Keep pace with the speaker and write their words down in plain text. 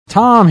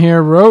Tom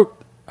here wrote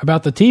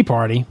about the Tea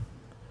Party.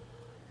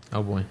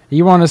 Oh, boy.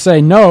 You want to say,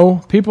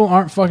 no, people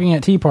aren't fucking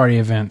at Tea Party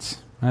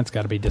events. That's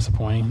got to be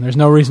disappointing. There's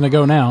no reason to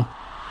go now.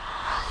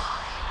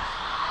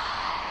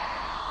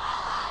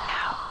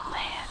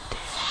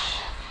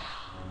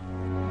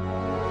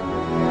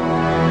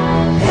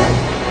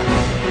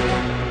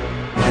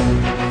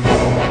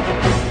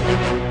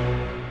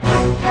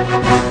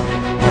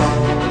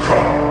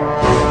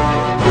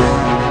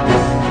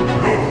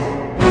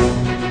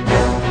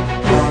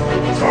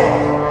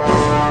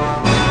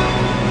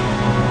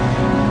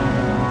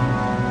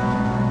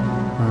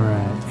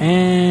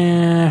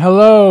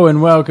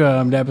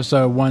 Welcome to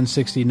episode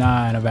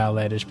 169 of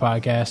Outlandish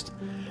Podcast.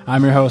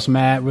 I'm your host,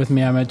 Matt. With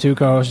me, I'm my two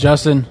co-hosts,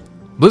 Justin.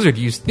 Blizzard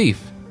used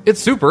Thief. It's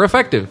super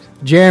effective.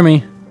 Jeremy.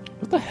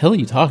 What the hell are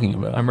you talking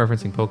about? I'm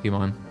referencing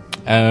Pokemon.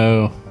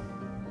 Oh,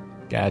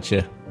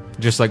 gotcha.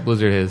 Just like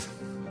Blizzard is.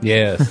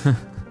 Yes.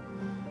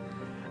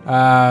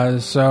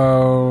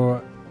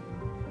 So,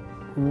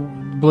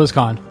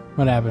 BlizzCon.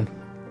 What happened?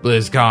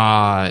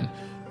 BlizzCon.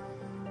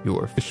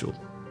 Your official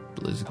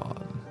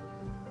BlizzCon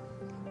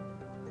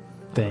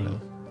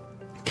thing.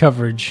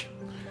 Coverage.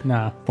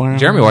 No.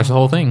 Jeremy watched the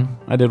whole thing.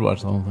 I did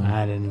watch the whole thing.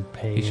 I didn't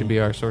pay. He should be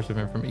our source of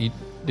information.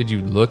 Did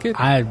you look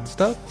at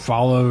stuff?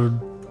 Followed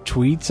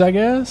tweets, I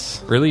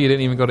guess. Really? You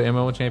didn't even go to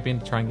MMO Champion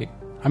to try and get...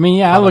 I mean,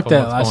 yeah,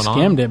 I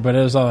skimmed it, but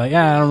it was all like,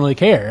 yeah, I don't really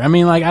care. I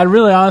mean, like, I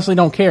really honestly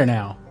don't care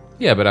now.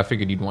 Yeah, but I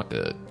figured you'd want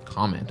to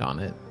comment on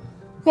it.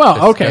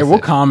 Well, okay, we'll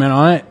comment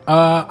on it.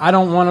 I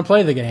don't want to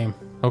play the game.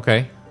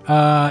 Okay.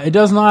 It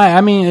does not,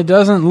 I mean, it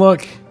doesn't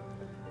look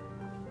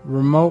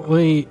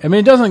remotely, I mean,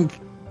 it doesn't,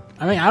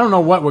 I mean, I don't know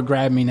what would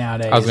grab me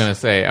nowadays. I was going to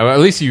say, at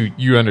least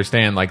you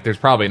understand, like, there's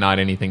probably not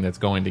anything that's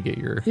going to get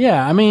your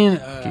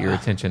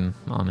attention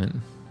on it.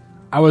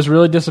 I was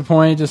really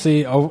disappointed to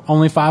see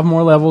only 5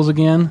 more levels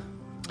again.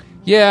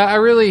 Yeah,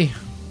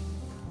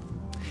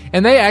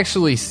 and they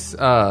actually,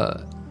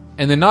 and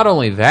then not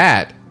only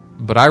that,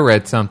 but I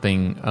read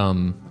something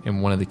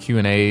in one of the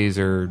Q&As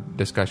or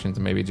discussions,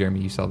 and maybe,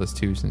 Jeremy, you saw this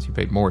too since you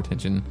paid more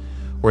attention,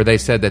 where they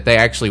said that they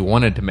actually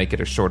wanted to make it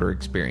a shorter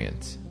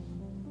experience.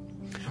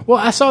 Well,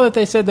 I saw that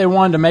they said they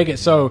wanted to make it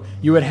so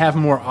you would have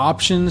more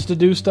options to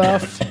do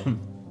stuff.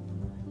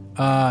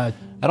 I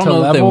don't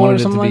know if they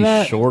wanted it to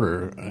be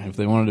shorter. If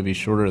they wanted it to be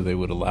shorter, they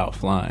would allow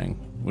flying,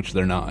 which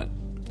they're not.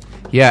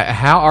 Yeah,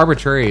 how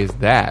arbitrary is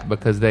that?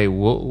 Because they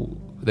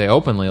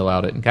openly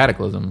allowed it in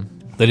Cataclysm.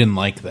 They didn't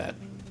like that.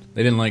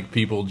 They didn't like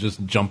people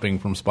just jumping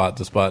from spot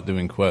to spot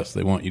doing quests.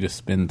 They want you to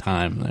spend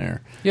time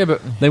there. Yeah,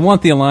 but they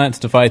want the Alliance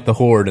to fight the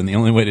Horde, and the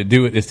only way to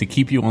do it is to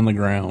keep you on the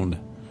ground.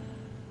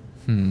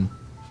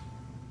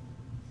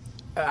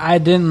 I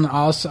didn't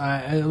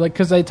also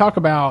because they talk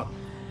about.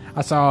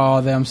 I saw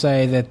them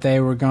say that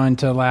they were going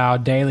to allow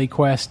daily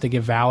quests to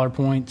give Valor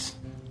points.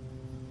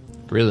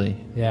 Really?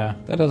 Yeah,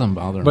 that doesn't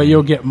bother me. But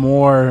you'll get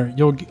more.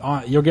 You'll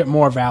get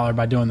more Valor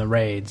by doing the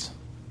raids.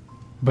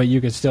 But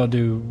you could still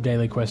do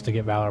daily quests to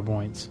get Valor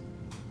points.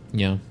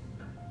 Yeah.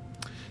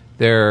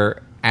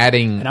 They're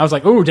adding... And I was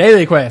like, ooh,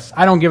 daily quests.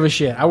 I don't give a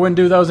shit. I wouldn't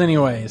do those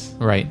anyways.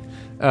 Right.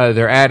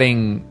 They're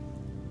adding...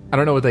 I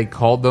don't know what they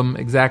called them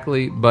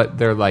exactly, but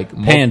they're like...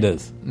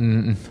 Pandas.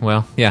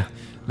 Well, yeah.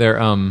 They're...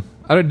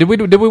 Did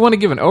we want to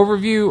give an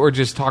overview or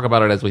just talk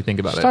about it as we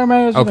think about it? Talk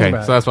about it as we think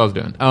about so that's what I was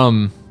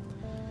doing.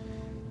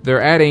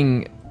 They're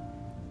adding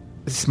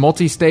this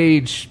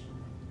multi-stage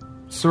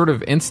sort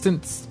of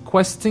instance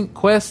quests.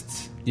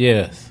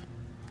 Yes.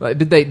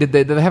 Did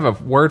they have a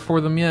word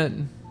for them yet?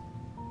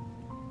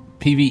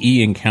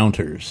 PvE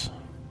encounters.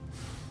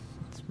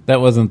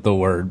 That wasn't the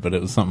word, but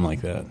it was something like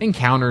that.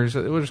 Encounters.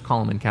 We'll just call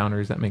them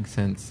encounters. That makes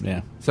sense.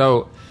 Yeah.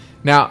 So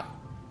now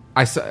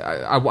I saw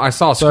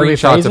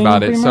screenshots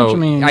about it.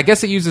 So I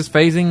guess it uses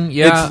phasing.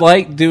 Yeah. It's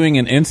like doing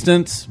an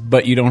instance,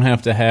 but you don't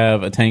have to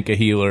have a tank, a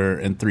healer,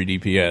 and 3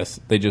 DPS.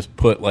 They just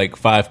put like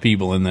 5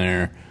 people in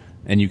there,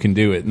 and you can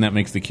do it, and that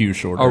makes the queue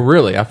shorter. Oh,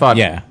 really? I thought...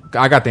 Yeah.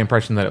 I got the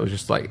impression that it was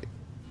just like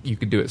you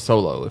could do it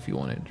solo if you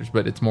wanted,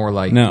 but it's more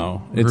like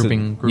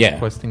group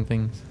questing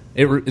things.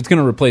 It's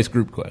going to replace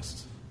group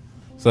quests,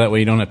 so that way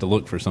you don't have to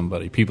look for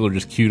somebody. People are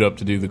just queued up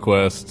to do the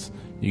quests.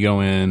 You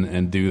go in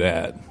and do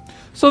that.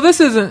 So this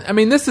isn't. I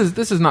mean, this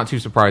is not too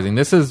surprising.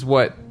 This is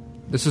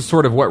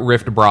sort of what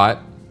Rift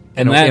brought,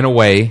 in a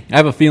way. I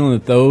have a feeling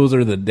that those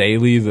are the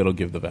dailies that'll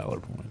give the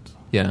Valor points.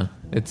 Yeah,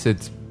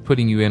 it's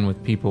putting you in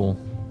with people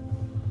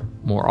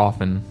more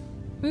often.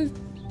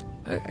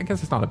 I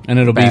guess it's not a and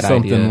it'll bad be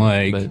something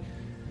idea, like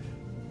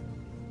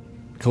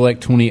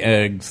collect 20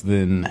 eggs,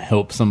 then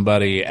help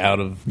somebody out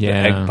of the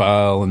egg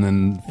pile, and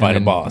then fight a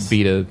boss,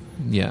 beat a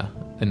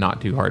and not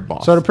too hard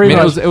boss. So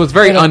it was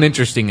very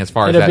uninteresting as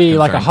far as it'd be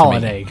like a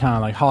holiday kind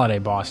of like holiday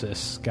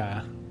bosses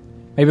guy.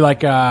 Maybe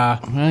like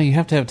well, you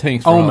have to have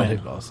tanks for holiday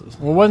bosses.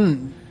 Well,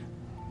 wasn't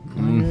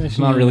it's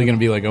not really going to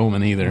be like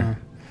Omen either.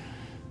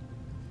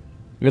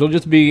 It'll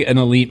just be an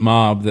elite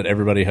mob that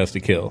everybody has to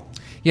kill.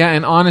 Yeah,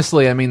 and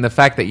honestly, I mean, the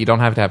fact that you don't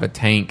have to have a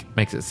tank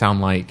makes it sound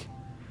like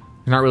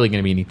there's not really going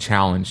to be any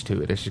challenge to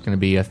it. It's just going to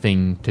be a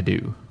thing to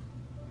do.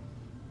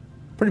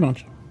 Pretty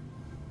much.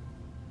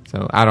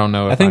 So I don't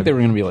know. I think they were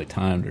going to be like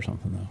timed or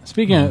something though.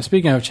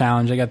 Speaking of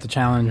challenge, I got the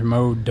challenge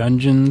mode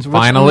dungeons. Which,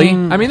 Finally,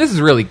 I mean, this is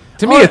really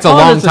to me. all- It's a all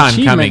long this time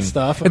achievement coming.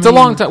 stuff, I It's a mean-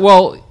 long time.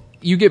 Well,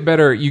 you get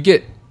better. You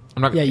get.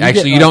 I'm not Yeah, you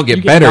actually. get, you don't get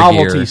you better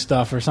novelty gear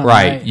stuff or something,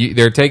 right? right?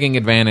 They're taking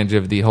advantage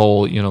of the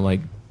whole,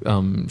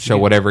 show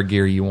whatever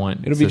gear you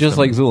want. It'll be just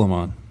like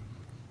Zulamon.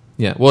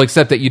 yeah. Well,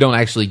 except that you don't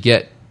actually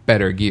get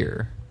better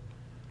gear.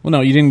 Well,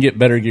 no, you didn't get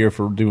better gear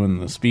for doing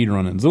the speed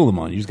run in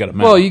Zulamon. You just got to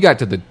mount. Well, you got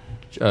to the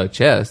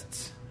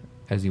chests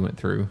as you went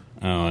through,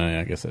 Oh, yeah,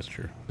 I guess that's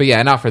true. but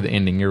yeah, not for the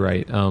ending. You're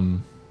right.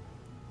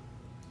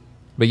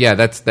 But yeah,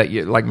 that's that.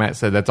 Like Matt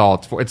said, that's all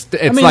it's for. It's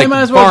mean, like they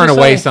might as well far and just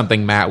away say-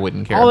 something Matt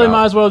wouldn't care All about. they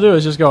might as well do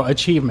is just go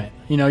achievement.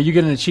 You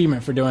get an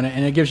achievement for doing it,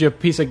 and it gives you a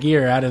piece of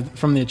gear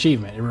from the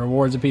achievement. It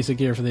rewards a piece of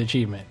gear for the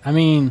achievement. I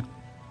mean,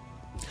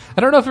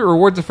 I don't know if it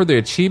rewards it for the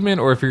achievement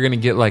or if you're going to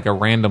get like a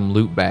random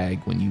loot bag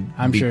when you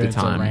I'm beat sure the it's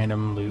time. a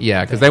random loot.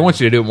 Yeah, because thing. they want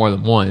you to do it more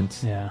than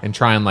once. Yeah. And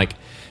try and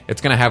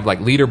it's going to have like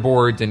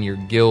leaderboards and your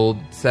guild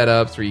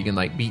setups where you can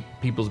like beat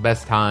people's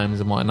best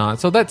times and whatnot.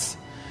 So that's.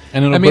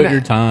 And it'll I mean, put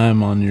your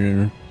time on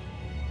your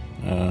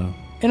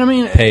And I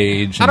mean,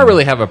 page. I don't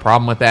really have a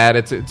problem with that.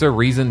 It's a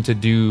reason to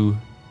do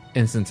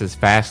instances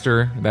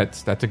faster.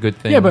 That's a good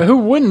thing. yeah, but who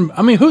wouldn't?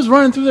 I mean, who's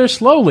running through there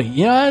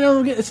slowly? I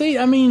don't get. See,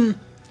 I mean,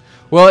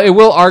 Well, it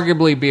will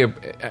arguably be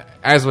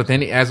as with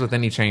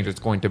any change, it's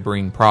going to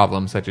bring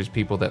problems such as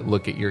people that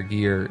look at your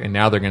gear and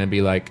now they're going to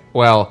be like,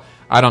 well,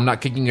 I'm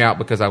not kicking you out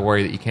because I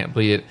worry that you can't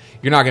bleed it.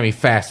 You're not going to be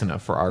fast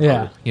enough for our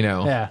yeah,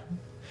 goal, yeah.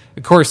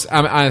 Of course,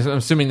 I'm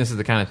assuming this is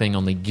the kind of thing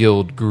only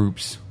guild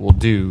groups will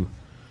do.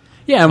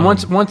 Yeah, and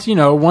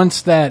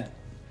once that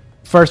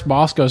first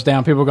boss goes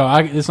down, people go,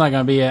 "It's not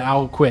going to be.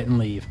 I'll quit and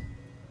leave."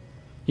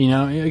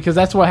 Because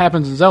that's what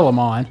happens in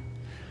Zelamon.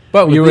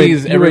 But with You would-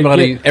 these, you would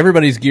get-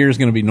 everybody's gear is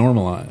going to be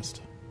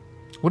normalized.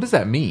 What does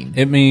that mean?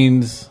 It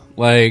means,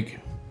 like,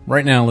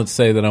 right now, let's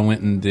say that I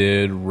went and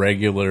did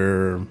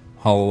regular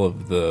Hall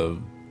of the...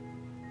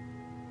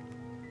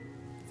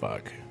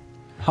 Fuck.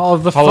 All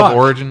of the Hall fuck. of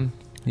Origin?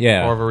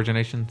 Yeah. Hall of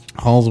Originations?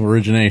 Halls of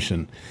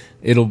Origination.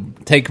 It'll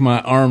take my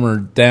armor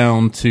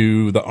down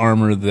to the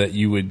armor that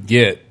you would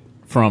get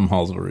from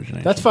Halls of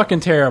Origination. That's fucking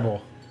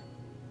terrible.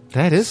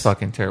 That is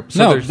fucking terrible.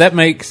 So no, there's- that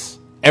makes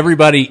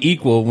everybody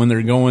equal when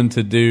they're going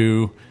to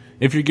do...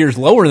 If your gear's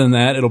lower than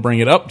that, it'll bring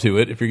it up to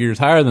it. If your gear's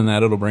higher than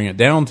that, it'll bring it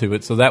down to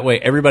it. So that way,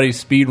 everybody's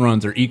speed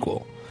runs are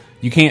equal.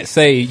 You can't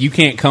say you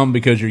can't come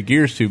because your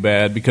gear's too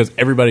bad because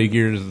everybody's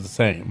gear is the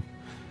same.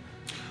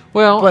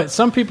 well, But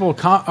some people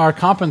are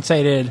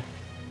compensated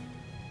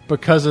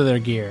because of their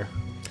gear.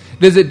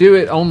 does it do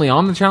it only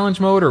on the challenge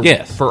mode or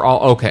Yes. for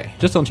all? Okay.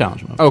 Just on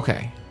challenge mode.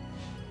 Okay.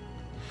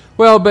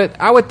 Well, but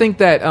I would think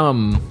that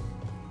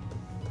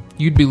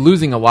you'd be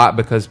losing a lot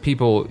because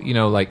people,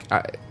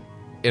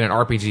 in an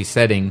RPG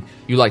setting,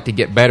 you like to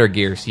get better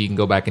gear so you can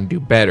go back and do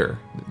better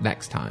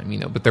next time,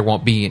 but there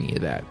won't be any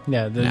of that.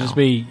 Yeah, there'll now. just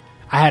be.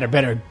 I had a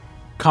better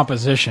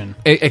composition.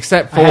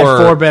 Except for I had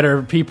 4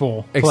 better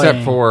people. except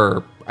playing.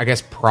 for I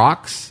guess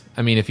procs.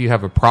 I mean, if you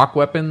have a proc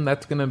weapon,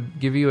 that's going to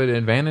give you an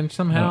advantage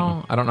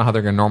somehow. I don't know how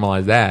they're going to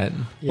normalize that. Yeah,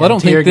 Well, I don't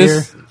tier think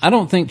this. gear. I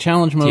don't think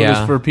challenge mode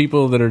Yeah. is for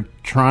people that are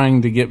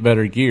trying to get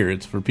better gear.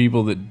 It's for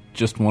people that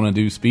just want to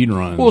do speed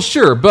runs. Well,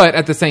 sure, but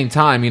at the same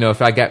time,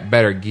 if I got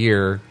better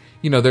gear,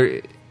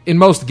 there in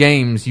most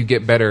games you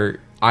get better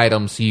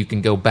items so you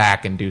can go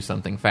back and do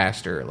something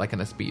faster, like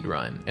in a speed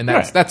run, and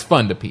Right. that's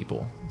fun to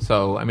people.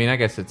 So, I mean, I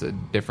guess it's a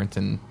difference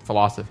in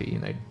philosophy,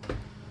 and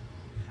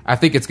I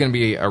think it's going to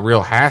be a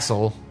real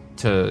hassle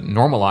to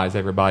normalize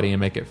everybody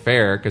and make it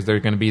fair because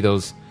there's going to be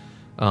those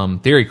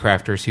theory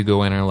crafters who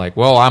go in and are like,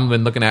 well, I've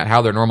been looking at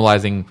how they're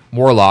normalizing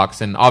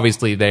warlocks, and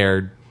obviously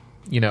they're,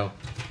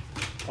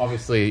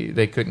 obviously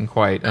they couldn't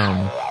quite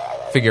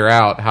figure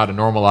out how to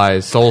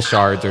normalize soul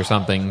shards or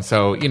something.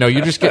 So, you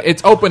just get,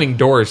 it's opening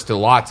doors to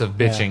lots of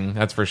bitching,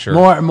 that's for sure.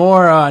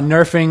 more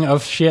nerfing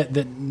of shit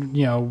that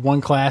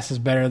one class is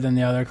better than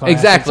the other class. or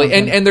Exactly,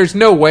 something. and there's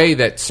no way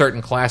that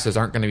certain classes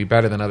aren't going to be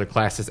better than other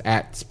classes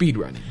at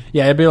speedrunning.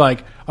 yeah, it'd be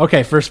like,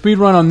 okay, for a speed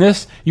run on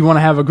this, you want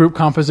to have a group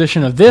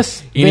composition of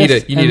this. You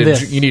this, need and a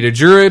this. you need a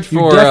druid You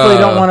for definitely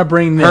don't wanna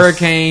bring this.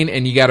 hurricane,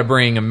 and you got to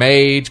bring a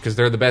mage because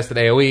they're the best at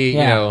AOE.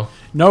 Yeah.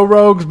 No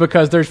rogues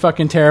because they're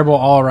fucking terrible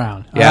all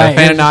around. Yeah, All right,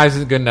 Phantom here's- Knives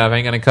is good enough. I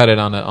ain't gonna cut it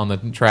on the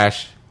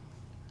trash.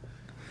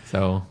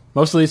 So,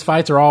 Most of these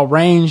fights are all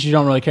ranged. You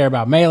don't really care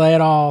about melee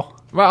at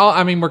all. well,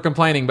 I mean, we're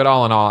complaining, but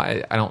all in all,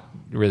 I don't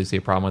really see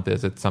a problem with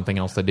this. It's something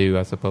else to do,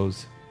 I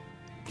suppose.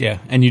 yeah,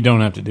 and you don't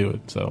have to do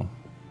it. So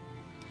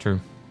True.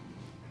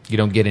 You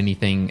don't get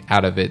anything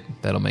out of it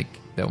that'll make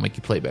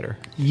you play better.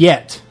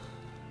 Yet.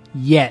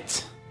 Yeah,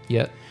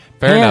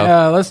 fair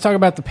enough. Let's talk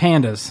about the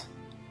pandas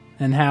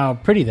and how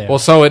pretty they are. Well,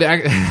 so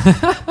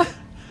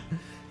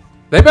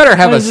they better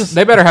have What is this?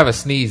 they better have a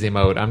sneeze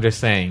emote. I'm just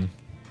saying,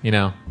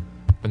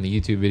 from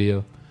the YouTube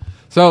video.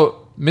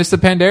 So, Mr.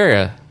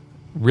 Pandaria,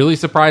 really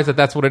surprised that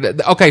that's what it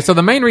is. Okay, so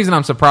the main reason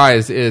I'm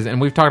surprised is, and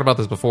we've talked about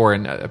this before,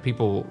 and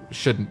people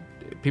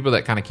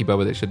that kind of keep up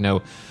with it should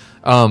know,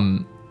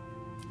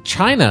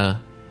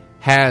 China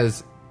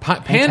has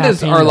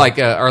Pandas are like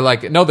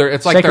no,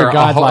 it's like Sacred they're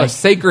godlike. a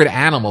sacred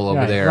animal over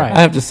Right, there. right.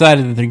 I have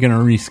decided that they're going to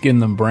reskin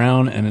them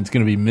brown, and it's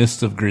going to be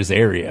Mists of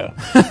Grisaria.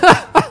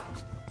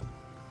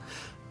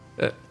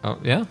 Oh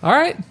yeah, all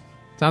right,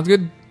 sounds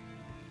good.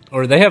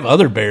 Or they have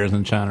other bears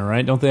in China,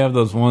 right? Don't they have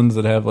those ones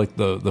that have like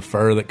the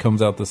fur that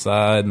comes out the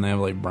side, and they have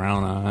like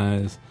brown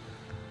eyes?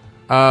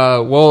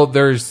 Well,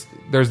 there's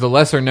the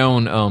lesser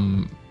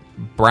known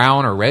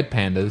brown or red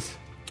pandas.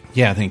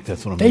 Yeah, I think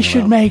that's what I'm. They thinking should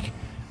about. make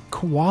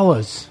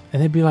koalas,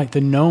 and they'd be like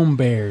the gnome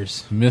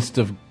bears. Mist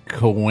of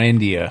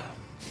Coandia.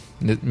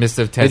 Mist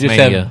of They just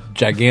Tasmania. have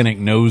gigantic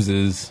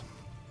noses,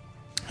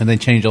 and they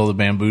change all the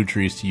bamboo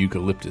trees to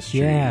eucalyptus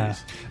trees. Yeah.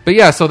 But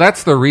yeah, so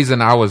that's the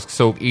reason I was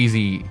so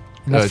easy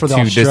And that's for the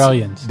to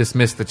Australians.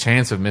 dismiss the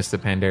chance of Mr.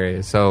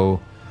 Pandaria. So,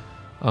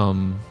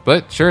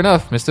 but sure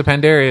enough, Mr.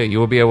 Pandaria, you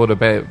will be able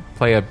to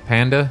play a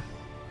panda,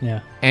 Yeah.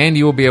 and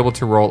you will be able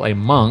to roll a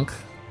monk.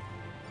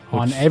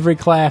 On every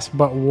class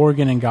but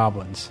Worgen and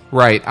Goblins.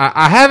 Right.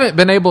 I haven't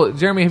been able.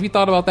 Jeremy, have you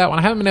thought about that one?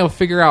 I haven't been able to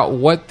figure out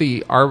what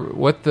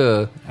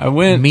the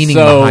meaning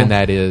behind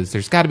that is.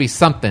 There's got to be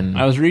something.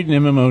 I was reading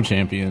MMO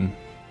Champion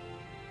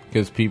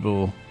because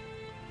people,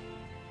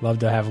 Love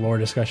to have lore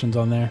discussions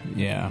on there.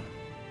 yeah,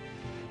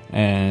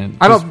 and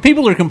I don't-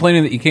 people are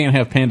complaining that you can't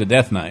have panda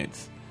death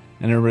knights,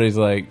 and everybody's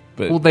like,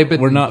 "But Well,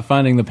 we're not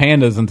finding the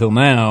pandas until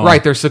now."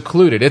 Right, they're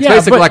secluded. It's Yeah,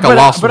 basically but- like a but-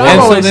 lost but world. I've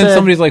And so always then said-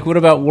 somebody's like, "What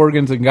about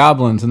Worgens and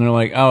goblins?" And they're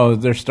like, "Oh,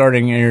 their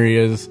starting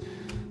areas,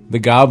 the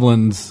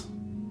goblins,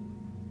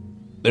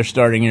 their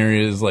starting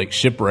area is like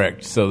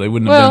shipwrecked, so they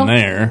wouldn't have Well, been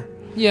there."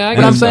 Yeah, I And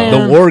guess I'm so. saying-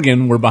 the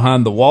Worgen were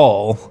behind the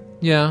wall.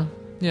 Yeah,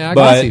 I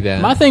But can see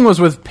that. My thing was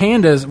with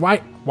pandas,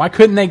 why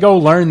couldn't they go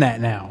learn that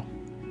now?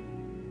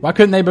 Why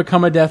couldn't they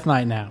become a Death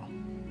Knight now?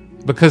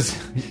 Because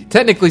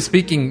technically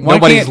speaking,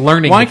 nobody's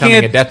learning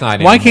becoming a Death Knight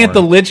anymore. Why can't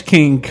the Lich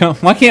King come?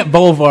 Why can't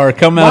Bolvar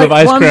come out Why- of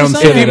Ice well, I'm Crown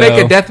just City? saying. If you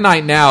make a Death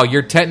Knight now,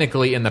 you're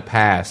technically in the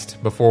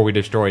past before we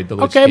destroyed the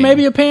Lich Okay, King.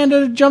 maybe a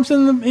panda jumps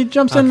in the Matt's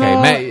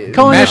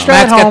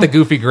Stratholme. got the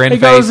goofy grin He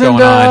face goes going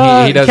into,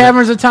 on. He doesn't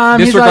Caverns of Time.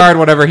 He's disregard like-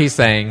 whatever he's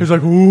saying. He's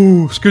like,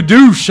 ooh,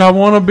 skadoosh, I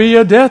want to be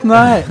a Death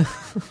Knight.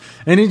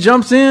 And he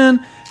jumps in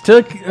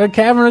to a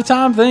Cavern of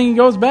Time thing, he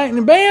goes back,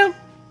 and bam,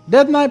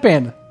 Death Knight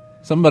panda.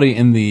 Somebody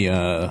in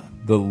the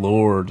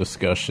lore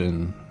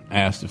discussion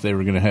asked if they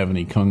were going to have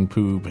any Kung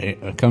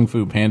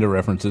Fu Panda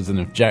references, and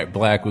if Jack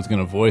Black was going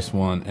to voice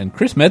one. And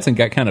Chris Metzen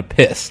got kind of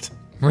pissed.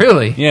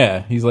 Really?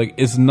 Yeah, he's like,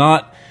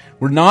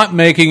 we're not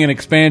making an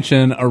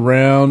expansion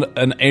around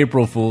an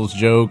April Fool's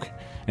joke.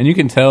 And you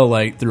can tell,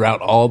 like, throughout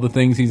all the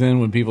things he's in,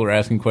 when people are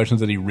asking questions,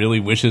 that he really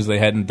wishes they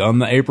hadn't done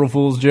the April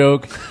Fool's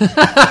joke.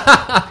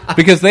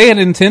 Because they had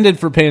intended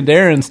for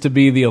Pandarans to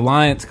be the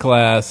Alliance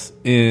class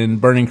in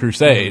Burning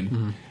Crusade.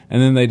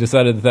 And then they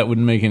decided that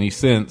wouldn't make any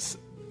sense.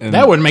 And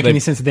That wouldn't make they- any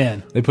sense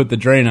then. They put the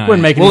Draenei.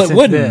 Wouldn't make any well, sense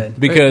it wouldn't then.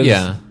 because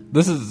Yeah.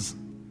 this is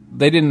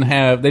they didn't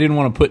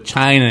want to put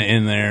China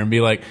in there and be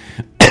like,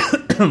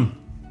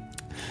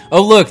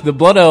 oh look, the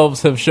Blood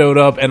Elves have showed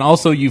up, and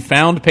also you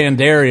found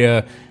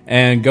Pandaria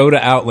and go to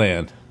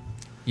Outland.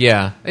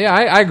 Yeah,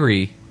 I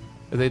agree.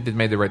 They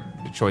made the right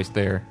choice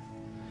there.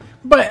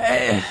 But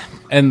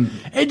And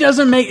it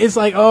doesn't make, it's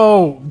like,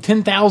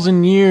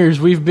 10,000 years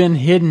we've been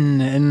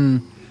hidden,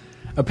 and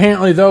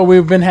apparently, though,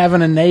 we've been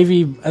having a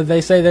navy,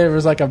 they say there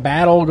was like a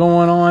battle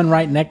going on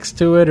right next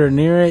to it or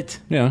near it.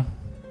 yeah,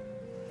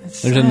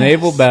 there's a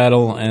naval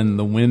battle, and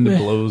the wind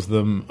blows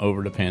them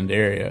over to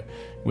Pandaria,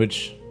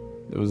 which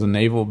there was a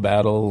naval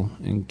battle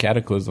in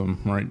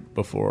Cataclysm right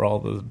before all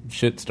the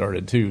shit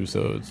started too.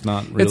 So it's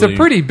not really. It's a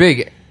pretty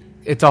big.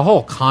 It's a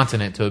whole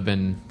continent to have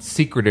been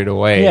secreted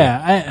away.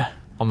 Yeah.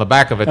 On the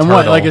back of a And turtle.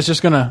 what, like it's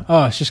just going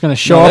to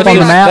show No, up on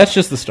the map? That's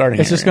just the starting.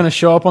 It's just area. going to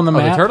show up on the Oh,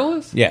 map? the turtle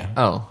is? Yeah.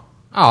 Oh,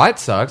 that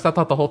sucks. I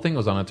thought the whole thing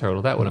was on a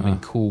turtle. That would have been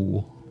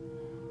cool.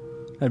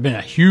 That'd been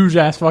a huge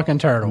ass fucking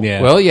turtle.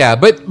 Yeah. Well, yeah,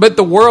 but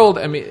the world.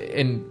 I mean,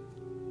 in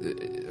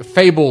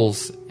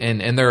fables,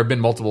 and there have been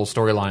multiple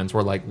storylines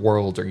where like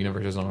worlds or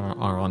universes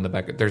are on the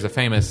back. There's a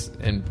famous,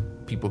 and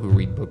people who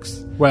read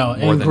books. Well,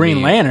 more in than Green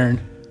me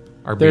Lantern,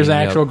 are there's an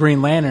beating actual up.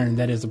 Green Lantern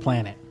that is a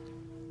planet.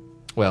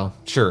 Well,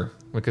 sure,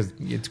 because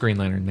it's Green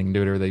Lantern. They can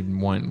do whatever they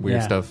want. Weird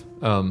Yeah. stuff.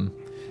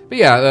 But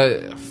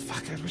yeah,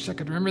 fuck. I wish I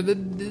could remember.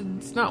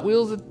 It's not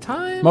Wheels of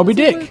Time. Moby is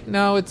it? Dick.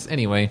 No, it's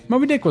anyway.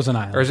 Moby Dick was an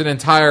island. There's an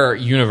entire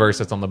universe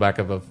that's on the back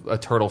of a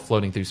turtle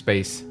floating through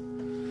space.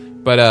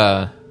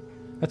 But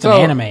That's so-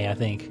 an anime, I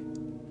think.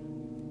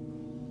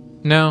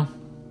 no.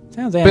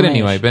 Sounds But anime.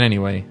 anyway,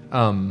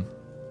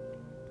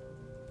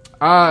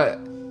 I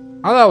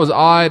thought it was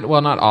odd.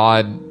 Well, not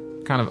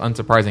odd, kind of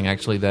unsurprising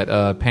actually, that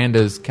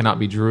pandas cannot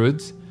be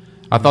druids.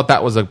 I thought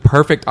that was a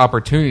perfect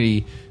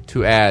opportunity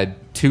to add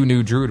two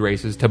new druid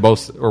races to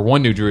both, or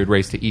one new druid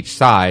race to each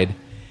side.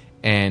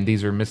 And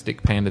these are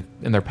mystic panda,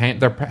 and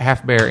they're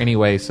half bear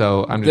anyway.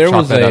 So I'm There just chalk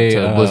was that up a,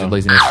 to Blizzard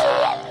laziness.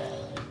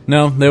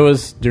 No, there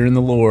was during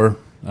the lore.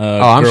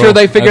 I'm sure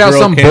they figured out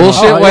some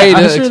bullshit Oh, way yeah,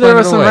 to I'm sure there explain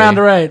was it some away. round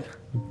to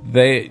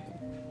right.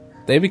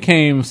 They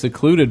became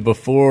secluded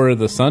before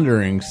the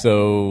Sundering,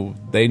 so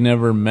they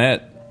never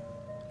met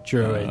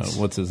Druids.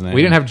 What's his name?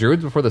 We didn't have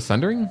druids before the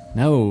Sundering?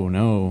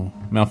 No.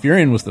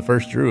 Malfurion was the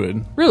first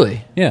druid.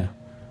 Really? Yeah.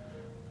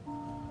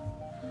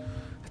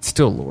 It's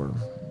still lore.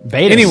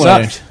 Beta Anyway,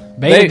 sucked.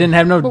 Beta they- didn't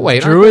have no But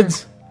wait, aren't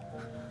druids.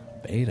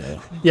 Beta.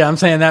 Yeah, I'm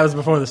saying that was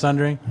before the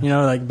Sundering. You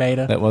know, like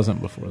beta. That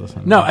wasn't before the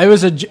sun. No, it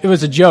was a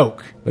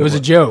joke. It was a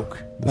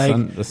joke. The Like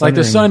Sun- the like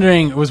the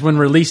Sundering- Sundering was when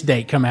release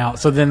date come out.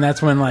 So then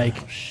that's when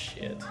like,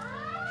 Shit.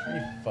 Are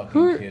you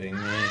fucking kidding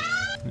me?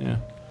 Yeah.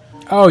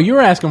 oh, you were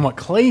asking what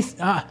clay?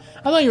 I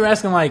thought you were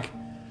asking like,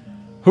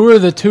 who are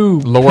the two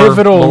Lore-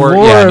 pivotal lore-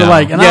 lore? yeah, no.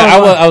 Like, and Yeah, I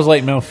was, I was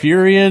like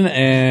Malfurion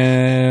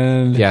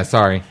and Yeah,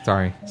 sorry.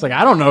 it's like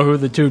I don't know who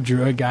the two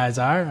druid guys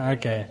are.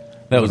 Okay,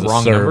 that was a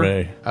Wrong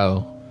survey number?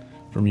 Oh.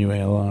 from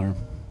UALR.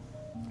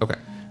 Okay.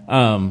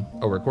 Um,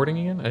 Oh, recording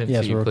again? I didn't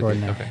Yes, see you we're click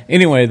recording it. now. Okay.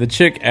 Anyway, the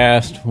chick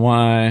asked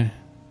why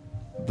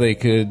they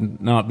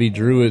could not be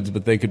druids,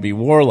 but they could be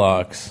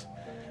warlocks.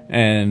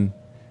 And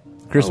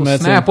Chris Oh, Metzen...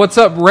 snap. What's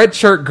up, red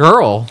shirt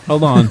girl?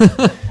 Hold on.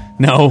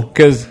 No,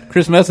 because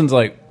Chris Messen's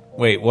like,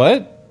 wait,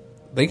 what?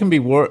 They can be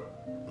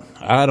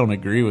I don't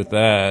agree with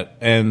that.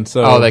 And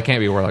so... Oh, they can't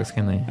be warlocks,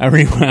 can they? I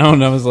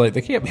rewound. I was like,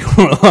 they can't be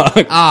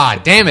warlocks. Ah,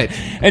 damn it.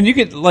 And you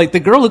could, like, the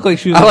girl looked like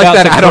she was I like about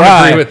that. to I don't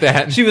cry. agree with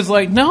that. She was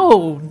like,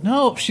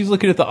 no. She's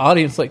looking at the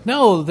audience like,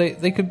 no,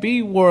 they could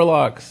be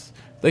warlocks.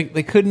 They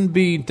couldn't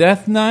be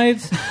death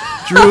knights,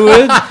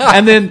 druids.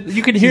 And then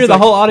you could hear the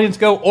whole audience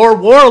go, or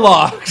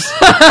warlocks.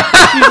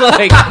 She's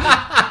like,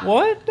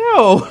 what?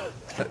 No.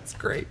 That's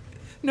great.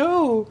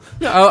 No.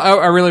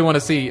 I really want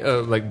to see,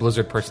 like,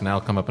 Blizzard personnel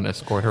come up and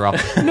escort her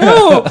off.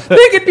 No,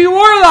 they could be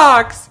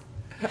warlocks.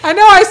 I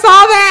know, I saw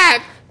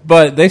that.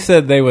 But they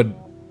said they would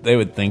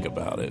think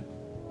about it.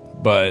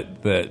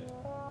 But that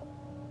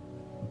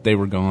they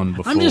were gone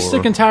before. I'm just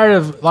sick and tired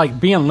of like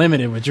being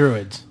limited with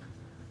druids.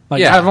 Like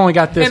Yeah. I've only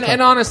got this.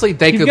 And honestly,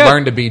 they could got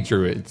learn to be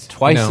druids.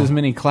 twice you know? as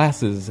many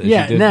classes as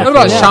Yeah, you did no, What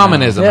about Yeah.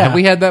 shamanism? Yeah. Have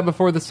we had that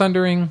before the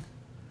Sundering?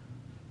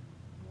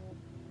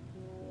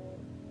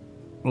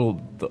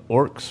 Well, the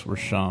orcs were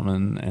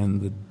shaman,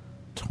 and the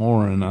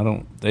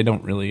Tauren, they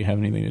don't really have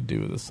anything to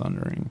do with the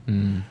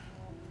Sundering.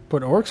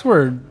 but orcs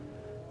were.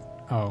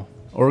 Oh,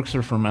 Orcs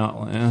are from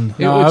Outland.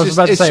 Yeah. no, was I was just-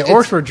 about to it's- say it's-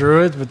 orcs were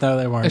druids, but no,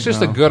 they weren't. It's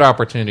just no. a good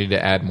opportunity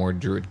to add more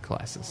druid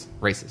classes,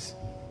 races.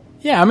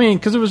 Yeah, I mean,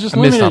 because it was just A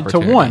missed limited to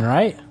opportunity. one,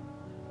 right?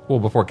 Well,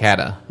 before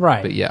Kata.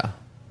 Right. But yeah.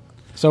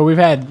 So we've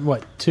had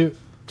what two?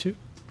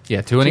 Yeah,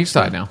 two on each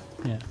side now.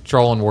 Yeah,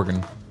 Troll and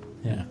Worgen.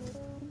 yeah.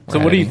 So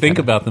what do you adding think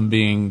Kata. about them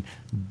being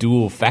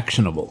dual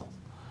factionable?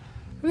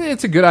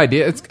 It's a good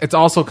idea. It's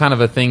also kind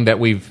of a thing that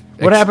we've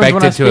What happens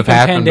when I expected to have speak in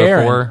happened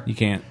Pandaren? before. You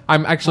can't.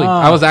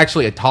 I was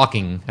actually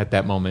talking at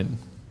that moment.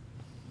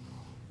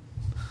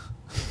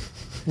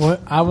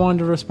 What I wanted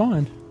to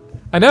respond.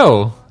 I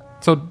know.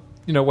 So,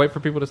 wait for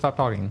people to stop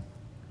talking.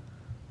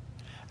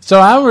 So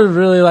I would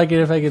really like it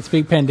if I could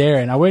speak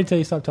Pandaren. I'll wait until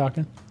you stop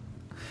talking.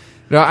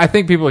 No, I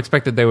think people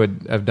expected they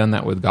would have done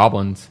that with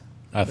goblins.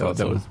 I thought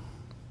that so. was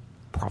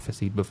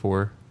prophesied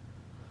before.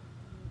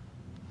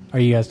 Are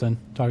you guys done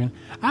talking?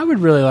 I would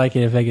really like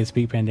it if they could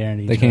speak Pandaren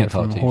to each They can't other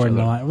talk from to each Horde and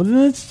other. Alliance. Well,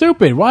 then it's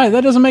stupid. Why?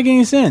 That doesn't make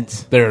any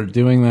sense. They're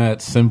doing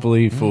that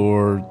simply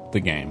for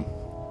the game.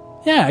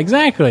 Yeah,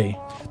 exactly.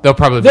 They'll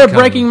probably They're become-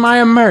 breaking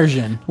my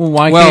immersion. Well,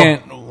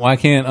 why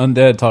can't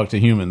undead talk to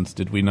humans?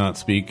 Did we not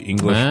speak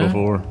English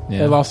before? Yeah.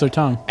 They lost their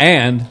tongue.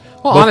 And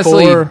Well,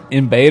 honestly- before,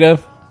 in beta,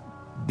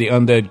 the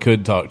undead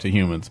could talk to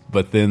humans,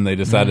 but then they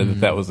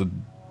decided that was a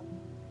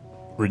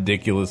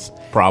ridiculous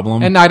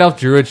problem. And Night Elf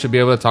Druids should be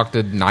able to talk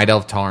to Night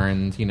Elf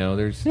Taurens.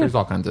 There's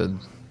all kinds of...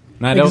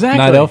 Night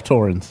Exactly. Elf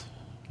Taurens.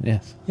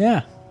 Yes.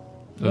 Yeah.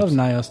 Love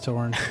Nyos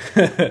Torn.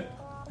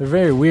 They're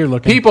very weird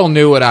looking. People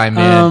knew what I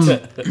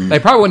meant. They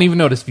probably wouldn't even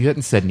notice if you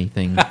hadn't said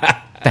anything.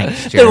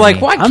 Thanks, Jeremy. They're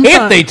like, why I'm can't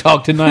trying- they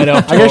talk to Night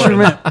Elf I guess you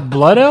Taurens? meant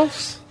Blood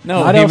Elves?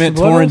 No, Night he Elves meant and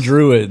Blood Tauren Elves?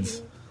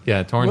 Druids.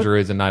 Yeah, Tauren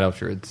Druids and Night Elf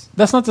Druids.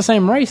 That's not the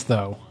same race,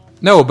 though.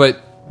 No,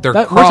 but they're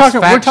We're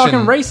cross-faction.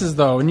 talking races,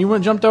 though, and you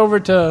jumped over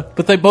to...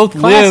 But they both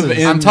Classes. live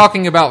in... I'm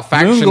talking about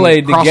faction,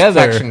 Moonglade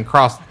together. cross-faction,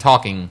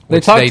 cross-talking. They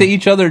which talk to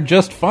each other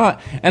just fine.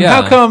 And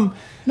Yeah. how come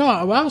No,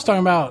 I was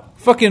talking about...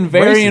 fucking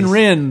Varian Races.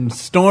 Wren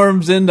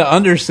storms into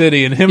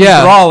Undercity and him Yeah,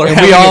 and Thrall are and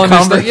having we all a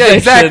understand- conversation? yeah,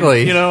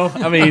 exactly. You know,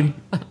 I mean,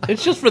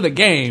 it's just for the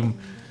game.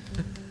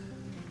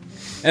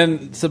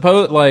 And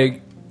suppose,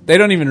 like, they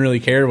don't even really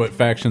care what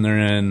faction they're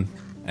in,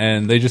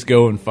 and they just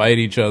go and fight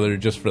each other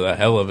just for the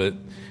hell of it.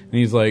 And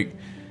he's like,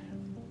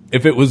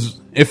 if it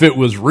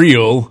was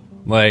real,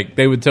 like,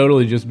 they would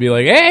totally just be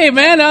like, hey,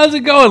 man, how's it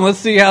going? Let's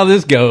see how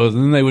this goes.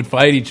 And then they would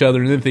fight each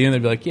other, and then at the end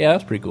they'd be like, yeah,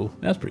 that's pretty cool.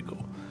 That's pretty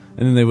cool.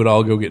 And then they would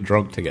all go get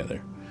drunk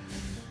together.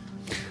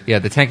 Yeah,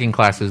 the tanking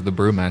class is the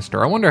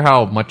brewmaster. I wonder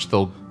how much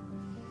they'll,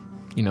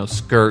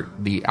 skirt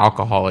the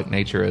alcoholic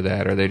nature of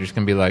that. Are they just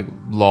going to be like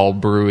lol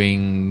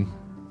brewing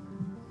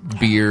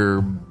beer,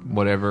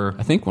 whatever?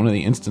 I think one of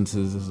the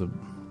instances is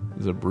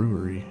a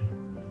brewery.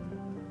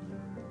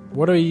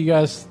 What do you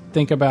guys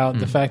think about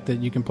the fact that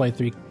you can play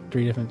three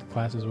different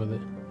classes with it?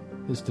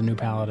 It's the new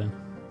Paladin.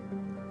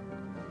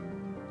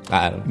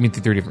 I don't. You mean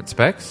 3 different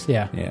specs?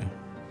 Yeah. Yeah.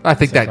 I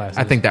think Set that classes.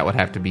 I think that would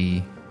have to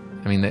be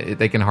I mean,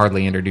 they can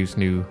hardly introduce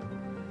new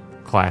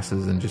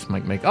classes and just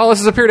make oh,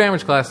 this is a pure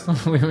damage class.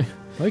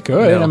 They could.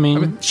 No. I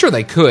mean, Sure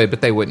they could,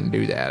 but they wouldn't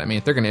do that. I mean,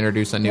 if they're going to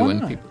introduce a new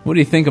one, people. What do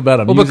you think about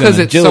them? Well, using because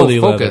it's so agility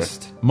leather?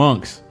 focused.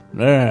 Monks.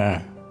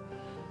 Yeah.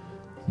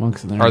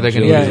 Monks. And their Are they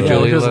gonna agility use yeah,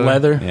 agility just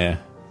leather? leather. Yeah.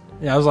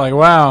 Yeah, I was like,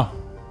 wow.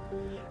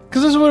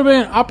 Because this would have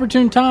been an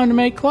opportune time to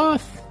make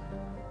cloth.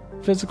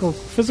 Physical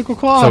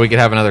cloth. So we could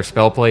have another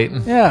spell plate.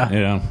 yeah.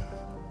 Yeah.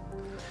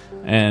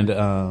 And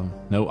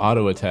no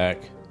auto attack.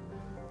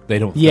 They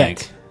don't Yet.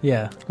 think.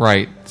 Yeah.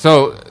 Right.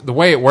 So the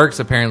way it works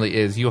apparently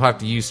is you'll have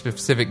to use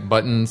specific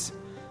buttons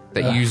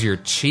that use your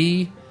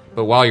chi,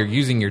 but while you're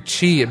using your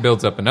chi, it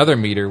builds up another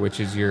meter, which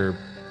is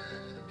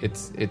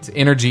it's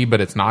energy, but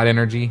it's not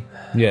energy.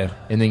 Yeah.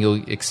 And then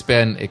you'll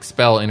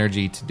expel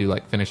energy to do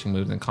like finishing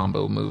moves and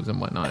combo moves and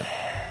whatnot.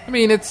 I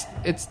mean, it's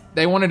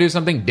they want to do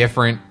something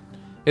different.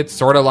 It's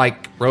sort of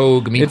like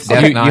Rogue meets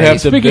Death You Knight. have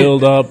to Speaking-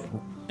 build up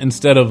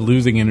instead of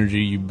losing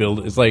energy. You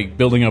build. It's like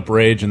building up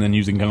rage and then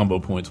using combo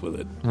points with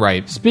it.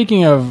 Right.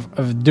 Speaking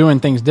of doing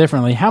things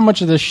differently, how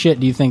much of this shit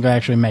do you think will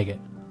actually make it?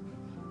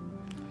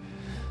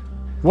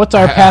 What's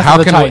our path How of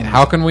the can Titans?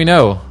 how can we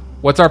know?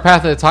 What's our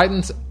path of the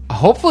Titans?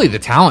 Hopefully the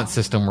talent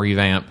system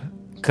revamp,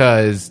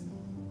 because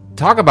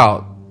talk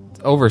about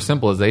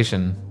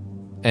oversimplification.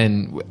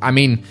 And I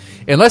mean,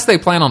 unless they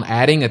plan on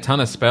adding a ton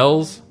of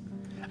spells,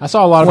 I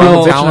saw a lot of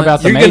people bitching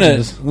about the you're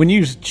mages. when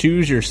you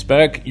choose your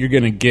spec, you're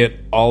gonna get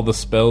all the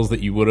spells that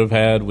you would have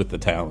had with the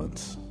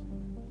talents.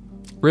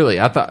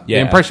 really, I thought the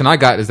Yeah. impression I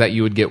got is that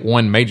you would get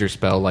one major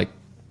spell like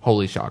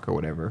Holy Shock or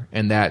whatever,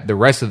 and that the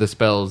rest of the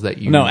spells that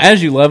you No,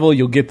 as you level,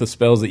 you'll get the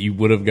spells that you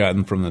would have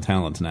gotten from the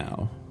talents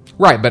now.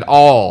 right, but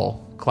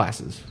all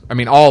classes. I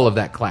mean, all of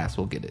that class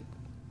will get it.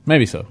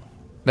 Maybe so.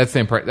 That's the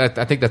impression.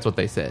 I think that's what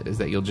they said is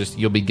that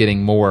you'll be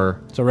getting more.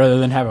 So rather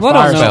than have a Well,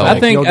 fire I don't know. spell,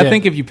 I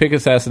think if you pick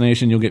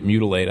assassination, you'll get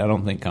mutilate. I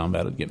don't think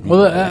combat would get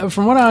well, mutilate.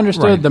 from what I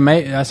understood,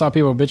 Right. I saw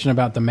people bitching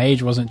about the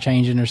mage wasn't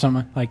changing or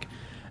something. Like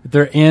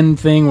their end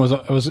thing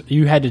was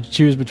you had to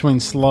choose between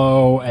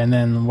slow and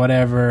then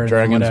whatever. and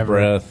Dragon's whatever.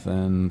 breath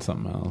and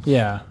something else.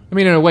 Yeah. I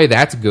mean, in a way,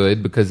 that's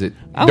good because there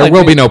like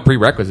will it. be no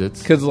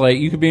prerequisites. Because like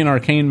you could be an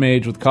arcane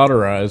mage with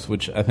cauterize,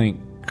 which I think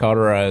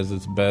cauterize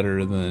is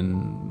better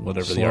than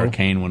whatever the Slow.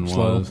 arcane one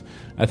Slow. was.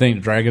 I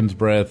think dragon's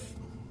breath,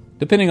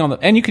 depending on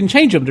and you can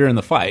change them during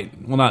the fight.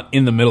 Well, not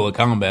in the middle of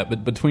combat,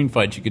 but between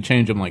fights you could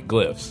change them like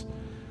glyphs.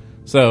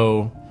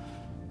 So,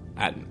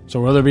 So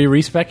will there be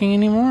respecking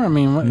anymore? I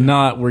mean, what,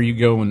 not where you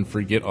go and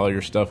forget all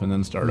your stuff and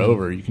then start Mm-hmm.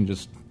 over. You can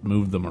just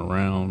move them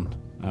around.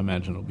 I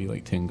imagine it'll be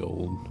like 10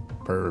 gold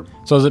per.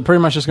 so is it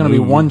pretty much just going to be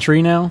Move. one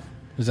tree now?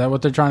 Is that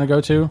what they're trying to go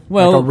to?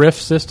 Well- like a rift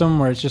system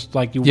where it's just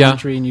like you Yeah. one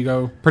tree and you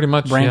go Pretty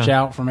much, branch yeah.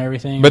 out from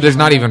everything. But there's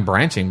not even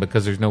branching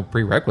because there's no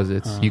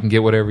prerequisites. You can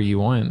get whatever you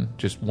want,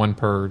 just one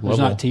per There's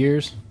level. not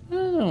tiers.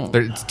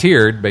 It's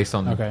tiered based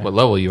on Okay. what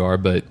level you are,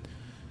 but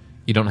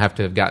you don't have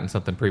to have gotten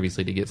something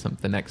previously to get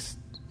something next.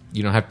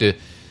 You don't have to.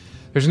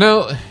 There's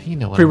no, you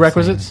know, what I'm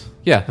Prerequisites? saying.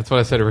 Yeah, that's what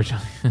I said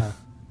originally.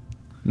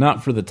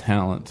 Not for the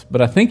talent,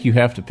 but I think you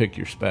have to pick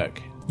your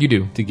spec You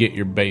do. to get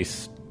your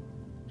base.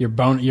 Your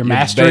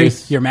mastery,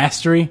 base. your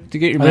mastery. To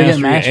get your Are they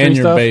getting mastery and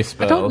your stuff? base I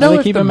spells. don't Do know they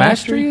if keep the a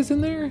mastery mastery? is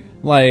in there.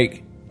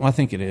 Like, well, I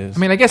think it is. I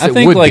mean, I guess I it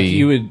think would like be.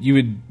 you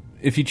would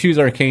if you choose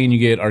arcane, you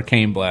get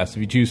arcane blast.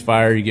 If you choose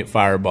fire, you get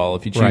fireball.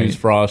 If you choose Right.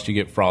 frost, you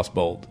get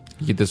frostbolt.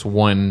 You get this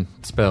one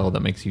spell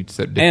that makes you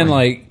set different. And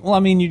like, well, I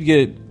mean, you'd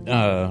get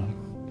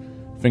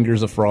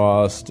fingers of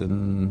frost,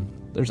 and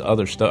there's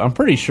other stuff. I'm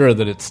pretty sure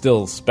that it's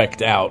still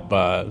specced out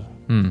by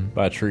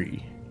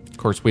tree. of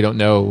course, we don't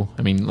know.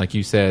 I mean, like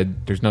you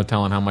said, there's no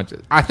telling how much.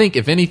 I think,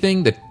 if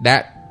anything,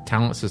 that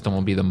talent system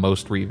will be the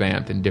most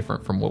revamped and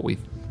different from what it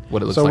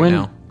looks So like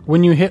now.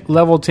 when you hit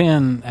level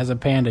 10 as a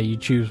panda, you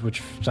choose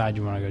which side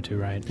you want to go to,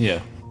 right? Yeah,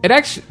 It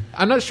actually,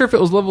 I'm not sure if it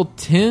was level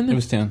 10. it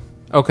was 10.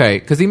 Okay,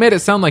 because he made it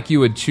sound like you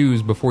would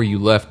choose before you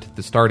left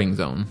the starting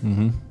zone.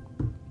 Mm-hmm.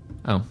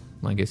 Oh,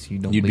 I guess you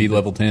don't. You'd be leave it.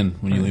 level 10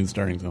 when you leave the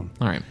starting zone.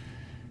 All right,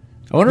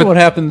 I wonder what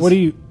happens. What do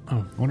you?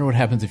 Oh, I wonder what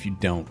happens if you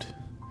don't.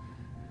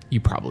 you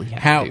probably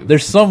have How to.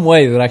 there's some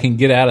way that I can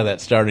get out of that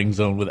starting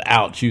zone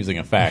without choosing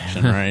a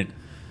faction, right?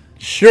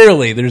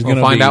 Surely there's We'll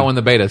going to find be out when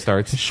the beta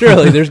starts.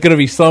 surely there's going to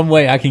be some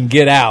way I can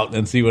get out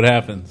and see what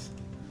happens.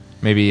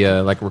 Maybe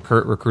like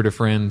recruit a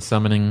friend,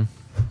 summoning,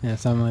 yeah,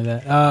 something like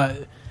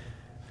that.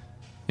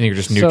 and you're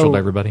just neutral So- to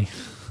everybody.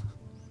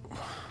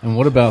 And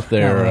what about I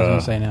their don't know what I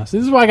was gonna say now. So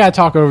this is why I got to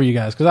talk over you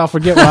guys because I'll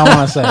forget what I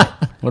want to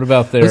say. what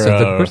about their Listen,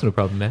 the personal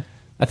problem, man.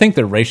 I think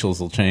their racials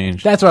will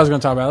change. That's what I was going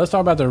to talk about. Let's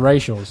talk about the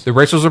racials. The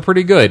racials are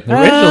pretty good. The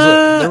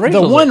racials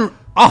the one are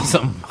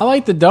awesome. I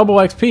like the double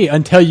XP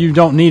until you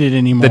don't need it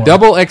anymore. The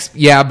double X,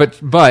 yeah, but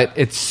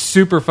it's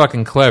super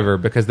fucking clever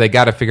because they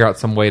got to figure out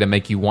some way to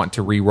make you want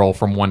to re-roll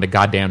from 1 to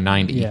goddamn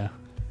 90. yeah.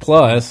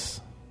 Plus,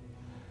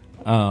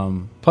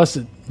 Plus,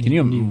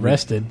 you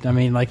rested. I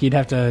mean, like you'd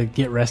have to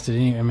get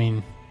rested. I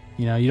mean,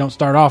 you know, you don't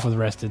start off with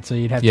rested, so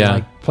you'd have Yeah. to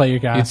like play your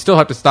guy. You'd still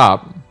have to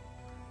stop.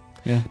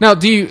 Yeah. Now,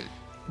 do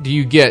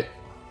you get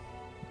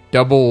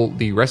double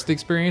the rest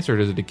experience, or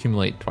does it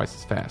accumulate twice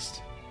as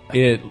fast?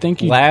 It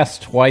think you- lasts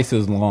twice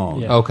as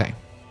long. Yeah. Okay.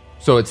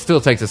 So it still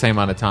takes the same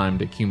amount of time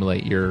to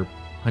accumulate your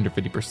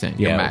 150%,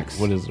 your Yeah, max.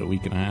 what is it, a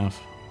week and a half?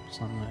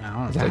 Something like, I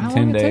don't know. Is that Like how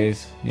 10 long it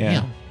days. Yeah.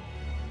 Damn.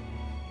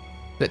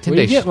 That 10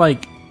 Well, you days. get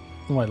like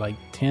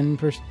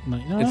 10%.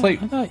 Like, no, It's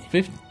like I thought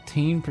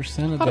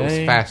 15% I a thought it was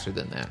day. faster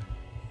than that.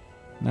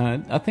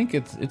 No, I think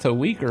it's a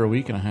week or a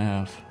week and a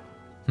half.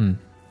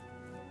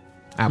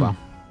 Well.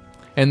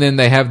 And then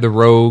they have the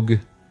rogue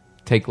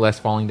take less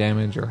falling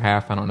damage or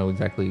half. I don't know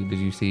exactly. Did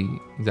you see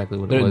exactly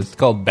what it It's was?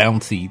 called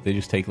bouncy. They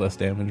just take less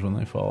damage when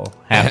they fall.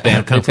 Half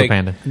damage. Kung They Fu take,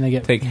 Panda. and they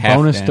get take half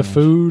bonus to damage.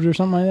 food or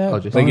something like that. Oh,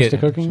 just- They bonus get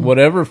to cooking.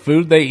 whatever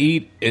food they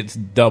eat, it's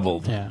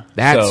doubled. Yeah,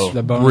 That's So,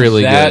 the bonus.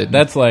 really good.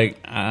 That's like,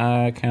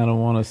 I kind of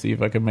want to see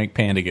if I can make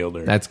Panda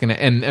Gilder. That's gonna,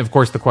 and of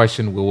course the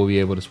question: will we be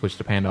able to switch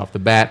to Panda off the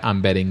bat?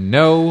 I'm betting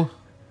no.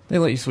 They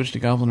let you switch to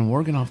Goblin and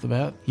Worgen off the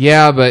bat.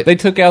 Yeah, but They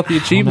took out the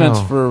achievements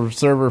know. for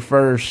server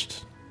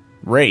first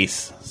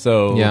race,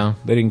 so Yeah.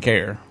 they didn't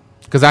care.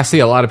 because I see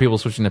a lot of people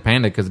switching to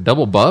Panda because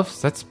double buffs.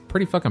 That's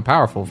pretty fucking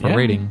powerful for Yeah.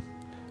 rating.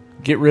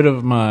 Get rid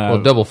of my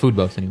Well, double food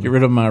buffs anyway. get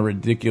rid of my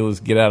ridiculous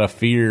get out of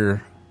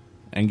fear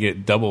and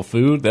get double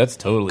food. That's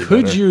totally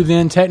Could better. you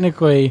then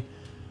technically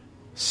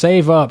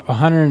save up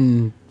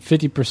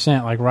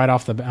 150%, like right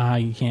off the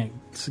bat? You can't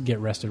get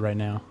rested right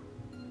now.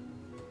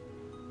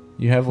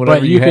 You have whatever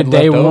But you had could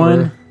day left over.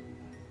 one.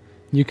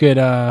 You could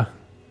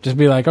just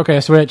be like, okay,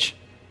 switch,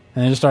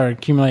 and then just start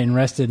accumulating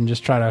rested and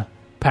just try to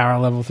power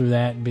level through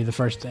that and be the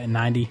first at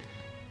 90.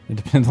 It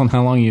depends on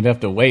how long you'd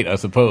have to wait, I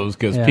suppose,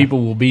 because Yeah.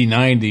 people will be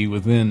 90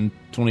 within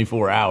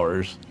 24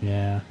 hours.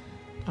 Yeah.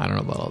 I don't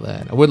know about all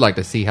that. I would like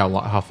to see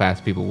how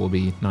fast people will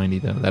be 90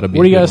 though. That'll be.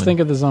 What do you guys think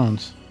of the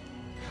zones?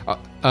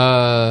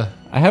 I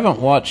haven't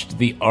watched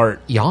the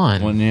art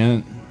Yawn. one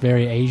yet.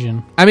 Very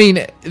Asian. I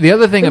mean, the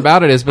other thing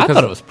about it is I because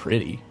thought it was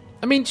pretty.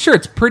 I mean, sure,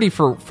 it's pretty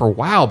for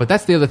WoW, but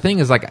that's the other thing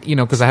is like, you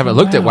know, because I haven't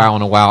looked at WoW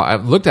in a while.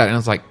 I've looked at it and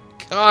it's like,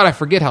 God, I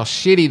forget how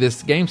shitty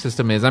this game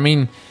system is. I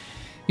mean,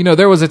 you know,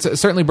 there was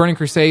certainly Burning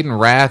Crusade and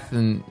Wrath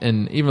and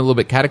even a little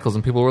bit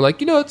Cataclysm. People were like,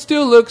 you know, it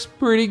still looks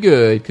pretty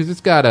good because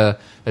it's got a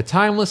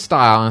timeless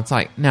style. And it's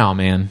like, no,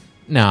 man,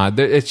 no,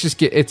 it's just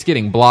it's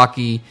getting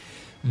blocky.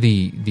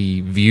 The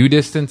view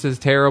distance is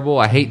terrible.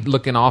 I hate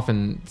looking off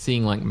and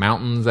seeing like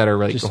mountains that are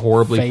like Just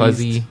horribly phased.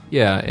 fuzzy.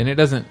 Yeah, and it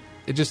doesn't.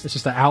 It just It's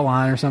just an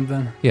outline or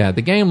something. yeah,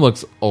 the game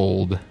looks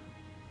old.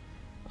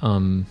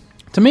 To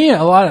me,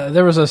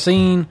 there was a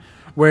scene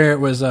where it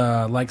was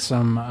like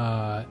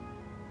some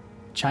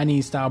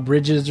Chinese style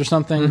bridges or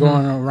something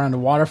going around a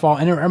waterfall,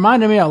 and it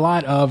reminded me a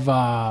lot of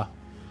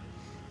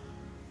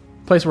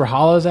place where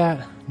Hollow's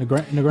at.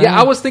 Nagrand? Yeah,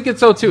 I was thinking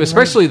so too.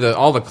 Especially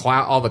all the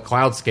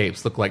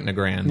cloudscapes look like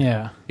Nagrand.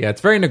 Yeah. yeah,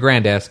 it's very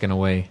Nagrand-esque in a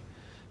way.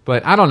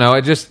 But I don't know.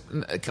 It just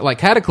like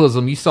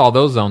Cataclysm. You saw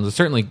those zones,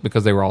 certainly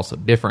because they were all so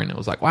different. It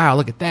was like, wow,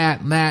 look at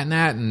that and that and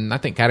that. And I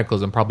think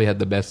Cataclysm probably had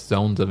the best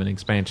zones of an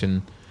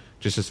expansion,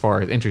 just as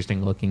far as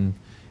interesting looking.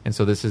 And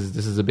so this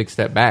is a big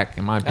step back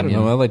in my I don't opinion.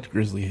 know. I liked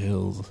Grizzly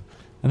Hills.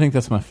 I think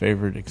that's my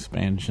favorite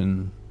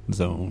expansion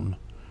zone.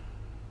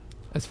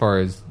 As far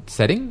as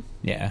setting,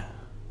 Yeah.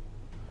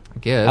 I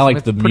guess I liked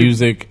It's the pretty-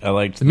 music. I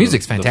liked the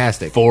music's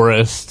fantastic.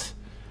 forest.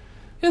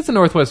 It's the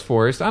Northwest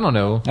Forest. I don't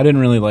know. I didn't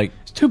really like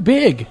It's too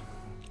big.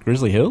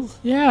 Grizzly Hills.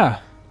 Yeah,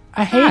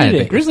 I I hated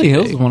think it. Grizzly big.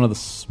 Hills is one of the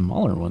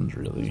smaller ones,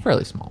 really.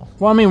 Fairly small.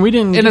 Well, I mean, we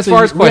didn't. And get as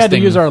far as we had to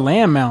questing- use our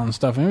land mount and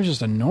stuff, and it was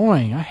just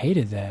annoying. I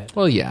hated that.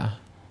 Well, yeah.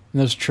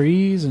 And those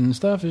trees and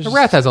stuff. It's The just,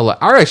 Wrath has a lot.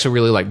 I actually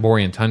really like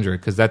Borean Tundra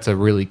because that's a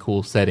really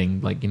cool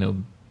setting. Like, you know,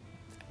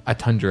 a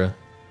tundra,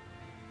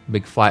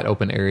 big flat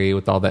open area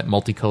with all that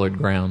multicolored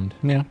ground.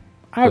 Yeah.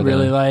 I but,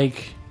 really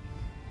like.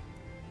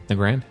 The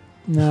Grand.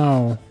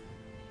 No.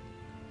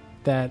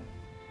 That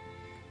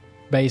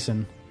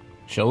basin.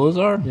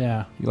 Sholazar?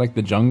 Yeah. You like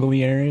the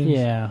jungly areas?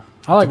 Yeah.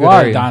 I like good a lot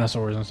of area.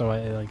 dinosaurs and stuff.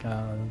 Like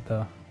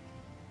the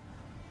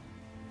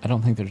I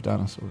don't think there's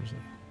dinosaurs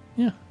there.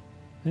 yeah,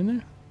 in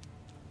there.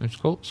 There's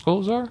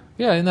Skullzar?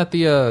 Yeah, isn't that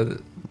the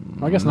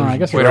I guess not. I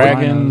guess There's there's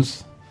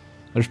dragons.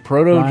 There's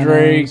proto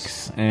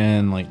drakes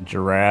and like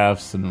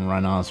giraffes and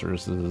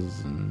rhinoceroses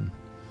and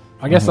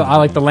I guess I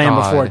like the Land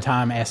God. Before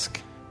Time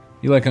esque.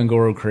 you like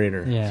Ngoro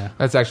Crater. Yeah.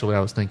 that's actually what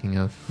I was thinking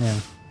of. Yeah.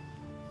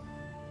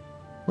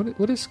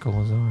 What is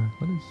Skullzar?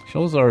 What is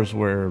Sholazar is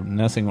where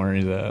Nessingwhere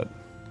is at.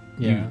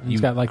 Yeah. You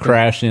It's got like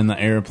crash in the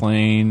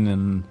airplane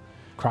and the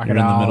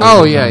crocodile. middle Oh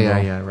of the yeah,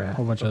 jungle. yeah, right. A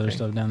whole bunch of other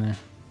stuff down there.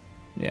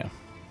 Yeah.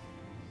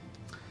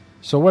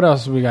 So what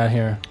else we got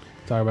here?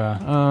 Talk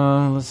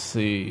about. Let's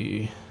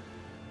see.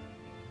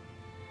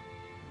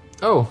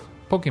 Oh,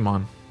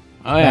 Pokemon.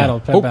 Oh yeah.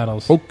 Pet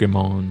battles.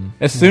 Pokemon.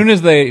 As soon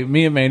as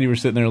me and Mandy were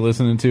sitting there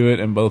listening to it,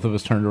 and both of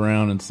us turned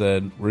around and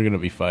said, "We're going to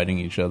be fighting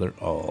each other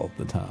all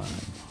the time."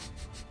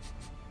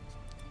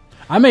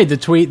 I made the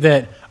tweet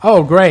that,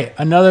 oh great,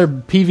 another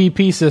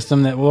PvP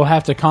system that we'll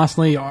have to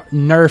constantly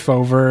nerf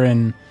over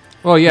and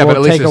Well, yeah, but at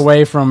will least take it's-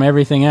 away from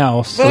everything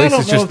else. At least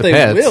it's just the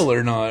pets.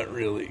 or not,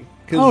 really.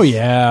 Oh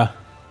yeah.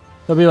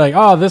 They'll be like,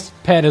 oh, this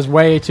pet is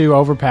way too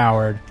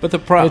overpowered. But the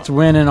It's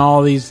winning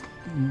all these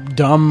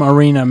dumb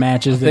arena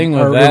matches The that thing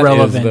with are that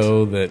irrelevant. is,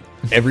 though, that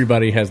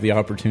everybody has the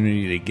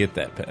opportunity to get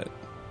that pet.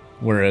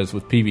 Whereas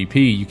with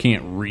PvP, you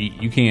can't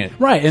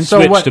Right, and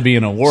switch so what, to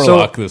being a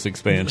warlock this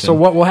expansion. So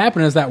what will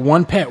happen is that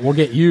one pet will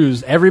get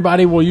used.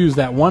 Everybody will use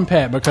that one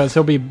pet because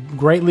he'll be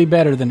greatly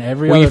better than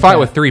every Well, other you fight pet.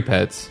 with 3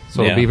 pets,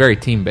 so it'll Yeah. be very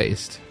team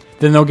based.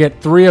 Then they'll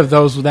get 3 of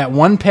those with that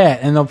one pet,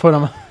 and they'll put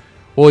them...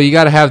 Well, you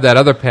got to have that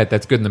other pet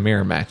that's good in the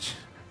mirror match.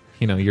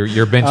 You know,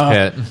 your bench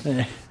pet.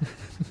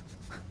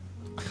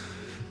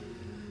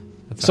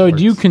 That's So how it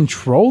do you works.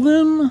 control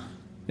them?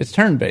 It's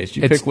turn-based.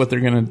 You It's- pick what they're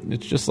going to...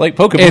 It's just like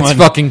Pokemon. It's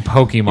fucking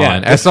Pokemon. Yeah,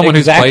 As it's someone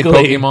who's played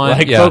exactly Pokemon,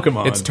 like yeah,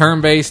 Pokemon. it's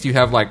turn-based. You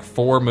have like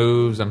 4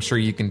 moves. I'm sure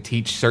you can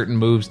teach certain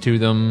moves to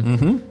them.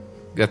 Mm-hmm.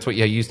 That's what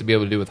you used to be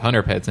able to do with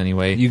hunter pets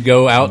anyway. You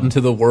go out into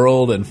the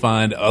world and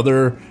find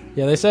other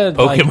Yeah, they said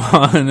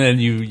Pokemon,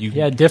 and you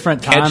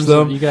different catch times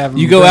them. you could have them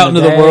You go during out into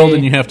the day. world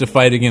and you have to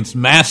fight against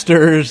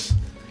masters.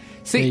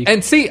 see, Yeah,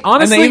 honestly,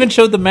 And they even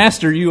showed the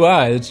master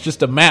UI. It's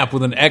just a map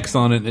with an X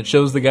on it, and it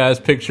shows the guy's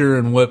picture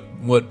and what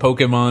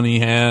Pokemon he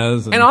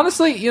has. And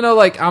honestly, you know,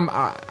 like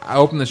I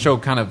opened the show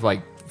kind of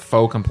like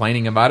faux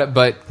complaining about it,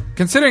 but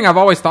considering I've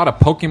always thought a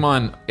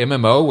Pokemon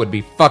MMO would be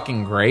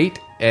fucking great,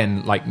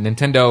 and like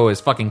Nintendo is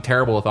fucking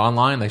terrible with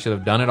online, they should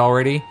have done it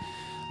already.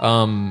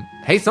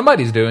 Hey,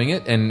 somebody's doing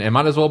it, and it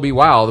might as well be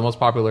WoW, the most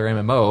popular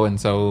MMO, and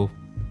so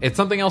it's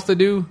something else to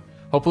do.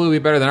 Hopefully, it'll be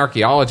better than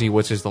Archaeology,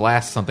 which is the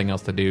last something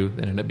else to do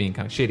that ended up being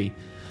kind of shitty.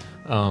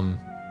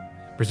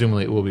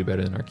 Presumably, it will be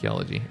better than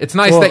Archaeology. It's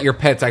nice Well- that your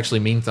pets actually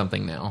mean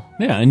something now.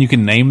 yeah, and you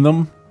can name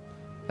them.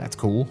 That's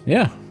cool.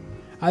 Yeah.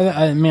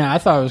 I mean, I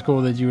thought it was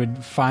cool that you would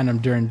find them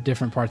during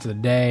different parts of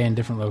the day and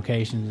different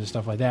locations and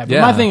stuff like that. But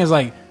Yeah. my thing is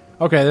like,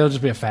 okay, there'll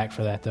just be a fact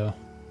for that though.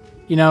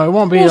 You know, it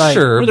won't be Well, like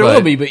sure. Well, there but-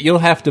 will be, but you'll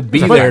have to be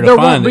But there to there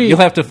find won't it. be- You'll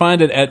have to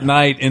find it at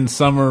night in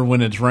summer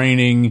when it's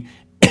raining.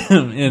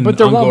 But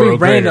there won't be Ungoro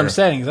random Crater.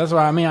 settings. That's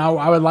why I mean.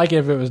 I would like it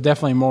if it was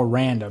definitely more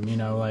random. You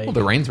know, like Well,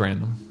 the rain's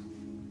random.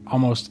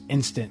 almost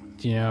instant.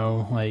 You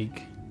know,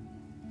 like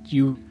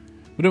you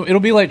But it'll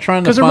be like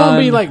trying to because find. there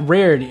won't be like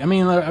rarity. I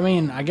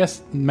mean, I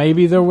guess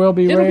maybe there will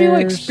be. It'll be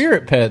like rares.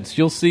 spirit pets.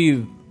 You'll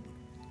see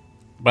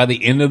by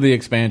the end of the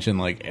expansion,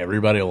 like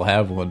everybody will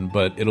have one,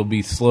 but it'll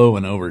be slow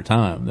and over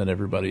time that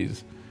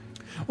everybody's.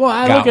 Well,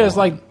 I got look at it as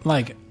one.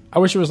 like I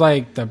wish it was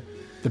like the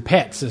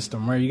pet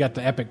system where you got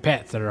the epic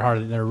pets that are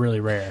they're really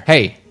rare.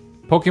 Hey,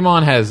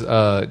 Pokemon has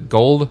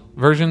gold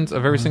versions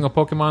of every single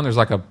Pokemon. There's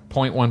like a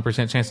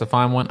 0.1% chance to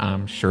find one.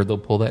 I'm sure they'll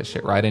pull that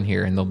shit right in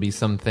here, and there'll be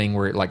something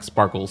where it like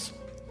sparkles.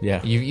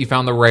 Yeah. You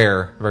found the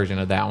rare version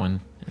of that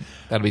one.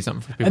 That'll be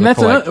something for people And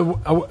to that's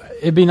collect.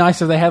 it'd be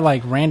nice if they had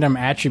like random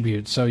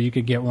attributes, so you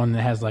could get one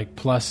that has like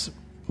 +1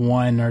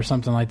 or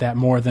something like that,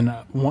 more than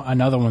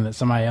another one that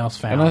somebody else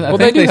found. And I Well, think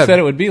they do they have- said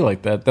it would be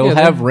like that. They'll Yeah,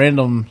 have they-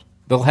 random.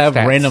 They'll have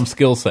Stats. random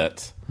skill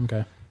sets,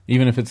 Okay.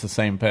 even if it's the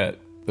same pet.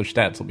 Their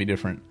stats will be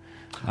different.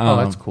 Oh,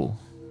 that's cool.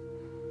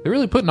 They're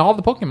really putting all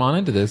the Pokemon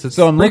into this. It's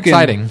So I'm pretty looking.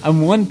 exciting.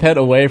 I'm one pet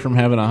away from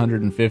having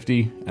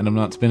 150, and I'm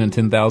not spending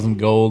 10,000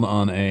 gold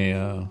on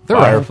a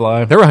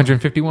Firefly. There were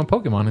 151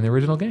 Pokemon in the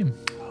original game.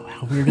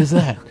 How weird is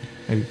that?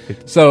 Maybe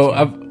 50. So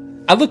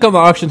I look on the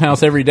auction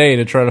house every day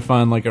to try to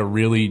find like a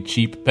really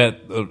cheap pet.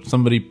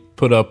 Somebody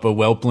put up a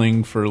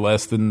Whelpling for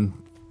less than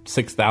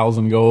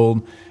 6,000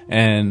 gold,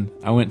 and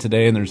I went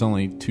today and there's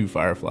only 2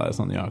 Fireflies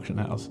on the auction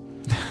house.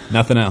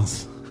 Nothing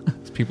else.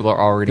 People are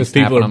already Because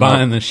people snapping are them up.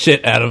 buying the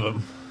shit out of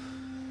them.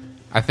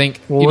 I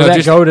think Well, you will know that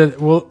just go to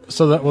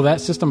will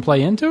that system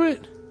play into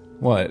it?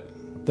 What?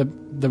 The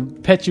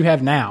pets you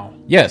have now.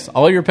 Yes,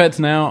 all your pets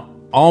now,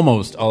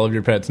 almost all of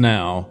your pets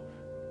now,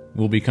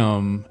 will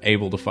become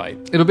able to fight.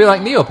 it'll be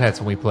like Neopets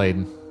when we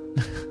played.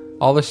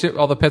 all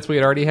the pets we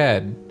had already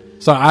had.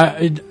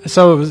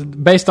 So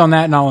based on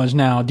that knowledge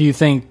now, do you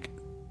think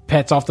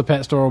pets off the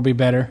pet store will be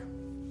better?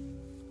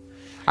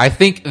 I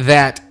think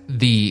that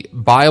the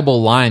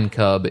buyable lion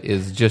cub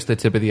is just the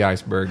tip of the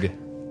iceberg.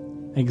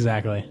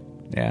 Exactly.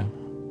 Yeah.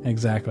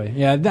 Exactly.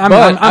 Yeah, But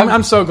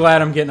I'm so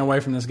glad I'm getting away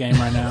from this game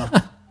right now.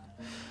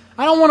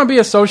 I don't want to be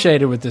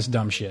associated with this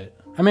dumb shit.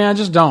 I mean, I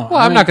just don't. Well,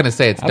 I'm not going to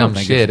say it's I don't dumb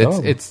think shit.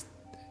 it's dumb.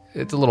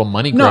 It's a little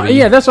money No, grubby.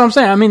 yeah, that's what I'm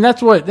saying. I mean,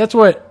 that's what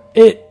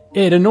it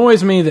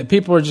annoys me that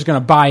people are just going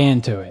to buy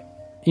into it.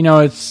 You know,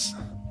 it's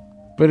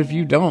But if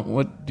you don't,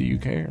 what do you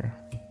care?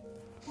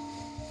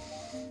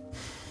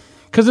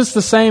 because it's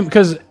the same.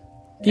 Because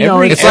you know,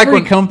 Every, it's like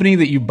every when- company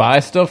that you buy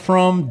stuff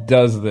from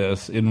does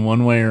this in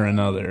one way or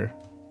another.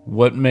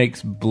 What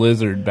makes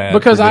Blizzard bad?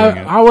 because for doing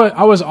it?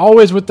 I was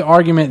always with the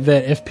argument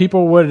that if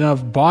people wouldn't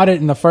have bought it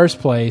in the first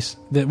place,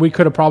 that we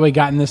could have probably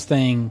gotten this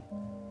thing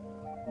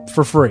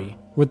for free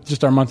with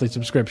just our monthly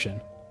subscription.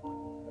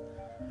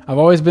 I've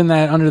always been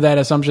under that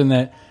assumption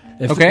that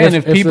if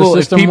the people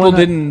system wouldn't-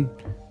 didn't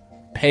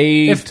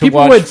pay If to people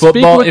watch would speak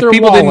football, with if their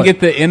people didn't wallet. get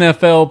the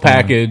NFL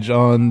package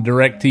on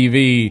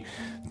DirecTV,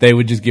 they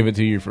would just give it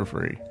to you for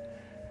free.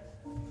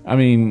 I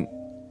mean,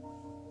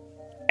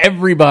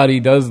 everybody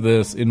does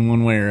this in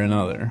one way or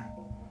another.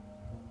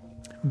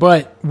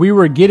 but we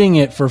were getting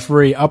it for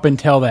free up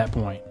until that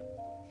point.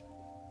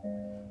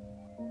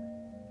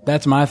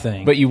 That's my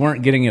thing. But you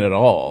weren't getting it at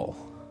all.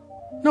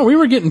 No, we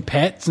were getting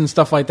pets and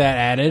stuff like that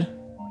added.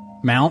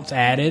 Mounts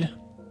added.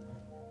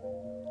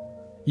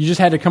 You just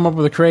had to come up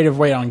with a creative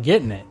way on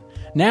getting it.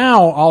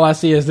 Now, all I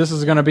see is this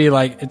is going to be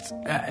like,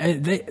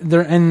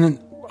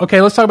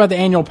 okay, let's talk about the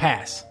annual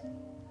pass.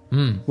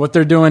 What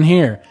they're doing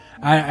here.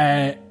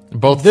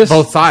 Both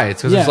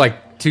sides, because there's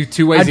like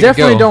two ways I you can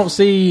definitely go. don't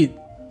see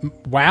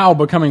WoW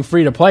becoming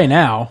free to play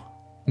now.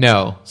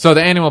 No. So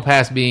the annual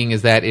pass being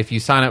is that if you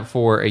sign up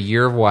for a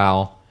year of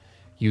WoW,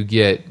 you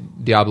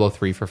get Diablo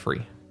 3 for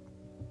free.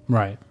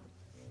 Right.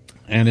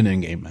 And an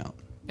in-game mount.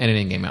 And an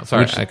in-game mount.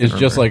 Sorry, Which I is couldn't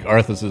just remember.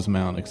 like Arthas's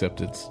mount,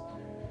 except it's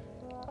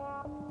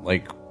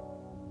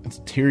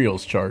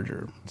Tyrael's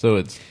charger. So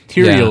it's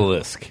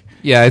Tyrael-esque.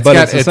 Yeah, But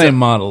it's the same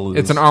model.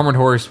 It's an armored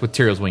horse with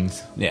Tyrell's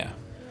wings. Yeah.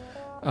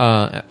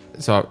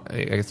 So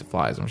I guess it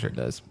flies. I'm sure it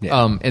does.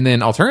 Yeah. And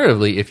then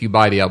alternatively, if you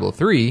buy Diablo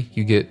 3,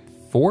 you get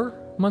 4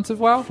 months of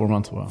WoW? 4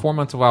 months of WoW. 4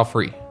 months of WoW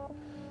free.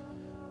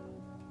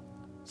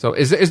 So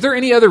is there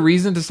any other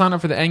reason to sign up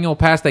for the annual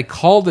pass? They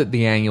called it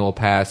the annual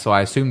pass, so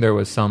I assume there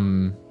was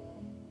some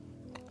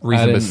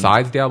reason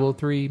besides Diablo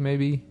 3,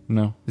 maybe?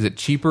 No. Is it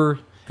cheaper?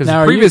 Because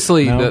Now,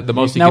 previously, No. the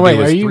most you Now, could wait, do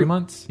was are you- 3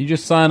 months. You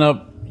just sign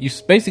up. You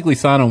basically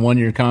sign a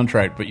 1-year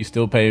contract, but you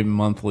still pay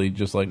monthly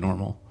just like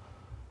normal.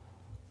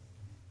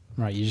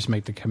 Right. You just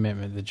make the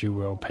commitment that you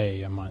will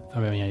pay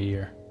a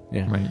year.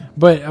 Yeah. Right.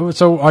 But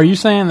so are you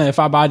saying that if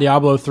I buy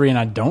Diablo 3 and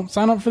I don't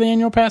sign up for the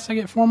annual pass, I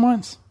get 4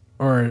 months?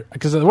 Or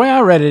because the way I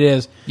read it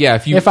is, Yeah,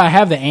 if I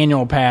have the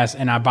annual pass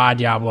and I buy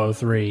Diablo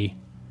 3,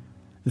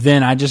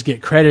 then I just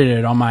get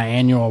credited on my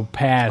annual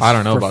pass I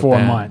don't know for about 4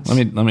 that. months.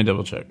 Let me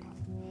double check.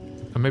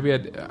 Maybe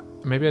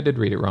I did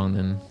read it wrong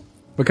then.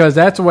 Because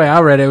that's the way I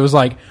read it. It was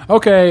like,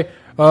 okay,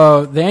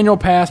 the annual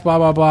pass, blah,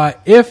 blah, blah.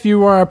 If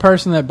you are a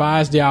person that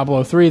buys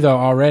Diablo 3, though,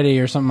 already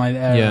or something like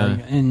that, Yeah.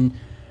 and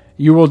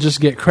you will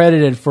just get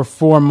credited for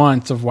 4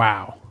 months of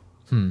WoW.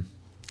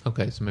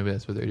 Okay, so maybe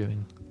that's what they're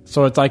doing.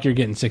 So it's like you're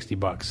getting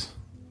 $60.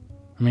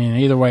 I mean,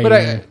 either way. But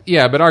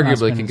but arguably it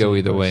spending can go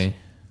either $60. way.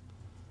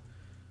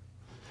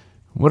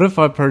 What if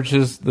I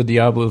purchase the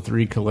Diablo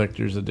 3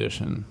 Collector's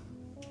Edition?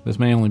 This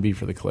may only be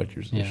for the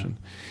Collector's Edition.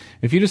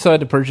 If you decide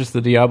to purchase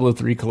the Diablo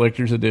 3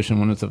 Collector's Edition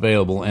when it's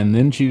available, and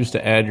then choose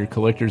to add your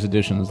Collector's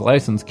Edition's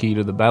license key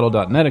to the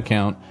Battle.net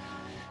account,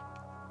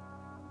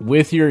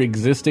 with your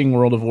existing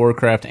World of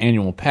Warcraft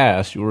annual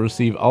pass, you will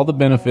receive all the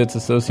benefits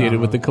associated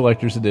with the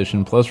Collector's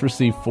Edition, plus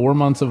receive 4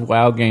 months of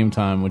WoW game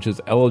time, which is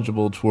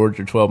eligible towards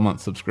your 12-month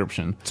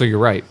subscription. So you're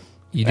right.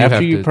 You do After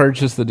have you to,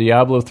 purchase the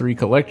Diablo 3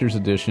 Collector's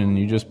Edition,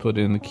 you just put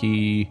in the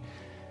key.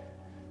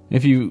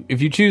 If you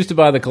choose to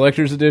buy the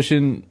Collector's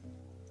Edition,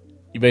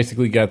 you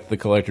basically got the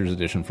Collector's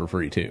Edition for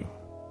free too.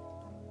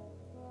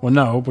 Well,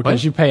 no, because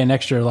What? you pay an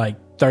extra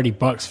like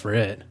 $30 for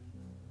it.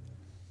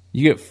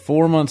 You get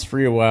 4 months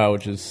free of WoW,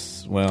 which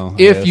is, well,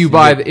 I if guess you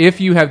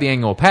if you have the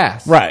annual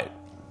pass, right.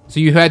 So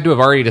you had to have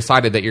already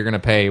decided that you're going to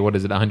pay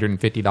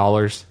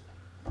 $150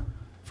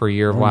 for a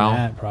year of More than WoW.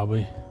 that,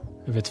 probably.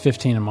 If it's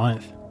 $15 a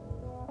month.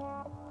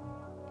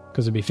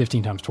 Because it'd be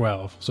 15 times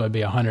 12. So it'd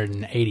be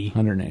 180.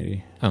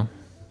 180. Oh,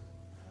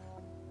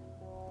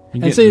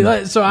 You're And see,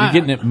 getting- so you're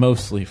getting it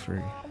mostly free.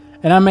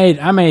 And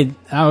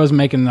I was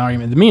making the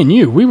argument that me and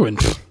you, we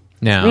wouldn't.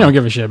 no, We don't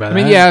give a shit about I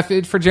mean, that.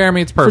 yeah, for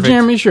Jeremy, it's For perfect.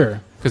 Jeremy,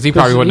 sure. because he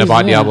probably wouldn't have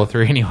bought he's- Diablo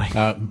 3 anyway.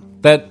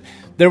 That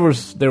there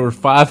were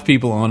 5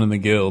 people on in the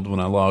guild when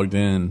I logged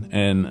in,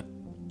 and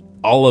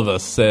all of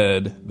us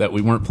said that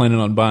we weren't planning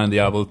on buying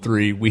Diablo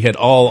 3. We had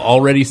all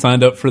already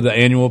signed up for the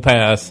annual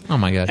pass. Oh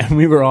my god! And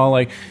we were all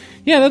like,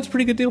 yeah, that's a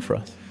pretty good deal for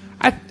us.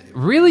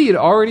 Really, you'd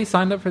already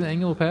signed up for the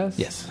annual pass?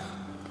 Yes.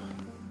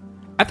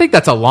 I think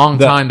that's a long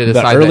time to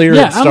decide. The earlier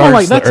Yeah, it I'm starts,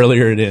 like, the that's-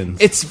 earlier it ends.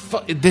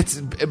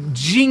 That's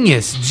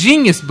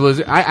genius,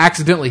 Blizzard. I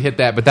accidentally hit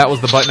that, but that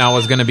was the button I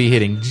was going to be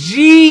hitting.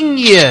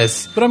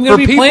 Genius. But I'm going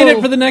to For be playing it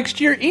people- for the next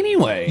year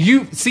anyway.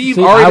 You've See,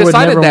 already I would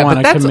decided never that, wanna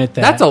but that's commit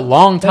that. that's a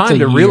long That's time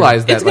a to year.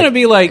 realize that. It's going to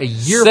be like a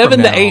year 7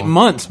 from to now. 8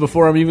 months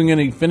before I'm even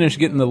going to finish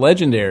getting the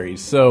legendaries.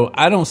 So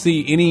I don't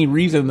see any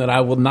reason that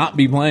I will not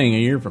be playing a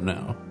year from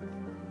now.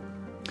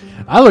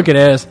 I look at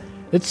it as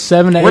it's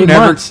 7 to We're 8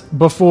 never- months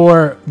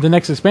before the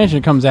next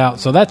expansion comes out.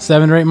 So that's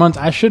 7 or 8 months.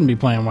 I shouldn't be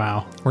playing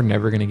WoW. We're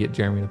never going to get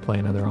Jeremy to play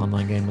another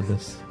online game with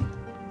us.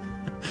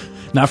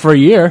 Not for a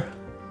year.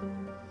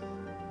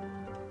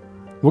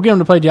 We'll get him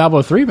to play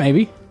Diablo 3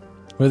 maybe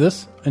with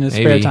us in his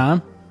spare Maybe.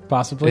 time,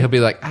 possibly. He'll be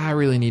like, I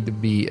really need to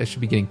be. I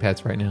should be getting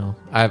pets right now.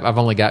 I've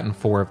only gotten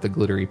 4 of the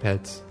glittery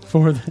pets.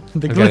 For the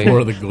Okay. glitter.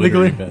 Or the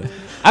glittery pets.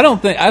 I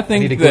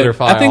think need to that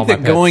glitterify all my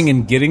that going pets.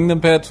 and getting the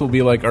pets will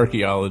be like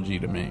archaeology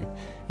to me.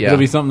 Yeah. It'll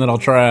be something that I'll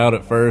try out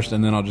at first,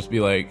 and then I'll just be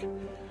like,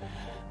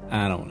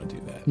 I don't want to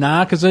do that.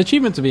 Nah, because the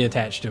achievements will be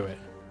attached to it.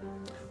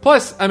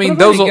 Plus, I mean, I've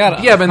those will. already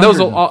got Yeah, but those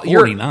will. all-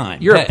 You're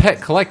 149 you're a pets.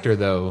 pet collector,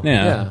 though.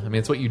 Yeah. I mean,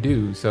 it's what you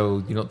do.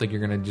 So you don't think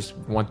you're going to just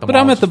want them. But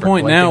all I'm at the just for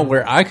point now collecting?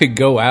 where I could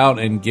go out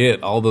and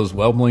get all those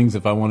whelplings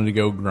if I wanted to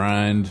go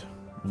grind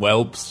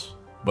whelps,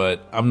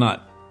 but I'm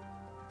not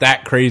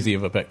that crazy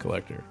of a pet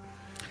collector.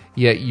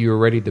 Yet you're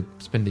ready to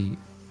spend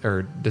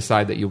or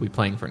decide that you'll be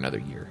playing for another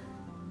year.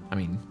 I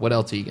mean, what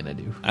else are you going to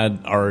do?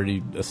 I'd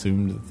already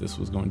assumed that this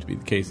was going to be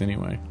the case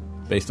anyway,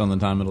 based on the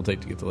time it'll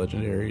take to get the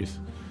legendaries.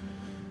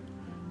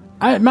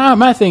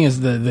 My thing is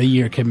the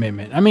year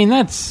commitment. I mean,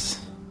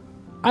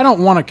 I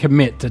don't want to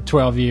commit to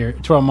 12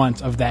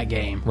 months of that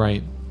game.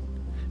 Right.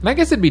 And I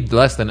guess it'd be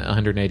less than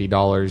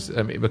 $180.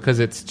 I mean, because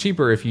it's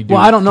cheaper if you do.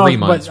 Well, I don't know, 3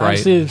 months, but right?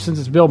 see, since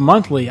it's billed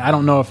monthly, I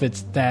don't know if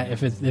it's that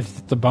if it's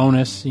the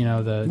bonus,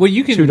 the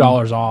you can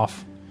 $2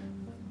 off.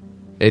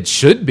 It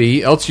should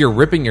be, else you're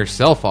ripping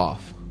yourself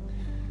off.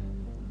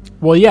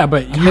 Well, yeah,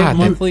 but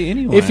monthly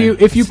anyway. if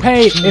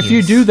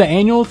you do the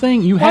annual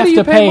thing, you have do you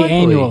to pay pay monthly?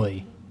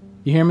 annually.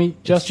 You hear me, It's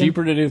Justin?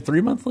 cheaper to do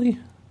 3 monthly?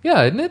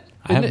 Yeah, isn't it?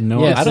 I have Isn't it?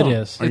 no Yes, I don't, it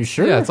is. Are you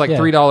sure? Yeah, it's like Yeah.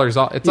 $3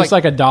 off. It's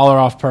like $1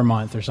 off per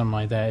month or something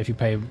like that if you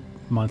pay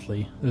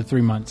monthly, the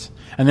 3 months,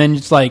 and then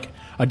it's like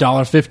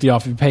 $1.50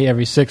 off if you pay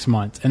every 6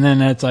 months, and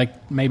then it's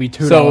like maybe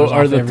 $2. So off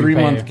are the every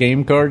 3 month pay.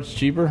 game cards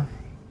cheaper?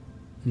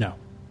 No,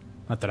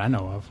 not that I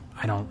know of.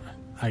 I don't.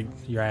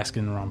 You're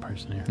asking the wrong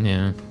person here.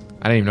 Yeah.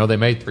 I didn't even know they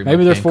made 3 Maybe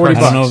month they're game 40 I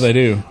cards. don't know if they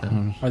do.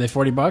 Are they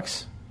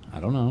 $40? I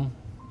don't know.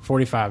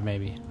 45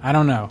 maybe. I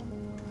don't know.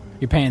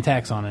 You're paying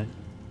tax on it.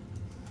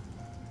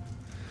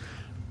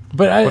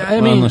 But I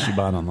Well, mean, unless you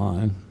buy it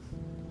online.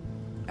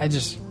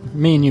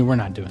 me and you, we're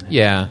not doing that.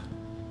 Yeah.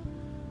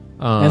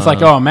 And it's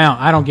like,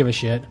 amount. I don't give a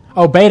shit.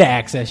 Oh, beta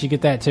access, you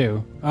get that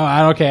too. Oh,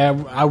 I don't care.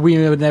 We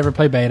would never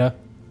play beta.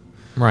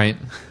 Right.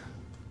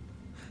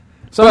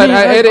 So But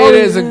I mean, it oh,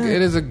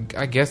 is a.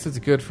 I guess it's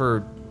good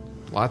for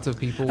lots of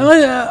people.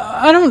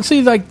 I don't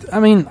see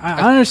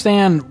I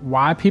understand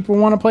why people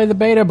want to play the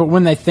beta, but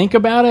when they think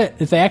about it,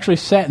 if they actually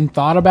sat and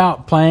thought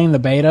about playing the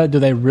beta, do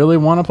they really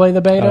want to play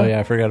the beta? Oh,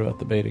 yeah, I forgot about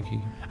the beta key.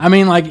 I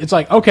mean, it's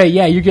like, okay,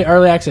 yeah, you get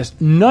early access.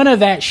 None of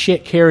that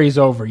shit carries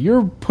over.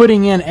 You're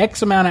putting in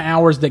X amount of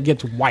hours that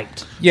gets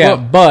wiped. Yeah, Well-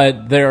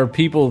 but there are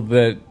people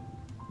that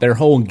their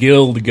whole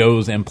guild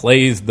goes and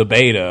plays the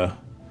beta,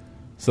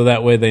 so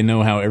that way they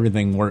know how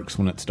everything works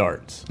when it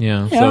starts.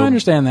 Yeah. Yeah, So- I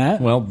understand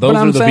that. Well, But those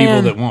I'm are the saying-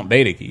 people that want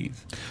beta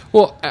keys.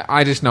 Well,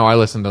 I just know I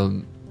listen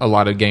to a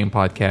lot of game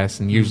podcasts,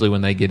 and usually when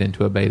they get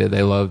into a beta,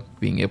 they love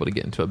being able to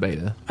get into a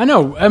beta. I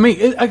know. I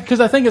mean, because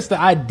I think it's the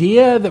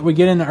idea that we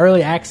get into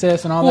early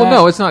access and all Well, that.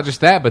 no, it's not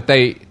just that, but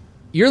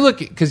you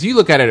look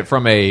at it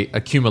from a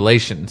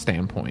accumulation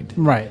standpoint,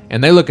 Right.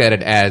 And they look at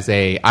it as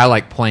I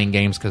like playing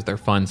games because they're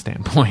fun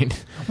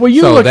standpoint. Well,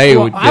 you So look. they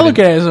Well, would I get look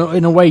at it as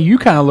in a way you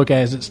kind of look at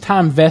it as it's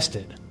time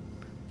vested.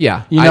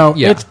 Yeah,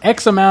 It's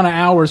X amount of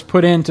hours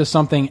put into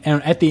something,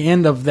 and at the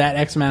end of that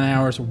X amount of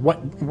hours,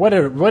 what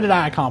did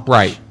I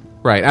accomplish?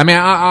 right. I mean,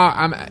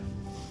 I'm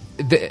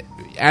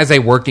as a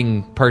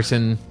working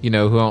person,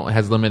 who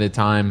has limited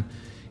time.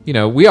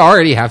 We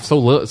already have so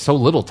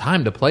little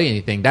time to play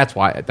anything. That's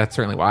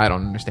certainly why I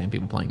don't understand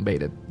people playing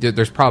beta.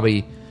 There's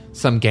probably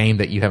some game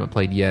that you haven't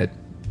played yet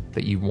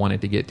that you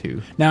wanted to get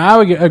to. Now, I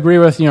would agree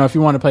with if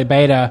you want to play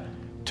beta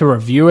to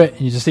review it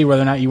and to see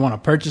whether or not you want to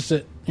purchase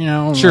it.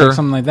 Sure. Like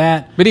something like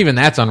that. But even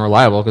that's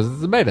unreliable because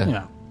it's a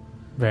beta.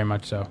 Very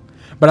much so.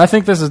 But I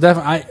think this is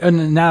definitely.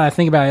 Now that I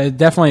think about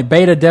it,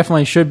 beta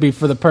definitely should be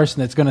for the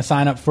person that's going to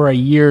sign up for a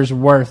year's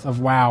worth of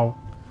WoW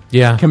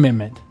Yeah.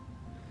 commitment.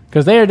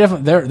 Because they are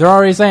definitely they're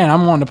already saying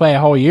I'm wanting to play a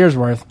whole year's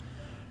worth.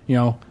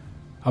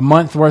 A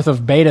month worth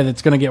of beta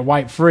that's going to get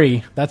wiped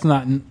free. That's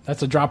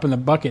a drop in the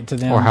bucket to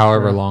them. Or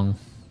however long.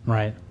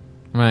 Right.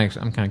 I'm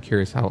kind of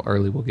curious how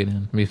early we'll get in.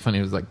 It'd be funny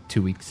if it was like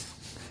 2 weeks.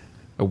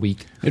 A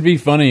week. It'd be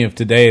funny if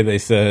today they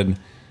said,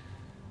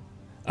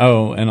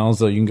 "Oh, and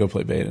also you can go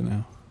play beta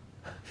now."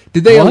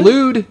 Did they What?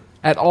 allude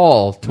at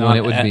all to when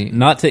it would be?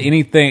 Not to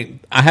anything.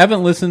 I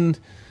haven't listened.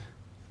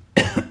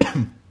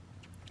 I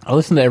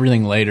listen to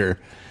everything later,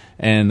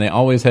 and they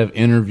always have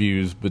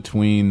interviews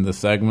between the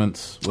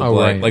segments. With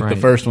Right. the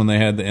first one, they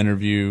had the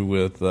interview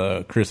with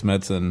Chris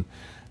Metzen,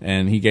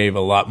 and he gave a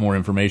lot more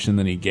information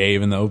than he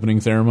gave in the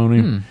opening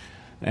ceremony.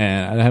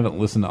 And I haven't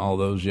listened to all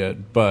those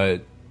yet,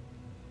 but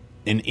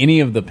in any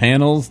of the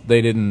panels,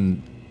 they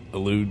didn't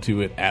allude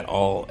to it at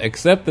all,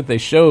 except that they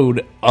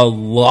showed a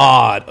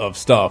lot of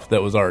stuff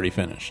that was already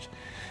finished.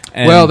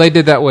 And, Well, they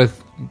did that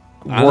with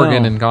I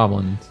Worgen know. and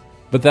Goblins.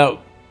 but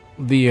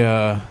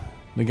the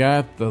guy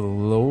at the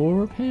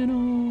lower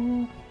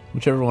panel,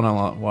 whichever one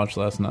I watched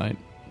last night,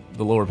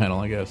 the lower panel,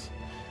 I guess,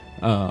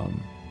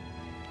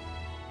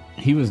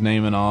 he was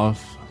naming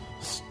off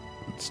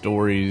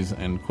stories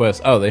and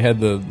quests. Oh, they had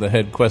the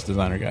head quest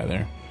designer guy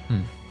there.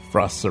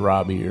 Frost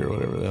Sarabi or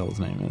whatever the hell his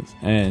name is,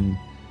 and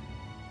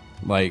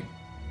like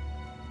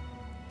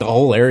the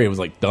whole area was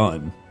like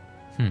done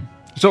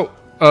So,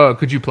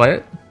 could you play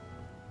it?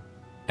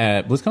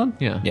 at BlizzCon.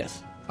 Yeah.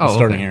 Yes. Oh, The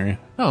starting okay. area.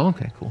 Oh,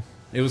 okay, cool.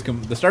 It was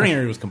the starting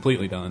area was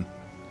completely done.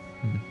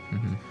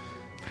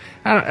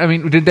 I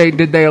mean, did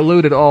they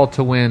allude at all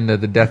to when the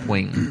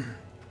Deathwing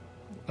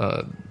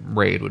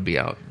raid would be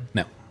out?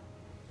 No.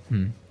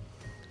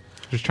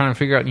 Just trying to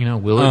figure out,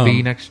 will it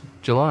be next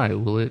July?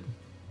 Will it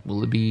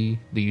be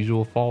the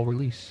usual fall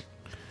release?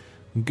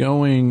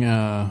 Going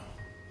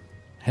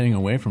heading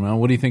away from it.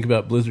 What do you think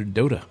about Blizzard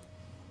Dota?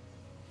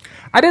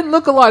 I didn't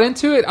look a lot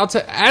into it.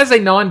 As a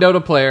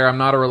non-Dota player, I'm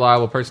not a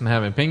reliable person to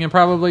have an opinion,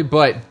 probably.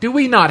 But do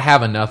we not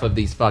have enough of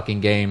these fucking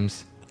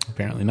games?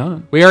 Apparently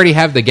not. We already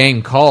have the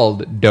game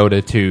called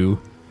Dota 2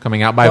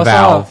 coming out by Plus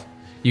Valve. off.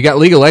 You got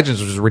League of Legends,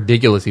 which is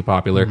ridiculously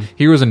popular.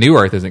 Heroes of New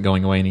Earth isn't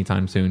going away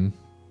anytime soon.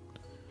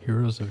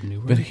 Heroes of New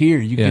World. But here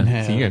you can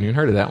have. See, you haven't even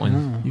heard of that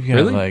one. You got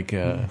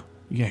Really?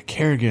 you got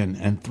Kerrigan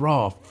and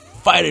Thrall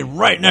fighting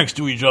right next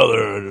to each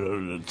other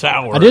in the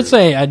tower.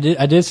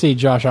 I did see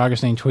Josh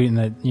Augustine tweeting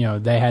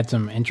that they had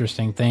some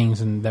interesting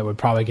things and that would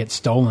probably get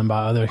stolen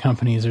by other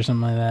companies or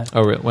something like that.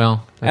 Oh,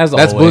 well, As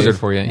that's always. Blizzard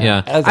for you.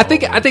 Yeah, As I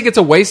think always. it's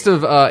a waste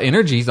of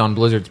energies on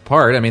Blizzard's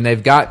part. I mean,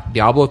 they've got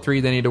Diablo 3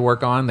 they need to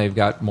work on. They've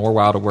got more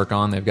WoW to work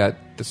on. They've got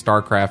the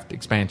StarCraft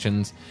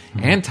expansions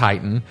and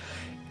Titan.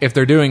 If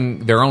they're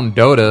doing their own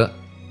Dota,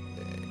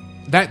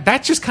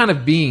 that's just kind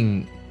of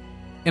being,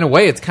 in a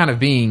way, it's kind of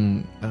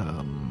being.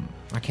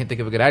 I can't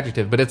think of a good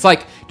adjective, but it's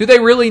like, do they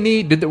really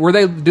need? Do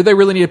they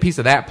really need a piece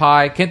of that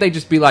pie? Can't they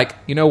just be like,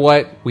 you know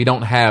what? We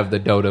don't have the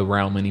Dota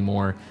realm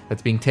anymore.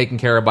 That's being taken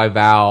care of by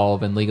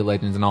Valve and League of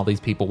Legends and all these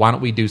people. Why don't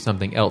we do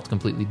something else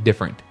completely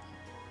different?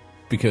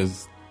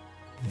 Because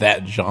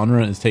that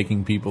genre is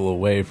taking people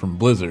away from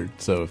Blizzard.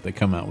 So if they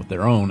come out with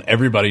their own,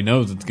 everybody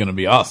knows it's going to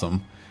be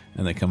awesome,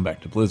 and they come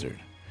back to Blizzard.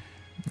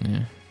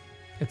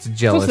 It's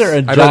jealous. Plus, they're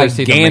a I'd rather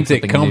see them make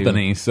gigantic something new.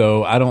 company,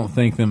 so I don't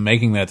think them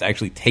making that's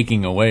actually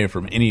taking away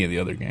from any of the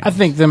other games. I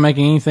think them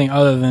making anything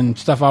other than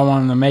stuff I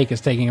want them to make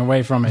is taking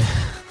away from it.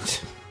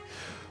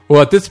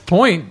 Well, at this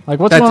point,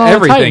 Like, what's that's going on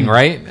with everything, Titan?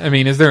 right? I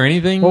mean, is there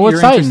anything Well, what's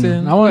you're Titan? interested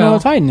in? I want to know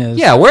what Titan is.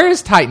 Yeah, where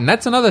is Titan?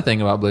 That's another thing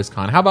about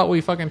BlizzCon. How about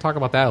we fucking talk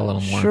about that a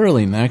little more?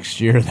 Surely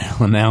next year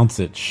they'll announce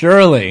it.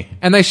 Surely.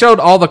 And they showed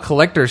all the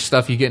collector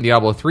stuff you get in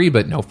Diablo 3,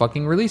 but no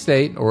fucking release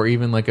date or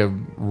even like a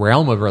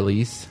realm of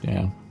release.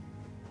 Yeah.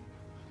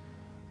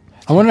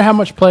 I wonder how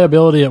much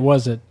playability it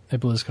was at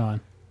BlizzCon,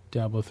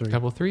 Diablo 3.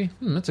 Diablo 3?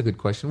 That's a good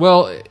question.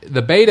 Well,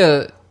 the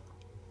beta,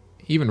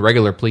 even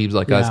regular plebes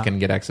like us Yeah. can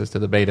get access to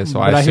the beta, so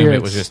But I I assume hear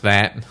it was it's- just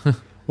that.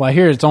 Well, I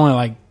hear it's only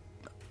like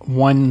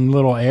one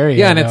little area.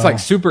 Yeah, and it's though. like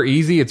super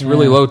easy. It's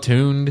really Yeah. low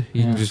tuned.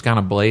 You can Yeah. just kind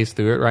of blaze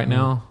through it right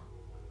now.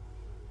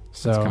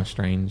 It's kind so. of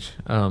strange.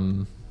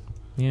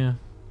 Yeah.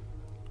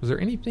 Was there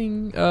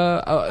anything?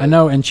 I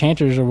know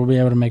enchanters will be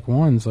able to make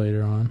wands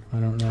later on. I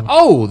don't know.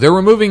 Oh, they're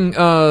removing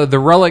the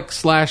relic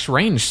 /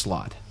 range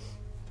slot.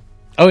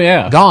 Oh,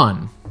 yeah.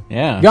 Gone.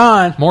 Yeah.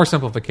 Gone. More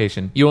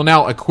simplification. You will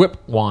now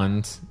equip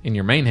wands in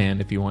your main hand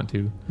if you want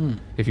to.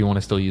 If you want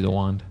to still use a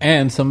wand.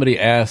 And somebody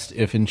asked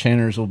if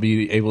enchanters will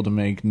be able to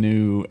make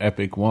new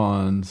epic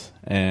wands,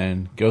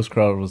 and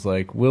Ghostcrawler was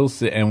like, "We'll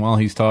see." And while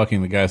he's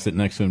talking, the guy sitting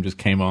next to him just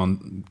came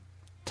on,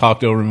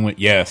 talked over him, and went,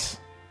 "Yes,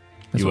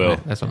 That's you what will."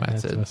 That's what Matt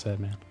That's said. what I said,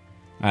 man.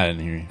 I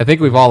didn't hear you. I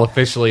think we've all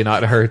officially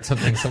not heard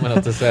something someone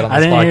else has said on I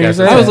this didn't hear you podcast.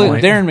 say at I was this like,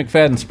 point. Darren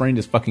McFadden sprained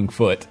his fucking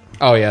foot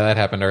Oh yeah, that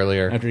happened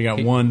earlier. after he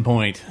got 1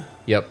 point.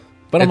 Yep.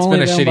 But It's I'm only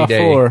been a down shitty by day.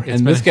 4, It's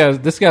and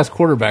been this guy's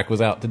quarterback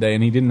was out today,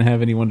 and he didn't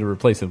have anyone to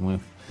replace him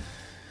with.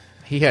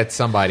 He had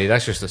somebody.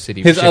 That's just a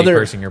shitty His other-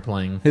 person you're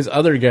playing. His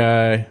other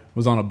guy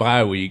was on a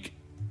bye week.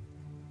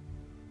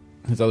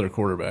 His other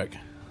quarterback.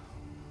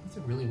 It's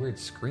a really weird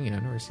screen.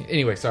 I've never seen.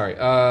 Anyway, sorry.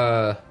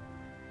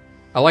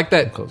 I like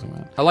that. Closing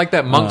that. I like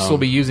that monks will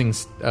be using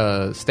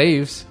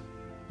staves.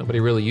 Nobody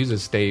really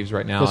uses staves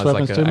right now. Fist It's like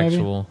weapons an too, maybe?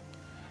 actual.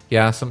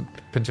 Yeah, some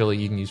potentially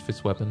you can use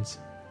fist weapons.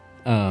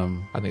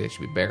 Um, I think they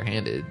should be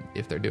barehanded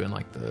if they're doing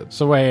like the.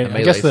 So wait, The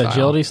I guess the melee style.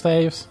 agility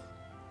staves.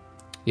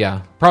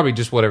 Yeah, probably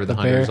just whatever the,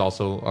 The hunters bear-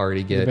 also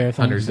already get. bear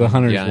things? the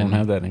hunters yeah, won't and-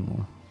 have that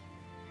anymore.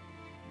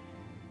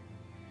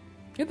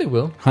 Yeah, they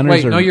will. Hunters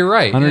Wait, are, no, you're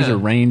right. Hunters yeah. are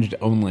ranged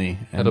only,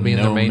 and That'll be in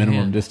no their main minimum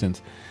hand.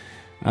 distance.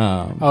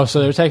 Oh,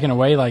 so they're taking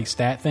away like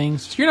stat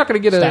things. So you're not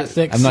going to get Stat a.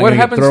 sticks. I'm not What going to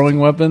get happens- throwing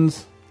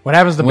weapons. What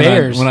happens to When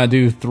bears? when I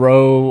do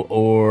throw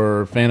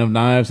or fan of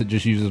knives, it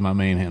just uses my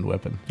main hand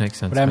weapon. Makes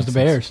sense. what happens to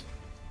makes sense. bears?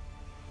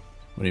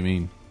 What do you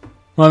mean?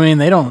 Well, I mean,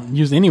 they don't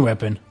use any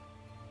weapon.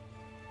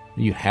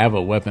 You have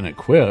a weapon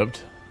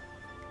equipped.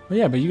 Well,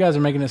 yeah, but you guys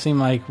are making it seem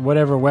like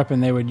whatever weapon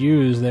they would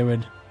use, it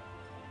would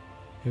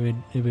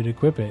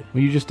equip it.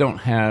 Well, you just don't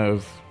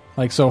have...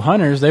 Like, so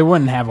hunters, they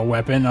wouldn't have a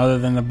weapon other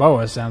than the bow,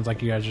 it sounds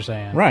like you guys are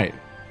saying. Right.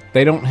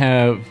 They don't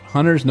have...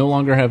 Hunters no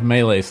longer have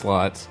melee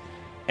slots.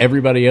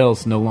 Everybody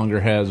else no longer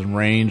has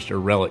ranged or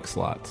relic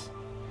slots.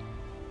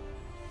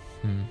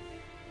 So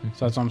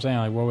that's what I'm saying.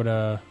 Like, what would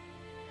a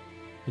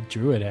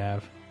druid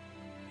have?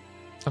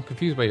 I'm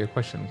confused by your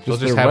question. Just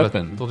They'll their have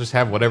weapon. they'll just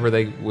have whatever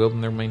they wield in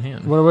their main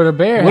hand. What would a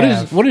bear What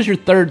have? is your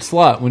third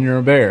slot when you're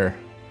a bear?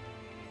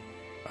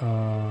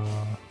 I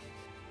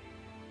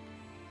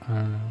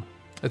don't know.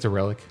 It's a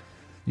relic.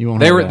 You won't.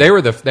 They have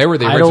were that. they were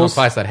the original Idols?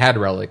 class that had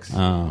relics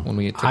Oh. when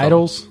we took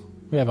Idols?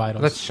 We have over.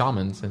 idols. That's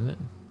shamans, isn't it?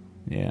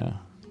 Yeah.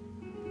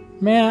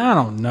 Man, I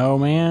don't know,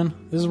 man.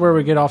 This is where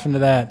we get off into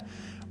that.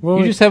 Well,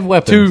 You just have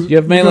weapons. You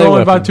have melee can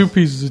only buy weapons. 2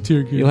 pieces of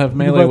tier gear. You'll have You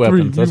can melee buy 3.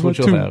 weapons. That's You what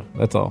buy you'll 2. have.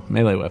 That's all.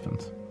 Melee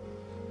weapons.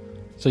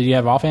 So you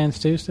have offhands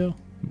too still?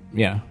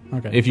 Yeah.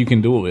 Okay. If you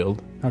can dual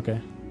wield. Okay.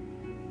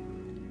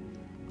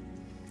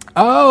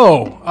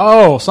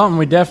 Oh, something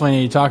we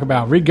definitely need to talk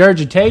about.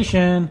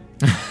 Regurgitation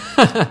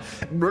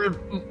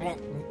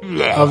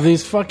of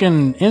these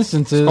fucking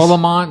instances.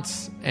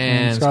 Scolamont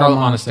and Scarlet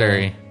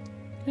Monastery.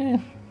 Yeah.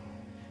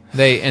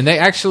 They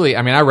actually,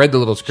 I mean, I read the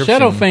little description.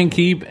 Shadowfang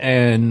Keep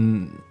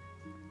and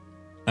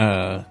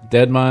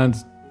Dead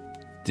Mines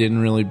didn't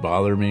really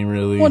bother me,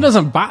 really. Well, it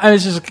doesn't bother.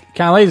 It's just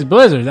kind of lazy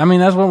Blizzard. I mean,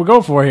 that's what we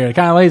go for here.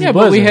 Kind of lazy yeah,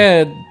 Blizzard. but we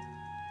had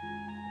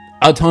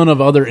a ton of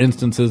other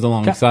instances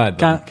alongside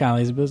them. Kind of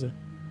lazy Blizzard.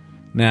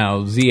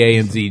 Now, ZA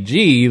and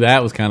ZG,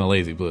 that was kind of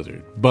lazy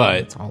Blizzard. But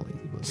It's all lazy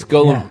Blizzard.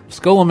 Yeah.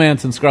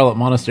 Scolamance and Scarlet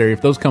Monastery,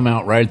 if those come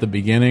out right at the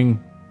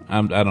beginning, I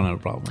don't have a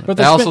problem with it. But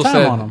They they also spent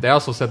time on said them. they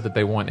also said that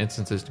they want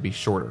instances to be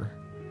shorter,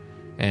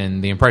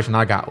 and the impression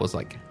I got was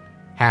like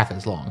half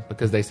as long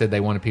because they said they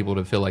wanted people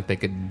to feel like they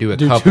could do a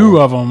Do couple. 2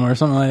 of them or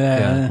something like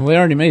that. Yeah. Well, they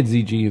already made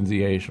ZG and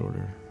ZA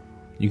shorter.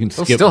 You can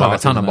They'll skip still have a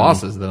bosses ton of now.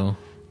 bosses though.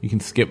 You can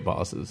skip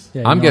bosses.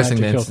 Yeah, you I'm don't guessing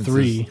have the to kill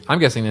instances. 3. I'm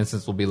guessing the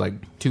instance will be like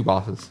 2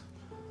 bosses,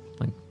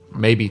 like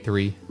maybe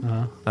 3.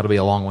 That'll be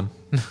a long one.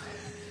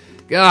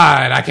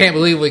 God, I can't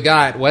believe we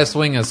got West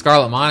Wing of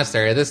Scarlet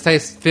Monastery. This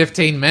takes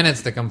 15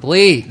 minutes to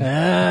complete.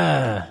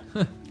 Ah.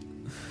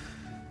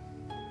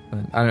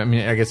 I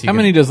mean, I guess you How can-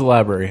 many does the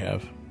library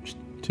have?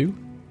 2?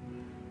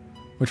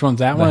 Which one's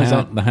that The, one? Is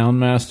Hound, the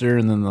Houndmaster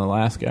and then the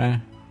last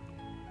guy?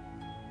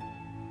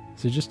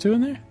 there just 2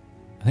 in there?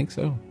 I think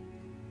so.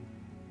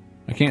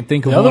 I can't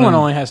think of The other one. one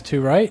only has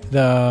 2, right?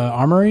 The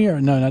Armory?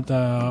 Or no, not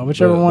the...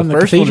 Whichever one. The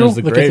first Cathedral? one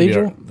is the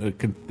Cathedral? graveyard. The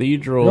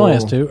Cathedral. It only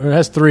has 2. Or it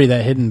has 3,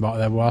 that hidden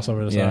that boss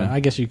over the side. Yeah. I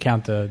guess you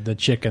count the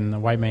chick and the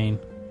white mane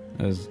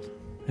is-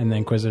 and the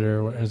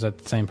Inquisitor. Is that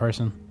the same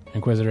person?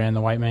 Inquisitor and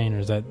the white mane? Or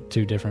is that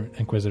 2 different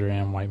Inquisitor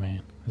and white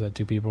mane? Is that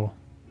 2 people?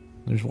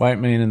 There's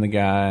Whitemane and the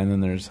guy, and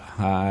then there's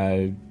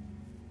High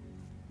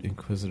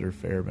Inquisitor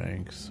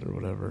Fairbanks or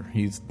whatever.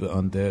 He's the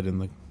undead in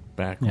the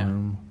back Yeah.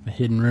 room. The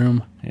hidden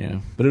room. Yeah,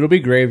 but it'll be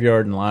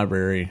graveyard and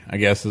library. I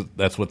guess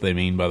that's what they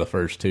mean by the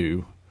first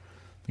 2.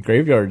 The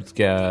graveyard's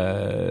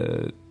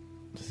got.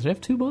 Does it have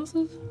 2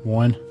 bosses?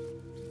 1.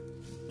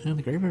 Yeah,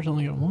 the graveyard's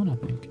only got 1, I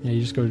think. Yeah,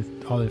 you just go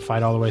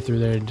fight all the way through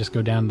there and just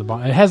go down to the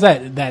bottom. It has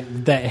that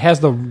it has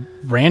the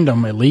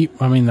random elite.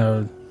 I mean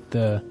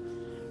the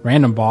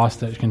random boss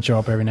that can show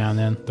up every now and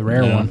then. The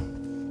rare Yeah. one.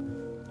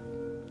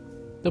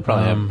 They'll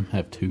probably Um,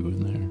 have 2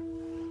 in there.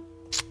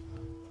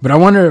 But I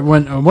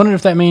wonder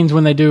if that means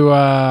when they do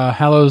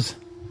Hallow's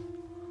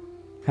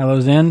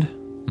End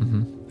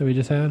that we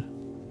just had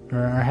or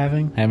are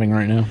having. Having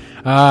right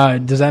now.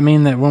 Does that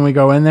mean that when we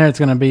go in there, it's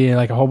going to be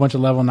like a whole bunch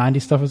of level 90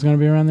 stuff is going to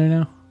be around there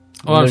now?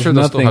 Well, I'm There's sure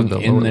they'll still nothing have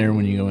the in lower- there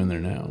when you go in there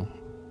now.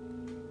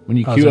 When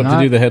you Oh, queue is up there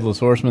to do not? the Headless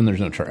Horseman, there's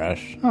no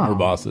trash Oh. or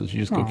bosses. You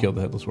just go Oh. kill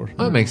the Headless Horseman.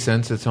 Well, that makes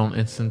sense. Its own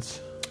instance.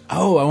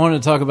 Oh, I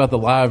wanted to talk about the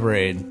live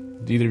raid.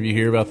 Did either of you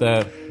hear about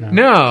that?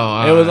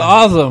 No, It was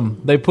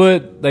awesome. They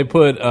put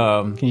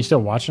Can you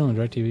still watch it on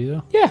DirecTV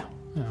though? yeah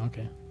Oh,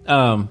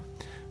 okay.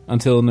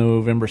 Until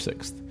November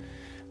 6th.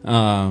 I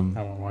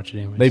won't watch it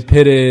anyway. They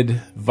pitted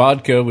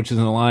Vodka, which is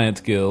an alliance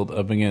guild,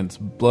 up against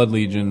Blood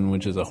Legion,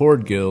 which is a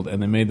horde guild,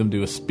 and they made them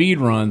do a speed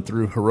run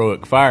through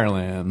Heroic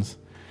Firelands.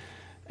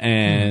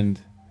 And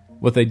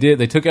what they did,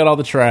 they took out all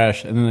the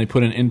trash, and then they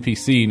put an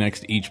NPC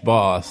next to each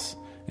boss,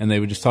 and they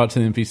would just talk to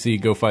the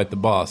NPC, go fight the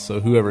boss. So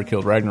whoever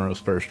killed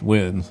Ragnaros first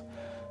wins.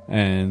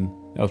 And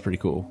that was pretty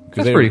cool.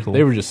 'Cause That's pretty cool.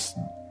 They were just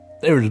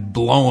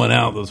blowing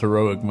out those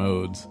heroic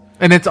modes.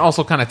 and it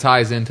also kind of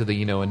ties into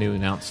the a new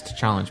announced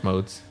challenge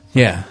modes.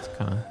 Yeah. It's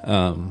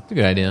a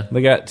good idea.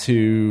 They got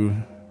to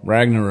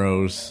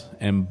Ragnaros,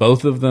 and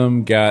both of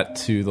them got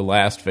to the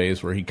last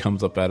phase where he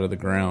comes up out of the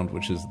ground,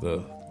 which is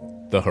the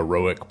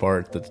heroic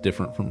part that's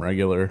different from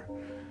regular.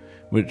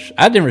 Which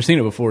I'd never seen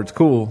it before. It's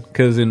cool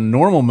because in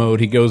normal mode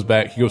he goes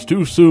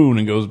too soon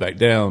and goes back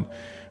down.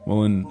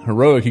 Well, in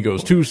heroic he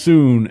goes too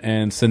soon,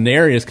 and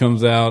Cenarius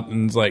comes out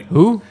and is like,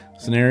 Who?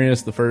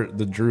 Cenarius,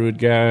 the druid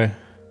guy,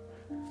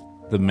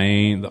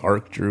 the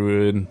arc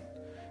druid.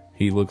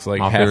 He looks like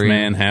half Malfurion.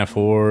 man, half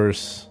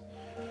horse.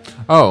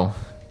 Oh,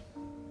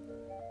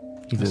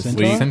 He's a This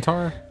centaur? week-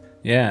 centaur.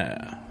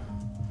 Yeah.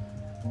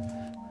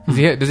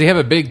 Does he have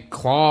a big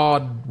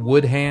clawed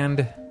wood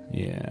hand?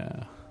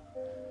 Yeah.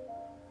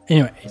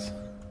 Anyways,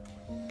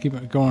 keep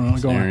it going on.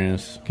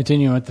 Cenarius.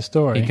 Continuing with the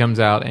story. He comes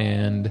out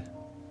and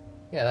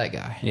that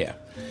guy. Yeah.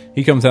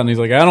 He comes out and he's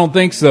like, I don't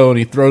think so. And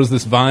he throws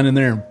this vine in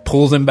there and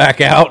pulls him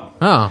back out.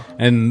 Oh,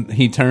 And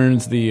he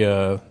turns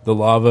the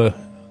lava.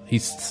 He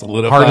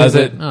solidifies hardens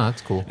it. it. Oh,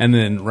 that's cool. And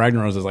then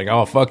Ragnaros is like,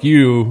 oh, fuck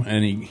you.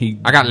 And he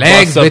I got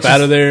legs, busts up bitches.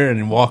 out of there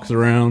and he walks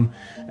around.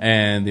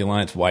 And the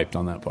Alliance wiped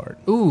on that part.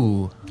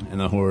 Ooh, And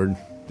the Horde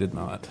did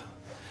not.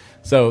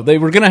 So they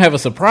were going to have a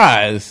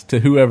surprise to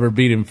whoever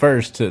beat him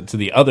first to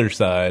the other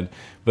side.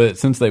 But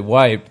since they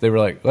wiped, they were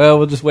like, well,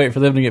 we'll just wait for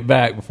them to get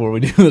back before we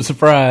do the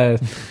surprise.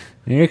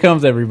 And here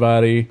comes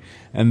everybody.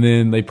 And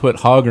then they put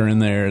Hogger in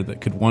there that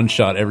could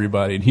one-shot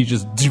everybody. And he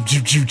just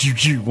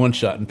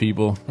one-shotting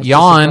people.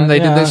 yawn. They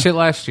did Yeah. that shit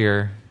last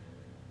year.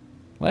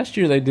 Last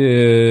year they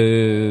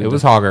did... It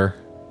was Hogger.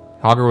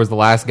 Hogger was the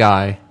last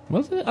guy.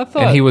 Was it? I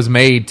thought And he was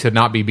made to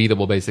not be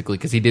beatable, basically,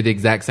 because he did the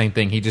exact same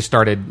thing. He just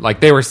started, like,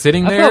 they were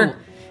sitting there,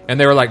 and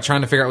they were, like,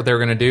 trying to figure out what they were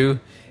going to do,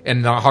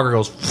 and the Hogger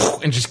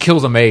goes, and just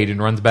kills a mage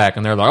and runs back,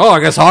 and they're like, oh, I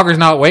guess Hogger's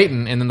not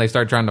waiting, and then they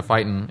started trying to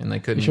fight, and they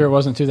couldn't. You sure it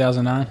wasn't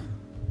 2009?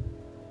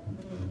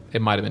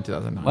 It might have been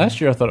 2009.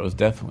 last year. I thought it was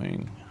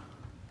Deathwing. Do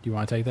you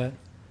want to take that?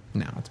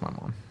 No, it's my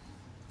mom.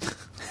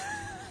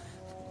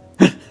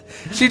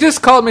 She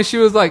just called me. She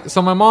was like,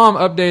 so my mom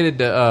updated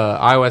to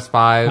iOS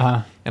 5, and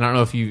I don't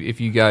know if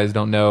you guys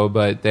don't know,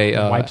 but they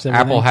Wipes everything?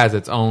 Apple has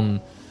its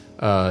own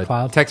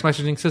Cloud? text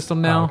messaging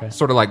system now, okay.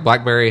 sort of like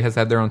BlackBerry has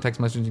had their own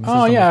text messaging system.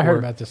 Oh, yeah, I before. heard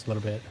about this a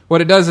little bit.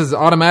 What it does is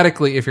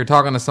automatically, if you're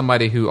talking to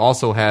somebody who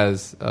also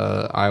has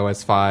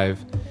iOS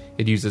 5,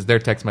 it uses their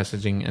text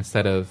messaging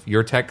instead of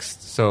your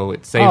text, so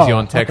it saves you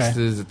on texts.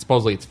 Okay.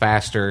 Supposedly it's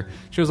faster.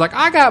 She was like,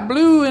 I got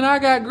blue and I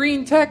got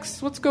green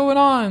text. What's going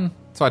on?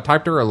 So I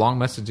typed her a long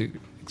message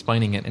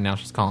explaining it, and now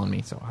she's calling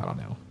me, so I don't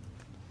know.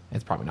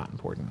 It's probably not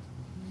important.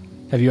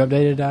 Have you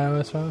updated to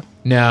iOS 5?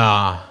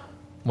 Nah.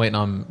 Waiting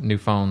on new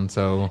phone,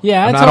 so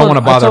Yeah, I don't want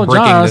to bother breaking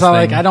John, I was this thing.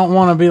 like, I don't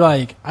want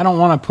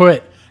to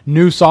put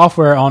new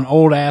software on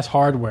old ass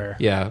hardware.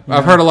 Yeah,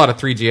 I've heard a lot of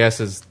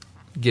 3GSs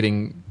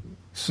getting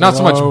not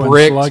so much Slow and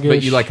bricked, but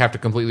sluggish. you like have to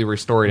completely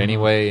restore it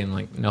anyway, and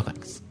like, no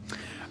thanks.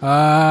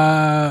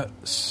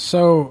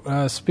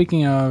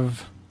 Speaking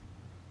of,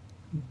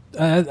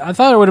 I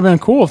thought it would have been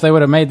cool if they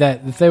would have made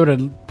that, if they would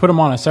have put them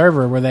on a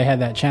server where they had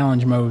that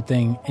challenge mode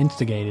thing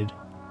instigated.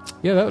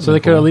 Yeah, that would So be they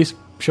could cool. at least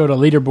showed a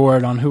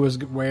leaderboard on who was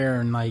where,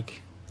 and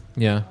like,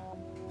 Yeah.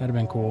 that'd have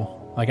been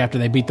cool. Like after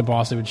they beat the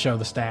boss, it would show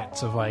the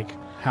stats of like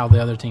how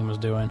the other team was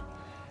doing.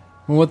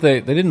 Well, what they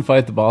didn't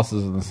fight the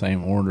bosses in the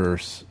same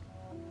orders,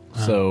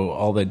 so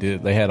all they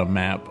did, they had a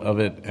map of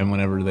it, and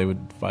whenever they would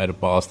fight a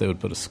boss, they would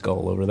put a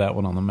skull over that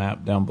one on the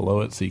map down below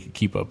it, so you could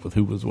keep up with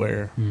who was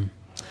where.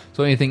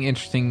 So anything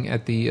interesting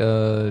at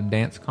the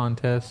dance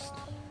contest?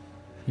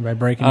 By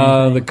breaking The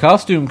anything?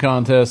 costume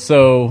contest.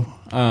 So,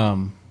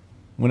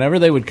 whenever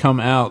they would come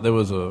out, there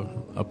was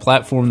a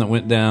platform that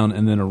went down,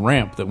 and then a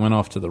ramp that went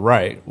off to the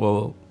right.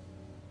 Well,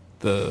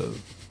 the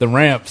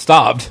ramp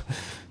stopped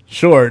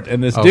short,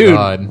 and this dude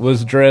God.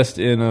 was dressed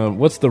in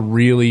what's the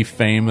really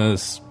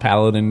famous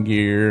paladin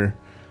gear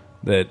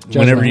that Judgment.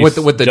 whenever you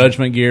With the-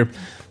 judgment gear,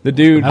 the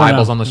dude, I don't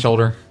Bibles know. on the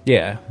shoulder.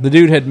 yeah, the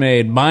dude had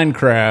made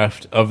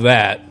Minecraft of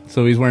that,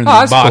 so he's wearing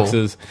Oh, these that's cool.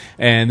 boxes,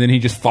 and then he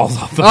just falls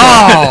off the.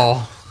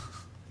 Oh,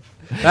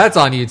 that's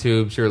on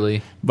YouTube,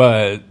 surely.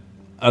 But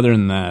other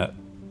than that,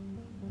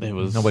 it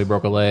was Nobody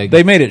broke a leg.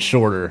 They made it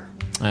shorter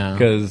Yeah.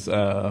 because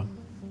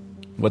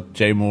what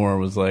Jay Moore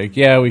was like,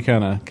 yeah, we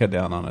kind of cut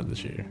down on it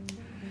this year.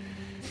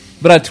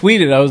 But I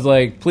tweeted, I was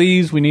like,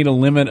 please, we need a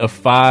limit of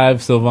 5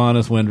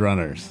 Sylvanas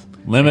Windrunners.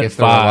 I Limit guess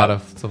there were a 5. lot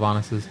of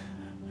Sylvanas.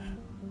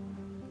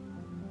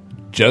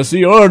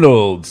 Jesse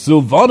Arnold,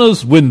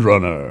 Sylvanas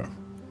Windrunner.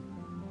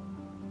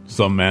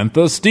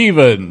 Samantha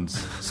Stevens,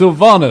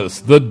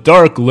 Sylvanas the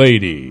Dark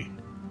Lady.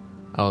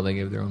 Oh, they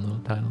gave their own little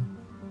title.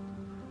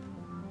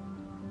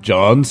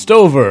 John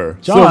Stover,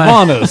 John.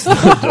 Sylvanas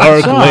the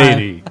Dark John.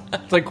 Lady.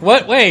 It's like,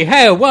 what? Wait,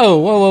 hey,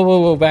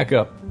 whoa, back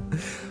up.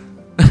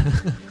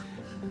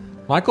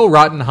 Michael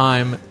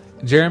Rottenheim,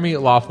 Jeremy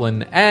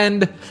Laughlin,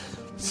 and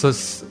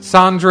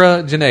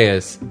Sandra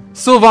Janaeus.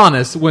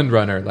 Sylvanas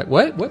Windrunner. Like,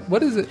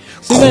 what is it?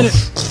 See,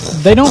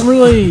 they don't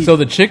really So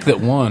the chick that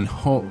won,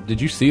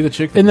 did you see the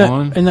chick that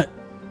won? in the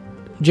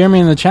Jeremy,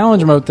 in the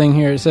challenge mode thing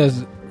here, it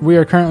says we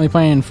are currently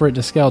planning for it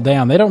to scale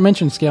down. They don't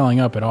mention scaling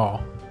up at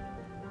all.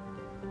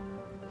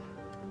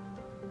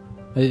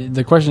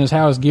 The question is,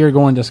 how is gear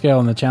going to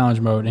scale in the challenge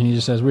mode? And he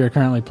just says we are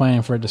currently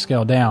planning for it to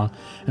scale down.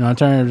 An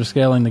alternative to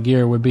scaling the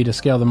gear would be to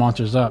scale the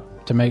monsters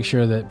up to make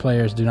sure that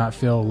players do not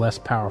feel less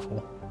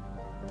powerful.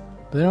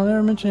 But they don't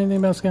ever mention anything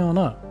about scaling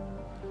up.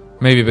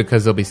 Maybe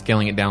because they'll be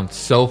scaling it down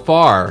so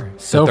far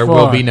So that there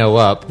far. will be no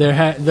up.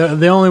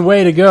 The only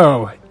way to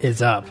go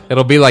is up.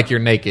 It'll be like you're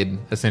naked,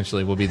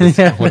 essentially, will be what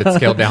it's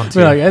scaled down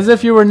Be like, to. as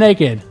if you were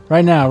naked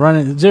right now,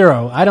 running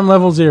 0, item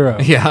level 0.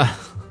 Yeah.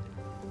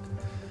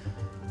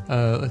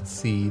 Let's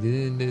see.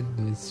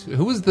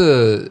 Who was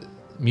the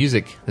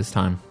music this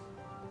time?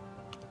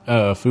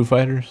 Foo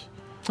Fighters.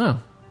 Oh.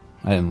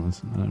 I didn't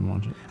listen. I didn't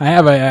watch it. I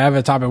have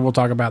a topic we'll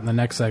talk about in the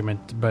next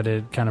segment, but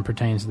it kind of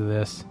pertains to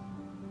this.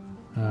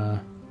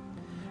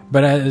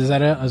 But is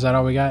that it? Is that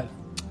all we got?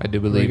 I do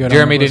We believe. good on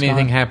Jeremy, the did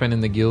anything BlizzCon? happen in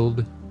the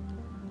guild?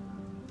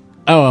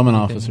 Oh, I'm an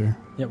officer.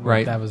 Yep,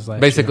 Right. That was last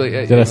Basically,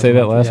 year. Did I say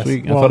that last Yes.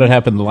 week? I Well, thought it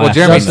happened the last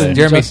Jeremy- Sunday.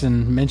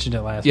 Justin mentioned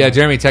it last. Yeah, month.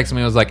 Jeremy texted me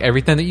and was like,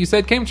 everything that you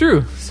said came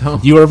true. So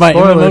You are my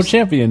MMO Spoilers.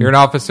 champion. you're an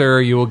officer,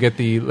 you will get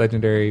the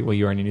legendary. Well,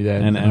 you already knew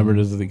that. And Albert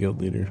is the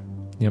guild leader.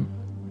 Yep.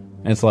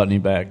 And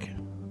Slotney back.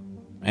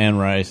 And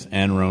Rice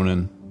and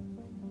Ronan.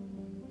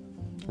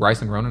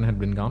 Rice and Ronan had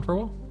been gone for a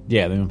while?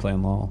 Yeah, they've been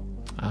playing LOL.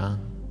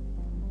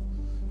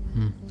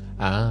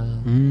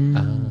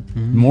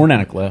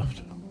 Mornak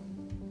left.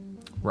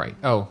 Right.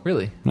 Oh,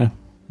 really? Yeah.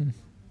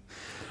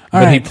 All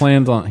But he right.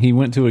 plans on. He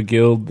went to a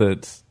guild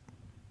that's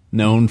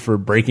known for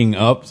breaking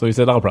up, so he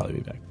said, I'll probably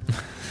be back.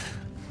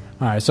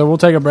 All right, so we'll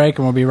take a break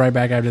and we'll be right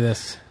back after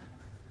this.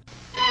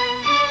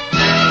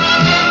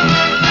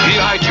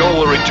 Joe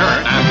will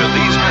return after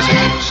these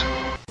messages.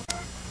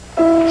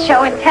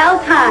 Show and tell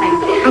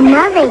time.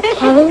 Another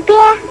teddy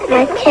bear?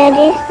 My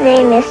teddy's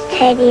name is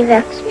Teddy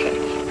Ruxpin.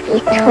 He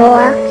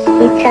talks,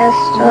 he tells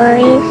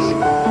stories,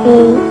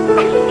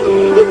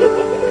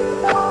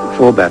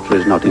 Four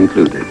batteries not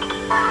included.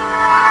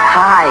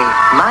 Hi,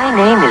 my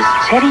name is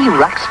Teddy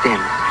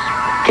Ruxpin.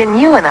 Can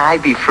you and I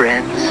be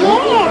friends?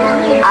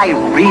 Yeah. I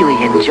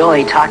really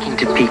enjoy talking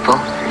to people.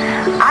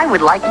 I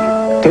would like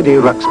you. Teddy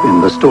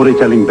Ruxpin, the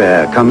storytelling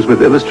bear, comes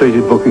with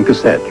illustrated book and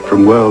cassette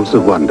from Worlds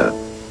of Wonder. Now,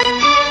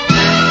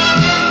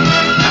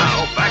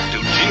 back to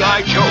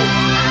G.I. Joe.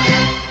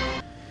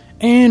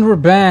 And we're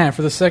back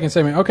for the second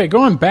segment. Okay,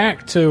 going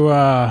back to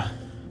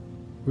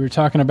we were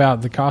talking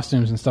about the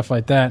costumes and stuff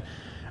like that.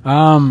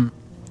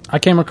 I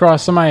came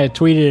across somebody had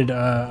tweeted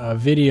a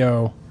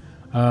video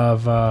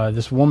of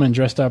this woman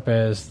dressed up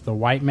as the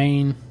White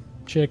Mane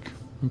chick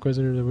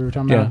Inquisitor that we were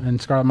talking about in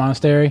Scarlet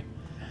Monastery,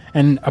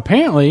 and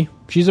apparently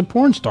she's a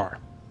porn star.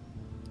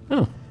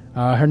 Oh,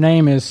 her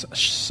name is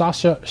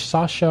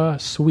Sasha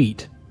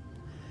Sweet,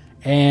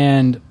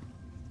 and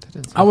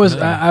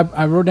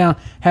I wrote down,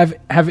 have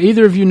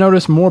either of you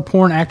noticed more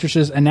porn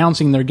actresses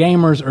announcing they're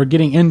gamers or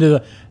getting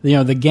into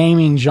the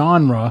gaming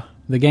genre,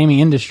 the gaming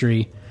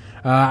industry?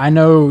 I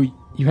know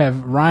you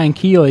have Ryan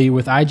Keeley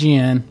with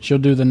IGN. She'll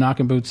do the Knock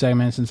and Boot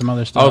segments and some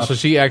other stuff. Oh, so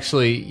she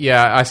actually,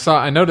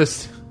 I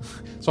noticed.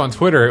 So on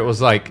Twitter, it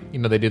was like,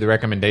 they do the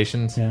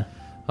recommendations. Yeah.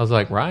 I was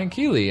like, Ryan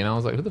Keeley. And I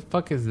was like, who the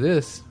fuck is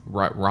this?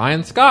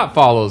 Ryan Scott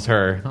follows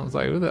her. I was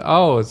like,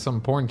 it's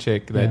some porn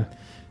chick that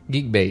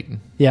geek bait.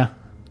 Yeah.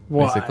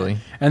 Basically.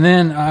 And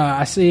then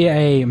I see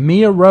a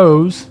Mia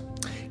Rose.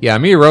 Yeah,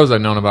 Mia Rose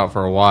I've known about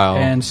for a while.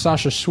 And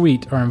Sasha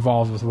Sweet are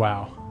involved with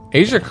WoW.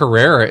 Asia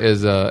Carrera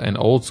is an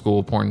old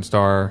school porn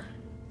star.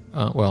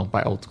 Well,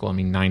 by old school, I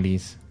mean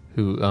 90s.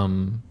 Who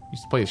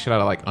used to play the shit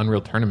out of like Unreal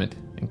Tournament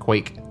and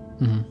Quake.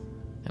 Mm-hmm.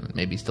 And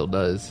maybe still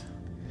does.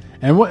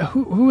 And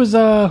who's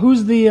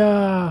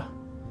the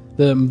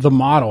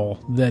model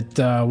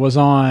that was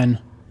on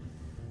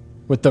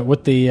with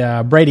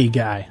the Brady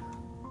guy?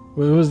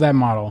 Who was that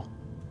model?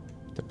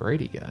 The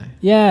Brady guy.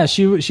 Yeah,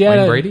 she had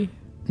Wayne Brady?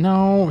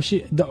 No,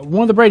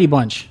 one of the Brady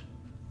bunch.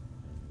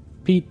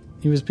 Pete.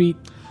 He was Pete.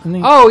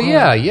 Oh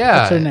yeah.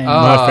 What's her name?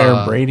 My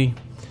Fair Brady.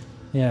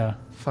 Yeah.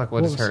 Fuck,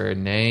 what is her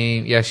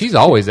name? Yeah, she's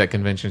always at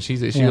conventions. She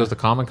goes to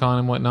Comic-Con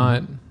and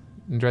whatnot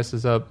and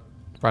dresses up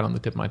right on the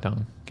tip of my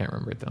tongue. Can't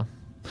remember it though.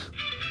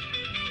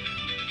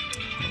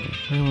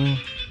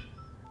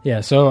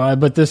 Yeah, so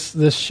but this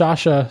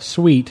Sasha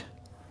Sweet,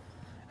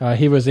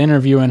 he was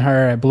interviewing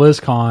her at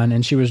BlizzCon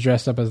and she was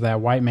dressed up as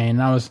that White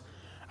Mane, and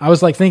I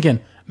was like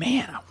thinking,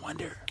 man, I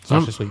wonder.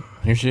 Sasha Sweet.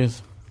 Here she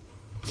is.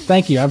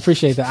 Thank you, I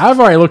appreciate that. I've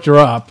already looked her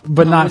up,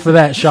 but not for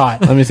that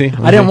shot. Let me see.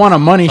 I didn't want a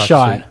money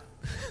shot.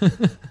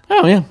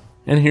 Oh yeah,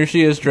 and here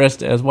she is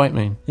dressed as White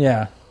Mane.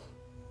 Yeah.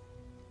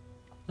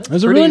 It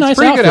was a really nice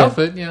pretty outfit. good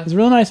outfit, yeah. It was a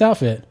really nice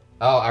outfit.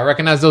 Oh, I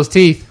recognize those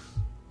teeth.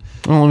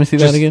 Oh, let me see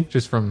that again.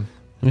 Just from...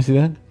 Let me see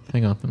that.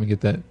 Hang on, let me get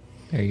that.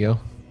 There you go.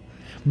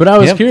 But I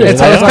was curious.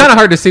 It's kind of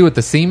hard to see with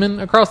the semen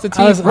across the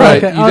teeth,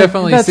 right? Okay, you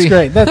definitely that's see.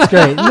 That's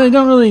great. They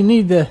don't really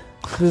need the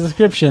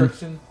description.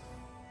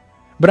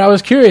 But I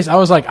was curious. I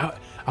was like,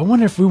 I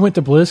wonder if we went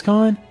to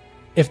BlizzCon,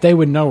 if they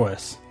would know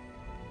us.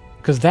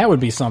 Because that would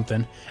be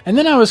something. And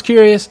then I was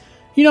curious,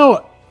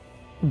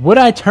 would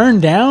I turn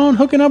down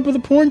hooking up with a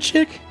porn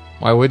chick?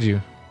 Why would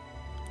you?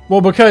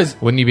 Well,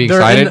 because... Wouldn't you be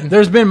excited?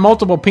 There's been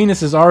multiple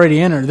penises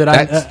already in her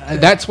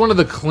that's one of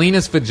the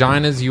cleanest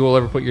vaginas you will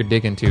ever put your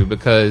dick into,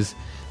 because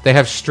they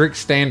have strict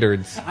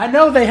standards. I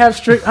know they have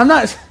strict... I'm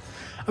not...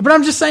 But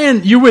I'm just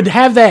saying, you would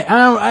have that...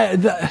 I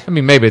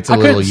mean, maybe it's a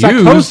little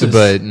used,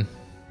 but...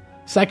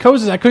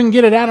 Psychosis, I couldn't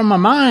get it out of my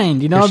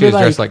mind. She was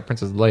dressed like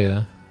Princess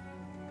Leia.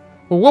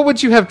 Well, what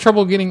would you have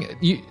trouble getting?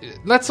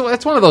 That's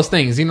one of those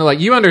things.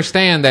 You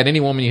understand that any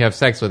woman you have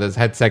sex with has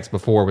had sex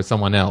before with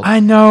someone else. I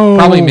know.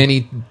 Probably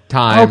many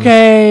times.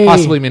 Okay.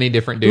 Possibly many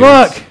different dudes.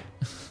 Look.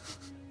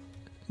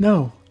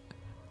 No.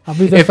 I'll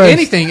be there if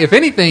first. If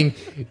anything,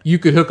 you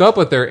could hook up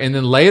with her, and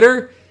then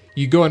later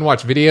you go and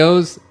watch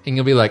videos, and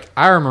you'll be like,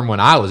 I remember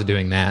when I was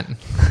doing that.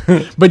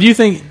 But do you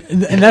think,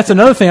 and that's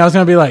another thing I was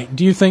going to be like,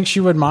 do you think she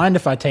would mind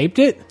if I taped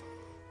it?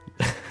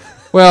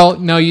 Well,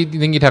 no, you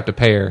think you'd have to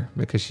pay her,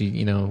 because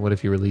she, what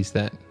if you release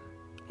that?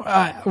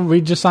 We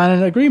just signed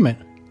an agreement.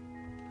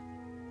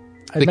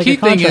 The key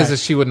thing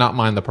is she would not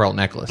mind the pearl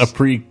necklace. A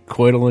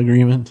pre-coital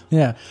agreement.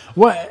 Yeah.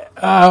 What?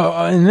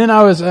 And then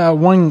I was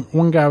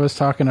one guy was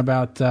talking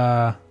about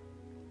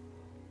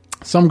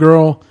some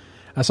girl.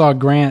 I saw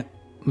Grant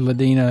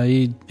Ladina.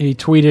 He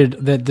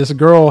tweeted that this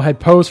girl had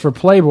posed for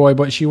Playboy,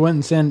 but she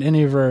wouldn't send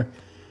any of her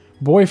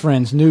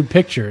boyfriends nude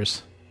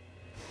pictures.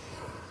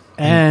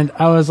 And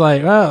I was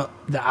like, well,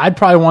 I'd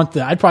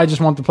probably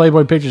just want the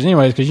Playboy pictures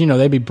anyways, because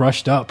they'd be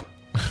brushed up.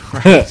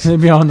 Right. They'd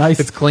be all nice.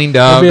 It's cleaned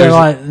up. It'd be a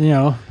lot, it's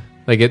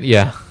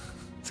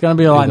gonna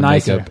be a lot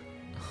nicer.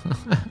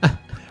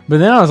 But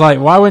then I was like,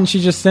 why wouldn't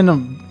she just send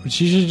them?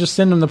 She should just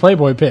send them the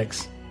Playboy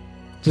pics.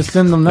 Just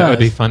send them those. That would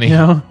be funny.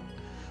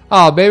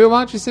 Oh, baby,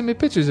 why don't you send me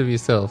pictures of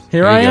yourself?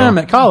 Here There I you am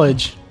go. at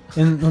college,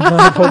 and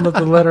I'm holding up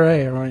the letter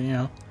A. Or, you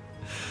know,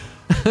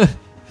 That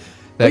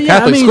But yeah,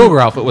 Catholic I mean- schoolgirl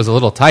outfit was a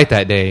little tight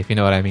that day, if you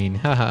know what I mean.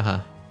 Ha ha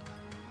ha.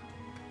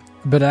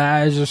 but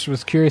I just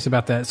was curious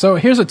about that. So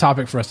here's a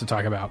topic for us to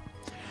talk about.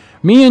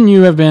 Me and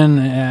you have been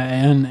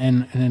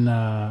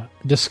in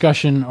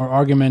discussion or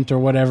argument or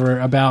whatever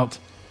about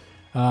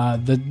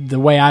the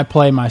way I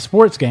play my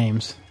sports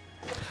games.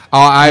 Oh,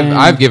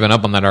 I've given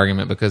up on that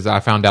argument because I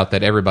found out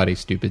that everybody's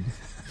stupid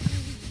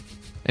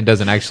and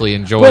doesn't actually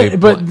enjoy.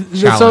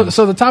 So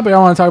the topic I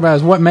want to talk about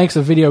is what makes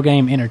a video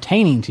game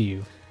entertaining to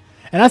you.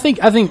 And I think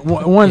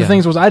one of the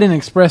things was I didn't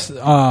express,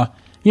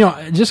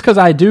 just because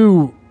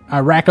I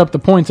rack up the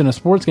points in a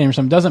sports game or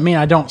something doesn't mean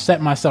I don't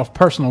set myself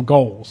personal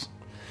goals.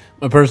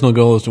 My personal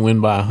goal is to win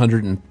by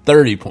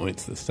 130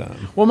 points this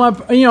time. Well, my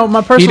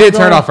personal he did goal,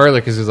 turn off earlier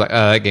because he was like,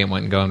 that game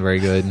wasn't going very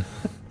good.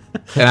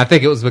 And I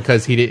think it was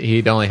because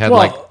he'd only had Well,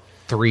 like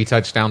 3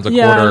 touchdowns a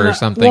quarter or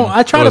something. Well,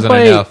 I try It to wasn't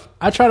play. enough.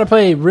 I try to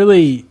play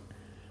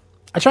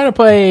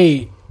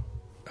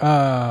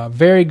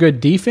very good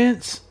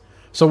defense.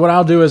 So what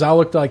I'll do is I'll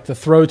look like to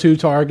throw to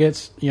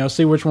targets.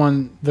 See which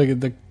one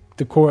the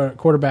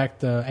quarterback,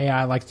 the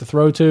AI likes to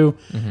throw to,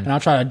 and I'll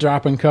try to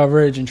drop in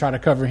coverage and try to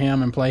cover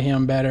him and play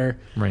him better.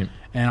 Right.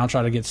 And I'll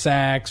try to get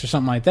sacks or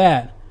something like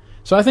that.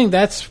 So I think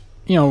that's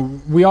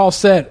we all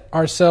set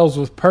ourselves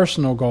with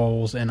personal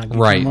goals and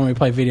Right. when we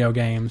play video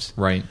games.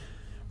 Right.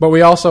 But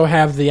we also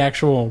have the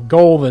actual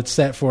goal that's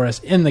set for us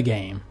in the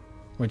game,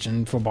 which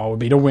in football would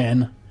be to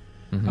win.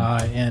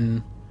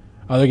 In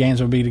other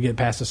games would be to get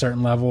past a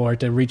certain level or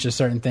to reach a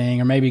certain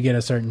thing or maybe get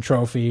a certain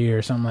trophy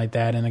or something like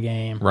that in the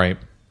game. Right.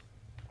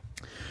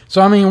 So,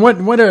 I mean,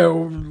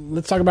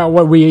 let's talk about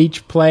what we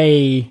each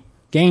play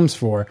games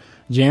for.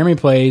 Jeremy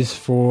plays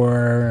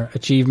for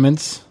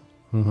achievements.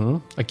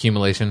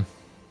 Accumulation.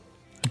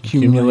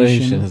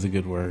 Accumulation is a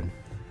good word.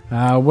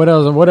 What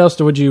else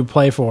would you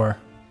play for?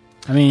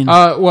 I mean,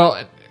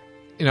 Well,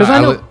 because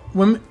I know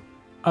when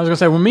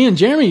me and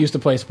Jeremy used to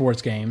play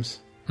sports games,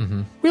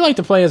 we like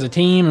to play as a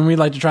team, and we'd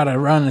like to try to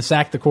run and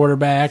sack the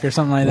quarterback or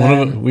something like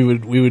that.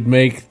 We would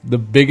make the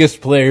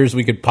biggest players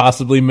we could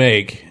possibly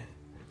make,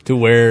 to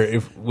where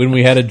when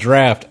we had a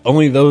draft,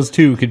 only those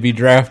 2 could be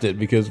drafted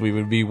because we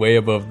would be way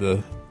above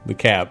the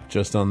cap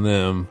just on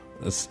them,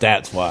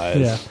 stats wise.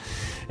 Yeah.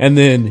 And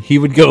then he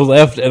would go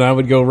left and I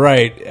would go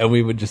right, and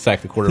we would just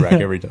sack the quarterback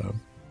every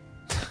time.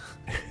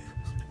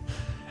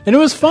 And it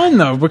was fun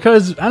though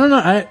because I don't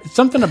know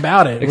something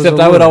about it. Except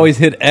I would always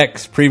hit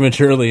X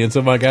prematurely, and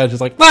so my guy was just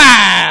like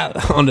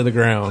onto the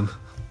ground.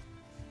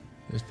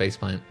 It was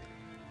faceplant.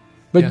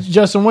 But yeah.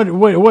 Justin,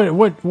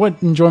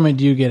 what enjoyment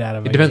do you get out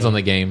of it? It depends on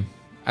the game.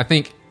 I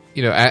think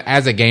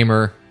as a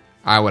gamer,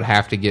 I would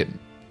have to get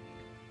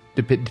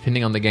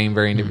depending on the game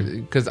very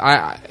because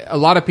a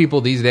lot of people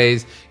these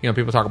days,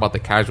 people talk about the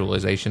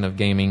casualization of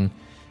gaming,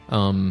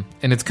 and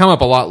it's come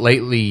up a lot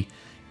lately.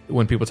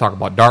 When people talk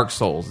about Dark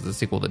Souls, the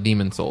sequel to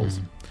Demon Souls.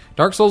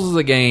 Dark Souls is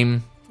a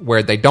game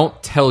where they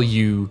don't tell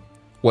you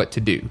what to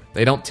do.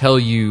 They don't tell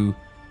you...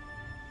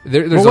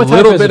 There's a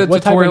little bit of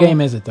what tutorial. What type of game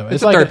is it, though?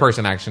 It's like a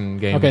third-person action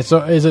game. Okay,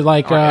 so is it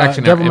like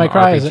Action Devil May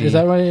Cry? RPG. Is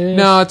that what it is?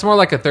 No, it's more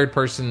like a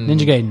third-person...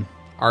 Ninja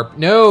Gaiden.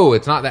 No,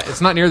 it's not that.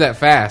 It's not near that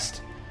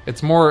fast.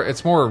 It's more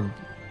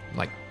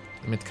like...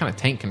 it's kind of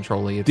tank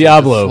control-y. It's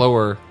Diablo.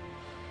 Slower...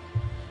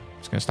 I'm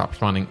just going to stop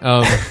responding.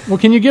 Well,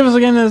 can you give us a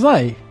game that's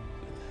like...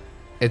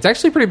 It's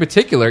actually pretty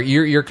particular.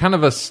 You're kind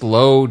of a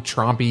slow,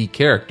 trompy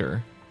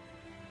character.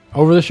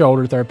 Over the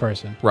shoulder, third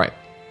person. Right.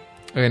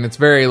 And it's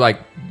very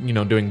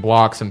doing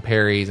blocks and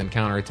parries and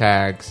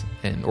counterattacks,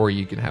 or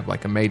you can have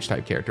like a mage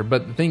type character.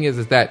 But the thing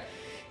is that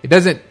it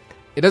doesn't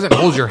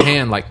hold your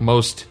hand like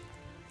most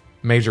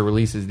major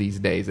releases these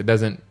days. It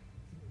doesn't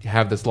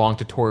have this long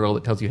tutorial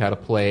that tells you how to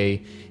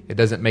play. It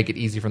doesn't make it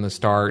easy from the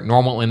start. A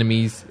normal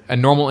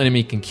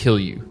enemy can kill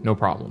you, no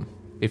problem.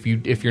 If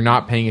you're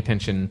not paying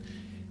attention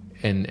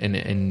and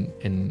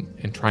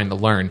trying to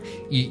learn.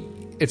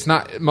 It's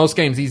not most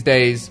games these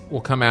days will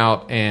come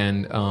out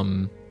and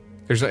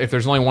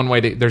there's only one way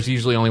there's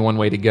usually only one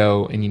way to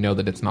go, and you know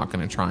that it's not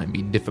going to try and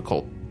be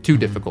too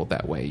difficult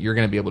that way. You're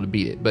going to be able to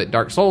beat it. But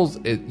Dark Souls,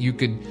 you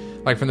could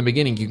from the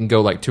beginning you can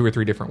go 2 or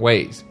 3 different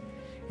ways,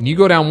 and you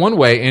go down one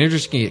way and you're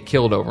just going to get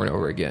killed over and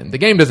over again. The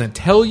game doesn't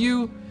tell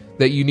you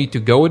that you need to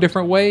go a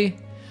different way.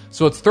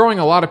 So it's throwing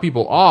a lot of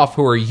people off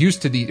who are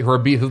used to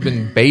who've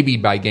been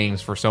babied by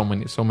games for so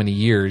many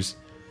years,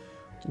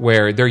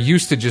 where they're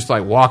used to just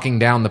walking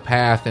down the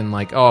path and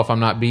if I'm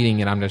not beating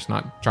it, I'm just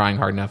not trying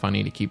hard enough. I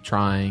need to keep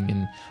trying,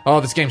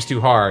 and this game's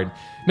too hard.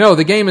 No,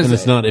 the game is. And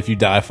it's not if you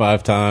die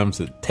 5 times,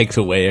 it takes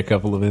away a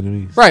couple of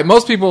enemies. Right.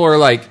 Most people are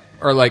like,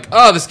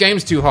 oh, this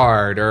game's too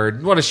hard, or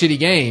what a shitty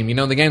game.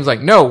 The game's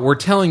like, no, we're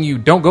telling you,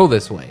 don't go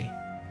this way.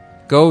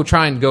 Go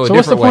try and go a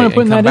different way and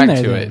come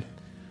back to it.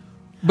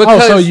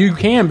 Because, so you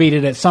can beat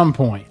it at some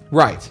point.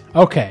 Right.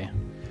 Okay.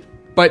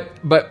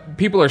 But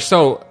people are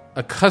so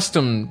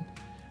accustomed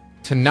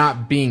to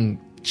not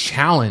being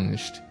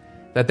challenged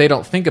that they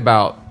don't think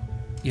about,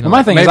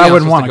 my thing is I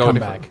wouldn't want to come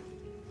back.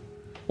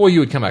 Well,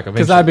 you would come back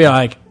eventually. Because I'd be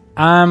like,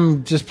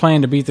 I'm just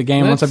playing to beat the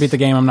game. Once I beat the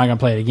game, I'm not going to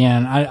play it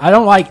again. I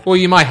don't like... Well,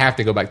 you might have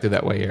to go back through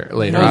that way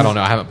later. I don't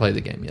know. I haven't played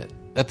the game yet.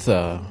 That's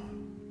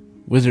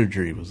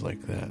Wizardry was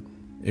like that.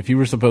 If you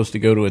were supposed to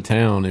go to a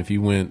town, if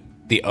you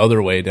went the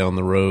other way down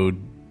the road,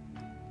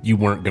 you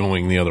weren't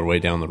going the other way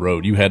down the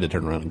road. You had to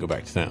turn around and go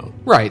back to town.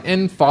 Right,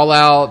 and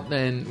Fallout,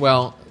 and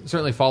well,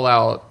 certainly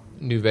Fallout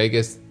New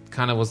Vegas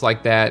kind of was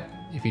like that.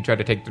 If you tried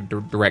to take the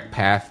direct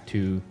path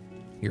to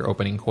your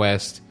opening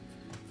quest,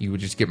 you would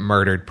just get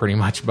murdered pretty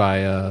much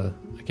by I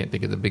can't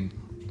think of the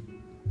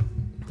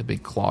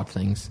big claw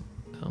things.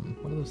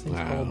 What are those things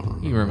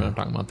called? You remember what I'm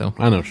talking about, though.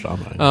 I know what you're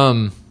talking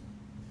about.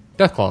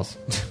 Death claws.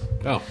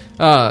 Oh.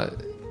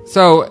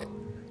 So,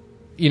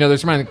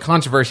 there's some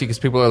controversy because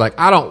people are like,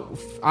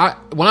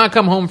 when I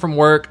come home from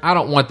work, I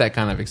don't want that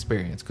kind of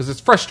experience because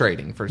it's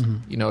frustrating for,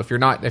 if you're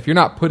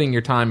not putting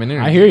your time and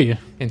energy I hear you.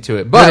 into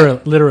it.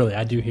 But literally,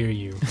 I do hear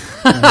you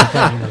when I'm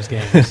playing those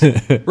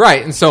games.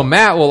 Right. And so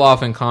Matt will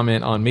often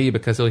comment on me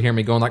because he'll hear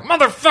me going like,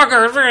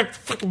 motherfucker,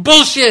 fucking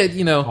bullshit,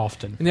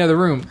 Often. in the other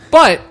room.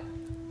 But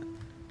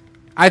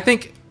I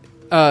think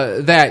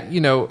that,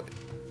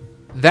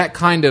 that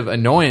kind of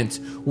annoyance,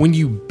 when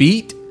you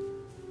beat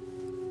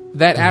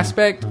that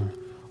aspect,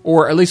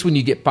 or at least when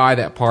you get by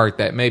that part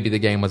that maybe the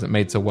game wasn't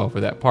made so well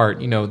for that part,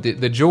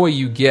 the joy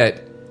you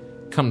get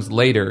comes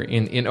later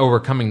in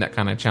overcoming that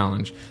kind of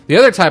challenge. The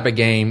other type of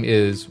game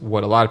is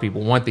what a lot of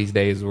people want these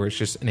days, where it's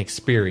just an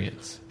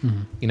experience.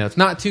 It's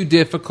not too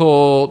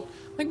difficult,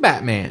 like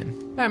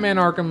Batman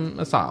Arkham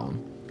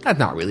Asylum. That's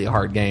not really a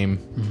hard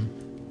game.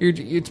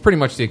 It's pretty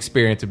much the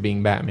experience of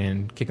being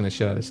Batman, kicking the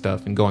shit out of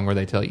stuff and going where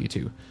they tell you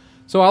to.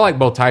 So I like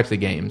both types of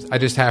games. I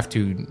just have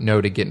to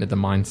know to get into the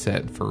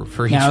mindset for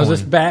each one. Now, is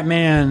this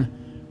Batman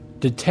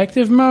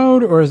detective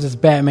mode or is this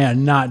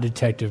Batman not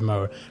detective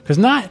mode? Because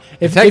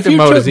if you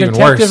mode took is even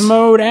detective worse.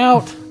 mode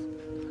out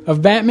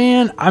of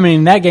Batman, I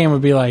mean that game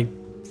would be like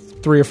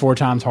 3 or 4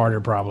 times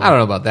harder probably. I don't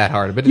know about that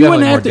hard, but you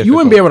definitely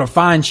wouldn't be able to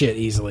find shit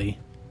easily.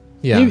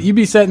 Yeah, you'd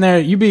be sitting there.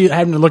 You'd be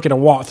having to look at a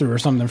walkthrough or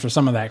something for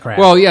some of that crap.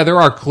 Well, yeah,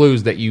 there are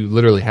clues that you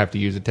literally have to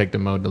use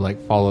detective mode to like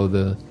follow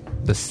the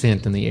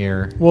scent in the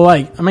air. Well,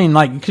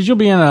 because you'll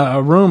be in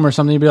a room or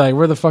something, you'll be like,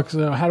 where the fuck,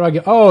 how do I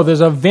get,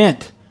 there's a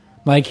vent,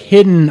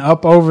 hidden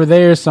up over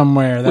there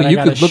somewhere. Well, you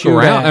could look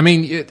around. I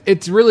mean,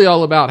 it's really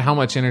all about how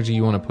much energy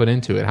you want to put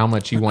into it, how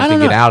much you want to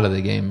get out of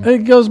the game.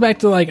 It goes back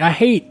to, I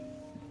hate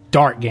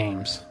dark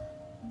games.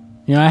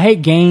 I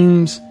hate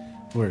games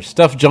where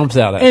stuff jumps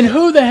out at you. And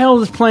who the hell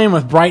is playing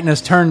with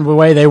brightness turned the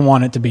way they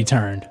want it to be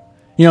turned?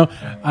 You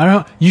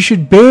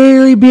should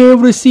barely be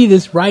able to see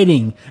this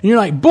writing. And you're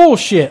like,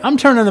 bullshit, I'm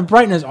turning the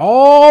brightness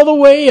all the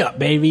way up,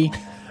 baby.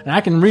 And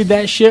I can read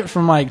that shit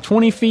from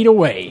 20 feet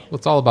away. Well,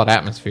 it's all about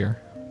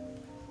atmosphere.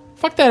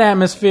 Fuck that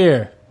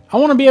atmosphere. I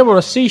want to be able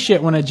to see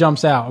shit when it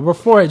jumps out, or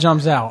before it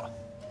jumps out.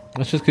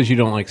 That's just because you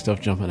don't like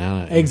stuff jumping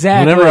out at you.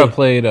 Exactly. Whenever I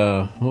played,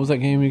 what was that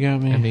game you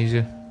got me?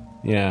 Amnesia.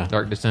 Yeah.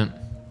 Dark Descent.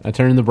 I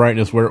turned the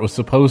brightness where it was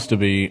supposed to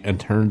be and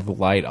turned the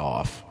light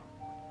off.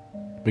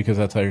 Because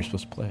that's how you're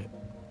supposed to play it.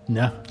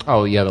 No.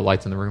 Oh, yeah, the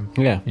lights in the room.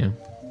 Yeah. And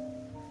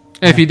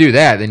if you do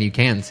that, then you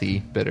can see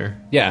better.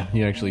 Yeah,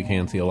 you actually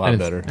can see a lot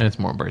better. And it's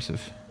more immersive.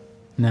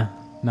 No,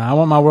 I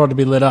want my world to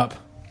be lit up.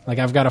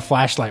 I've got a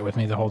flashlight with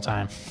me the whole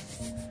time.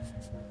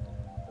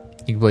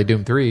 You can play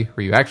Doom 3,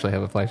 where you actually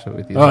have a flashlight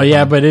with you. Oh,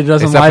 yeah, but it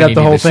doesn't light up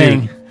the whole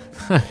thing.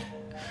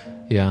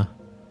 Yeah.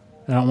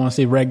 I don't want to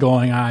see red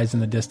glowing eyes in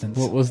the distance.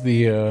 What was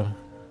the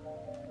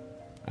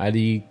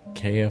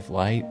IDKF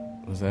light?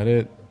 Was that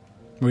it?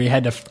 Where you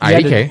had to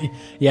IDK?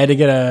 You had to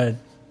get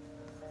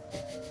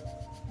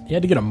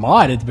a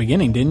mod at the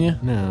beginning, didn't you?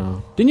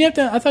 No. Didn't you have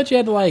to? I thought you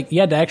had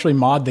to actually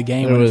mod the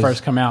game when it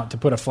first come out to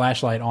put a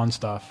flashlight on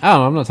stuff.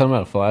 Oh, I'm not talking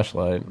about a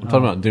flashlight. I'm talking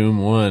about Doom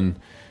 1.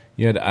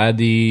 You had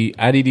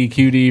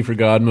IDDQD for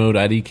God mode,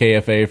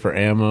 IDKFA for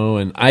ammo,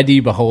 and ID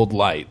Behold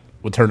Light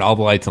would turn all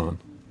the lights on.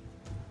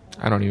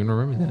 I don't even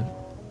remember that.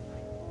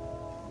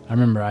 I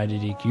remember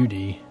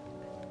IDDQD.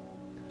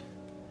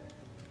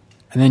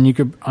 And then you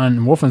could, on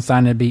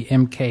Wolfenstein, it'd be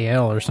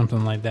MKL or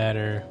something like that,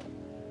 or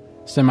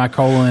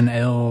semicolon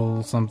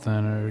L something,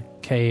 or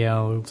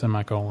KL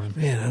semicolon.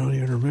 Man, I don't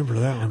even remember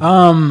that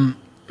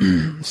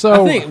one.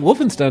 So I think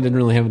Wolfenstein didn't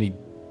really have any.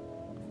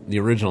 The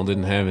original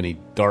didn't have any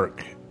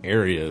dark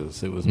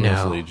areas. It was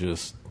mostly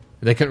just.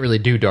 They couldn't really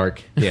do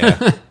dark.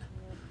 Yeah.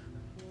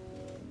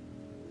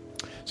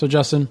 So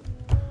Justin,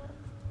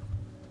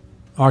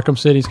 Arkham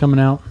City's coming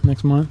out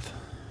next month.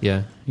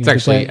 Yeah, it's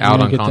actually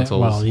out on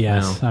consoles. Well,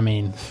 yes. now. I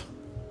mean,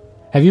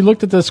 have you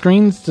looked at the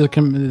screens that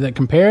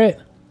compare it?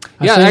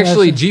 Yeah,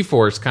 actually,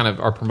 GeForce kind of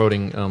are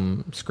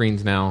promoting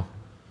screens now.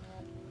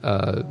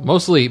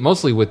 Mostly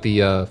with the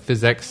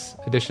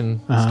PhysX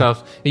edition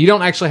stuff. You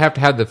don't actually have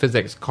to have the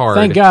PhysX card.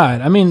 Thank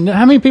God. I mean,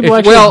 how many people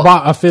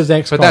bought a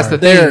PhysX card? But that's the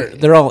thing.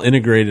 They're all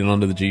integrated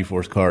onto the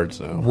GeForce cards,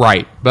 though.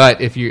 Right, but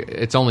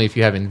it's only if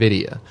you have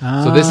NVIDIA.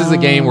 So this is a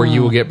game where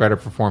you will get better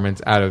performance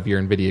out of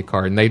your NVIDIA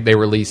card. And they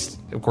released,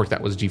 of course,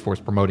 that was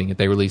GeForce promoting it.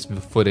 They released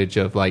footage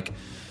of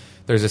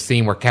there's a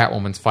scene where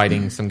Catwoman's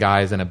fighting some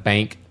guys in a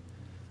bank,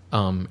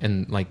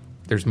 and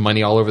there's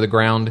money all over the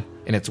ground,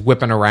 and it's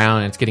whipping around,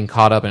 and it's getting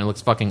caught up, and it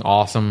looks fucking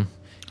awesome.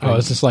 Oh,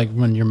 it's just like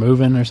when you're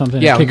moving or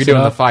something? Yeah, it when kicks you're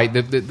doing it the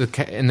up?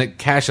 fight, and the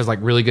cash has like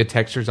really good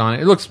textures on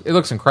it. It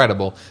looks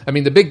incredible. I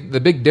mean, the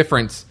big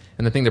difference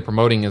and the thing they're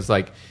promoting is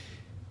like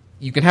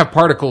you can have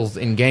particles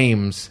in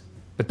games,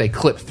 but they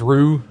clip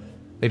through.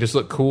 They just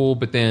look cool,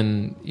 but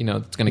then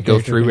it's going to go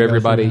character through can go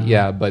everybody. through,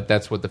 Yeah, but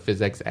that's what the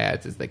physics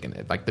adds is they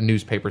can like the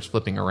newspaper's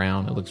flipping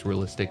around. It looks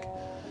realistic.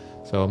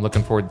 So I'm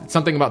looking forward.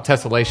 Something about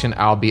tessellation.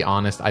 I'll be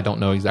honest, I don't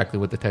know exactly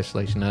what the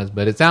tessellation does,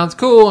 but it sounds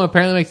cool and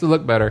apparently makes it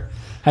look better.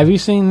 Have you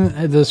seen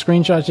the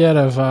screenshots yet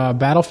of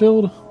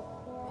Battlefield?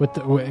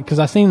 Because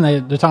I've seen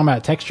they're talking about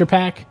a texture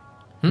pack.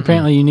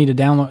 Apparently, you need to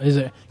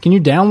download. Can you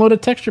download a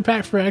texture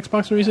pack for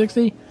Xbox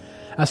 360?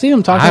 I see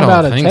them talking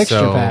about a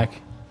texture pack.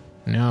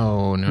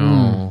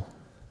 No.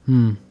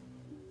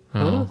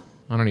 Oh,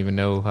 I don't even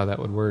know how that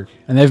would work.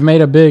 And they've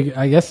made a big.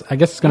 I guess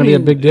it's going to be a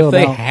big deal.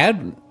 If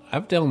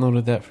I've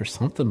downloaded that for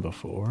something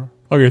before.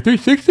 Oh, your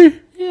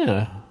 360?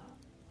 Yeah.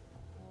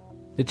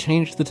 It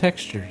changed the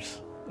textures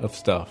of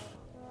stuff.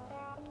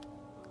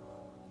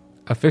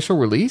 Official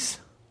release?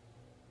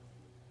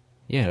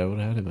 Yeah, it would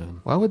have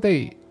been. Why would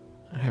they?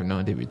 I have no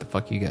idea what the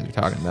fuck you guys are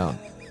talking about.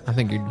 I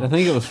think it was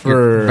you're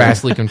for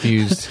vastly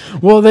confused.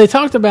 Well, they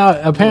talked about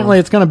apparently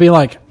it's going to be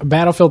like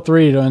Battlefield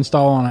 3 to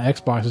install on an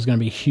Xbox is going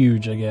to be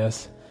huge. I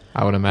guess.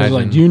 I would imagine.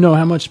 Like, do you know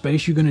how much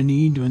space you're going to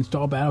need to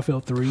install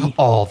Battlefield 3?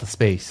 All the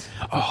space.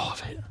 All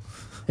of it.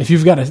 If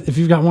you've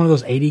got one of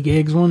those 80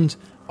 gigs ones,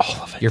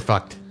 all of it. You're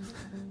fucked.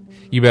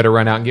 You better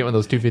run out and get one of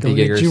those 250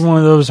 Get giggers. you one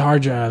of those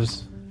hard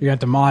drives. You got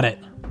to mod it.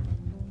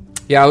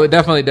 Yeah, I would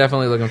definitely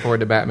looking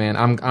forward to Batman.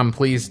 I'm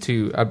pleased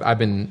to. I've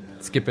been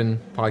skipping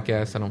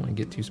podcasts. I don't want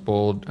to get too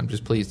spoiled. I'm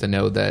just pleased to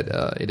know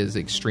that it is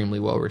extremely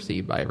well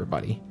received by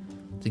everybody.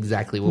 It's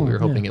exactly what we were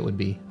hoping it would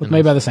be.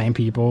 Made by the same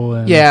people.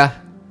 And yeah,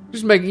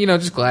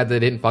 just glad they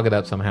didn't fuck it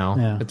up somehow.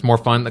 Yeah. It's more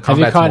fun. The have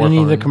you combat's caught more any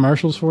fun. of the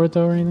commercials for it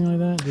though, or anything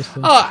like that?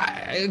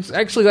 I'm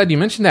actually glad you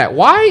mentioned that.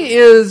 Why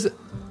is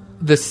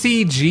the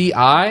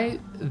CGI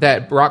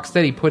that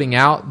Rocksteady putting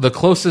out the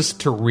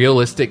closest to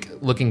realistic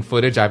looking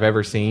footage I've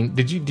ever seen?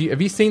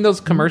 Have you seen those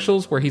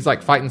commercials where he's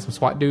like fighting some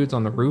SWAT dudes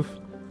on the roof?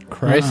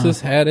 Crysis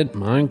had it.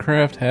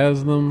 Minecraft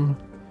has them.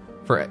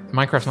 For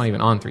Minecraft's not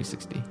even on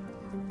 360.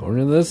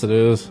 According to this, it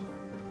is.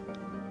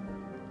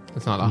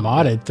 It's not on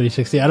modded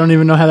 360. I don't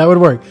even know how that would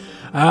work.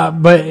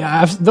 But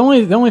the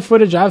only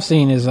footage I've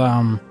seen is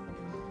him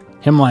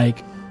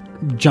like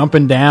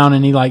jumping down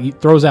and he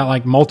throws out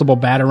like multiple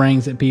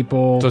batarangs at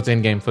people. So it's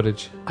in-game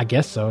footage. I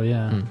guess so.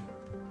 Yeah.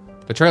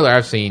 The trailer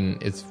I've seen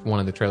is one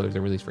of the trailers they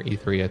released for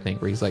E3, I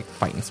think, where he's like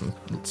fighting some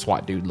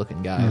SWAT dude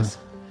looking guys.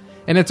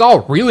 And it's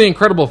all really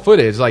incredible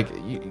footage. Like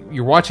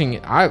you're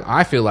watching,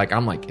 I feel like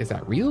I'm like, is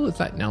that real?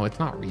 No, it's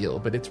not real,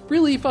 but it's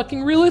really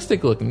fucking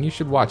realistic looking. You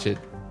should watch it.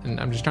 And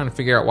I'm just trying to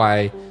figure out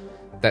why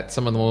that's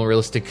some of the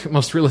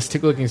most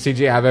realistic looking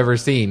CGI I've ever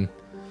seen.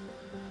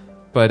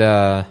 But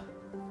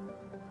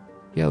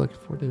yeah, looking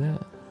forward to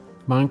that.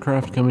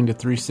 Minecraft coming to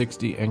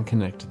 360 and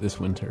Kinect this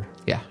winter.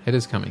 Yeah, it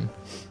is coming.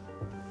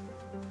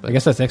 I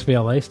guess that's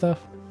XBLA stuff,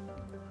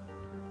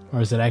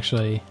 or is it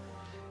actually?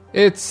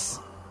 I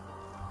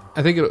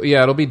think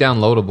it'll be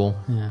downloadable.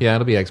 Yeah,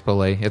 it'll be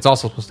XBLA. It's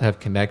also supposed to have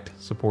Kinect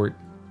support.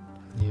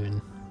 I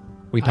think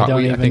we talked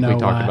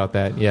about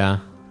that. Yeah.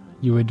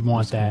 You would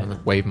want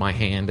that. Wave my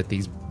hand at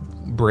these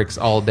bricks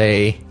all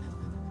day.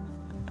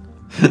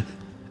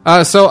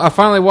 So I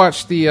finally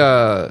watched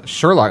the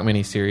Sherlock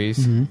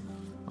miniseries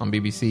on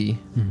BBC.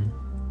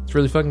 It's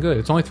really fucking good.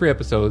 It's only 3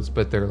 episodes,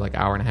 but they're like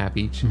hour and a half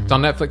each. It's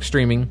on Netflix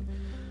streaming.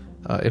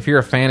 If you're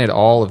a fan at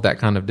all of that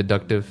kind of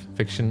deductive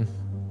fiction,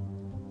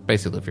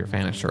 basically if you're a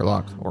fan of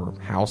Sherlock or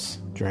House,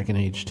 Dragon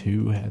Age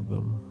 2 had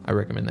them. I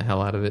recommend the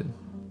hell out of it.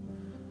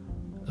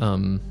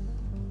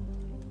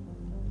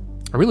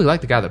 I really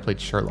like the guy that played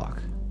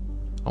Sherlock.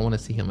 I want to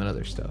see him in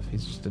other stuff.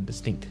 He's just a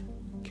distinct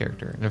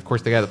character. And of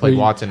course, the guy that played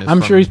Watson is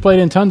I'm sure he's played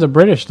in tons of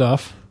British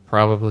stuff.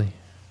 Probably.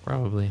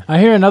 I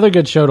hear another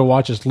good show to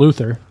watch is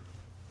Luther.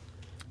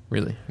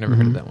 Really? Never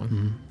heard of that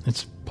one.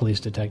 It's a police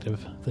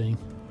detective thing.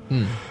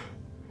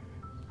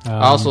 I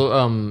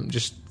also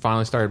just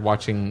finally started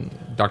watching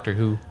Doctor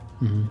Who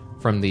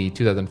from the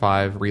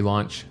 2005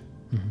 relaunch.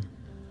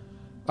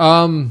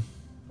 I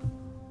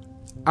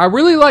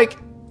really like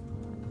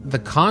the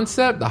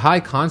concept, the high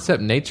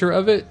concept nature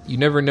of it. You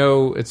never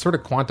know. It's sort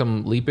of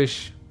quantum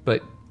leapish,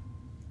 but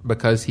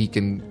because he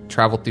can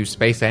travel through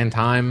space and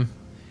time,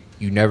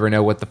 you never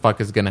know what the fuck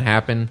is going to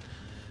happen.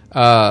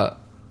 But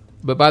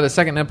by the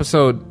second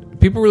episode,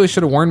 people really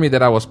should have warned me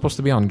that I was supposed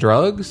to be on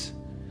drugs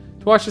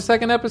to watch the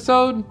second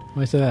episode.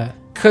 Why say that?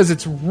 Because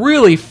it's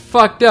really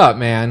fucked up,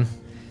 man.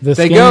 The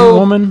skin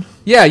woman?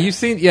 Yeah, you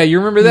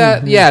remember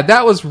that? Yeah,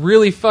 that was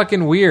really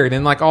fucking weird.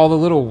 And like all the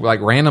little like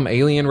random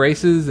alien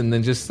races, and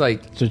then just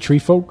like the tree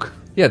folk.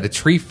 Yeah, the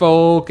tree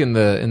folk and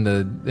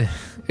the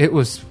it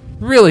was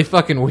really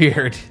fucking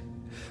weird.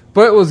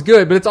 But it was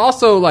good. But it's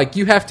also like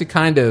you have to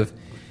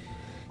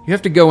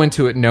go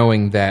into it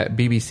knowing that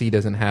BBC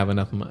doesn't have a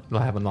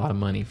lot of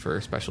money for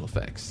special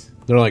effects.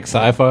 They're like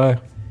sci-fi?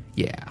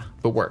 Yeah.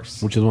 but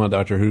worse. Which is one of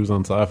Doctor Who's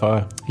on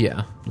Sci-Fi.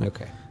 Yeah.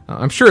 Okay.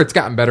 I'm sure it's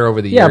gotten better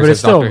over the Yeah, years but as it's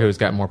still- Doctor Who's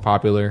gotten more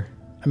popular.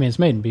 I mean, it's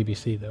made in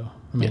BBC though.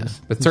 I mean, Yeah,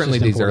 it's but certainly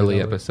just these imported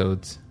early over.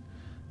 episodes.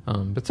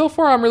 But so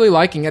far, I'm really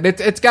liking it.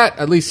 It's got,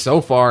 at least so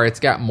far,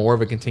 it's got more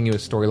of a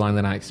continuous storyline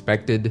than I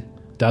expected.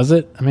 Does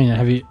it? I mean,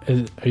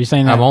 are you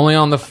saying that? I'm only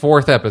on the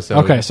 4th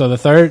episode. Okay, so the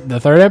third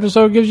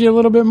episode gives you a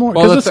little bit more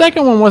Well, because the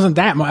second one wasn't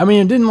that much. I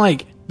mean, it didn't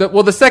like.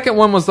 The second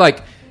one was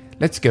like,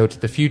 let's go to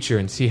the future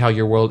and see how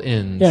your world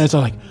ends. Yeah, it's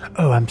all like,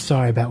 oh, I'm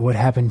sorry about what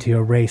happened to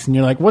your race, and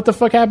you're like, what the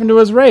fuck happened to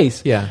his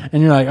race? Yeah.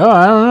 and you're like, oh,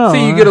 I don't know.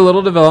 So you get a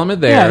little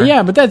development there.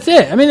 Yeah, but that's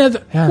it. I mean,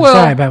 I'm Well,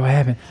 sorry about what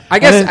happened. I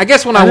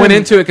guess when I went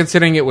into it,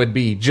 considering it would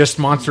be just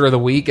Monster of the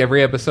Week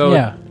every episode,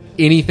 Yeah.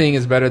 anything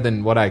is better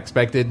than what I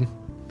expected.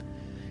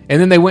 And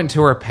then they went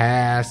into her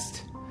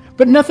past.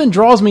 But nothing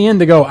draws me in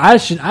to go, I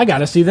got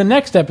to see the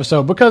next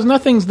episode because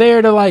nothing's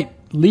there to like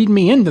lead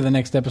me into the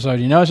next episode.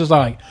 You know, it's just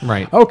like,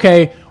 Right.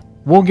 okay,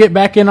 we'll get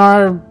back in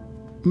our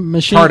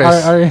machine,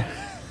 TARDIS.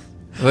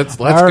 Let's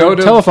our go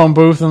to telephone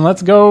booth, and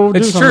let's go.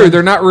 It's do true. something.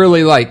 They're not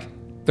really like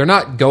they're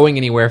not going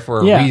anywhere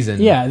for a Yeah,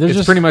 reason. yeah, they're it's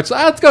just- pretty much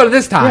let's go to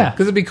this time Yeah.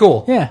 because it'd be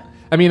cool. Yeah.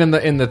 I mean,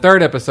 in the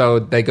third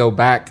episode, they go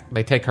back.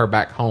 They take her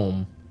back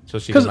home so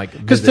she can like.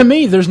 Because visit. to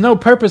me, there's no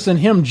purpose in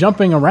him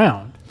jumping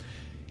around.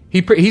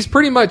 He's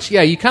pretty much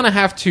You kind of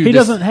have to. He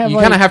doesn't have, You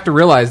like- kind of have to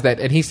realize that,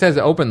 and he says it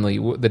openly.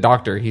 The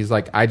doctor, he's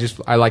like, I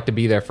like to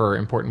be there for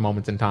important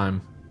moments in time,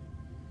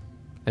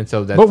 and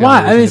so that's. But the only why?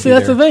 I reason mean, to see, be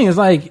that's there. the thing. It's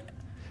like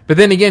But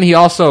then again, he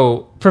also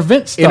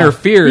prevents stuff.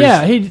 interferes.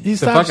 Yeah, he the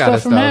stops fuck out of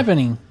stuff from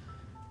happening.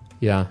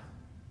 Yeah,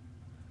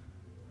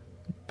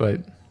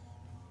 but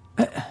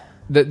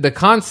the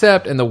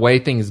concept and the way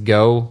things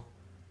go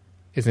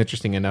is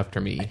interesting enough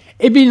to me.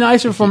 It'd be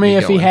nicer for keep me me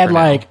if he going had for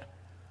now. like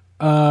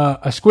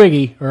a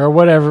squiggy or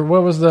whatever.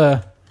 What was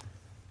the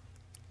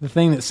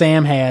thing that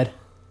Sam had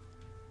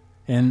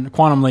in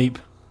Quantum Leap?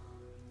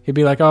 He'd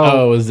be like,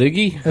 Oh, a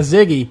Ziggy? a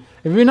Ziggy.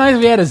 It'd be nice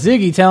if he had a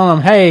Ziggy telling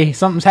him, hey,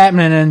 something's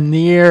happening in the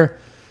year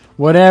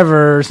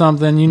whatever or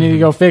something. You need to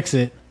go fix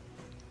it.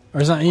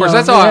 Or something. Of course,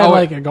 that's they all had, I-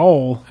 like a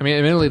goal. I mean,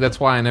 admittedly, that's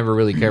why I never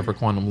really cared for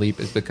Quantum Leap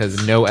is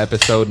because no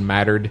episode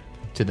mattered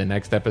to the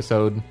next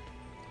episode.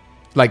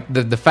 Like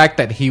the fact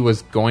that he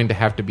was going to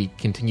have to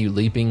continue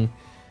leaping,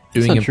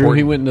 It's doing not true. important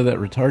He went into that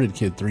retarded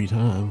kid 3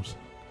 times.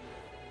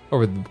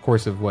 over the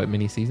course of what,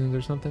 many seasons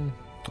or something.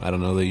 I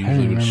don't know. They don't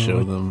usually would remember show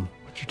what- them.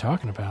 What you're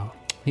talking about?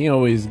 He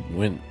always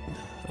went.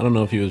 I don't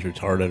know if he was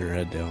retarded or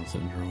had Down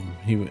syndrome.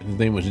 His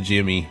name was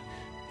Jimmy.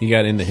 He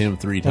got into him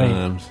 3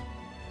 times.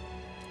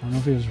 I don't know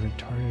if he was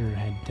retarded or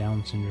had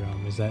Down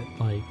syndrome. Is that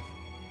like...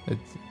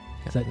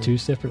 Is that 2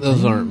 separate Those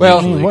things? aren't.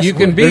 Well, mutually you exclusive.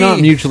 can be- They're not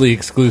mutually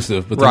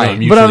exclusive, but they're Right.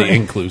 not But mutually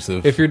I'm-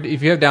 inclusive. If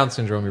you have Down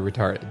syndrome, you're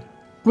retarded.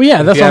 Well,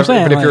 yeah, that's If you what I'm have-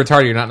 saying. But if you're like,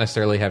 retarded, you're not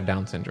necessarily have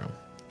Down syndrome.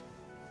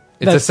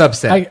 It's that's-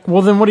 a subset.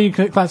 well, then what are you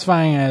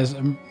classifying as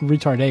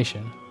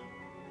retardation?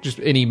 Just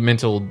any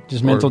mental,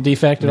 Just or mental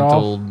defect at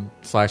all?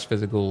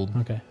 mental/physical.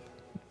 Okay.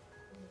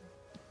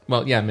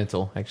 Well, yeah,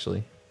 mental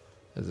actually,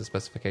 as a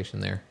specification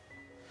there.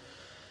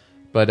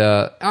 But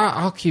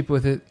I'll keep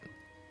with it.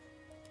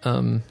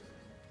 And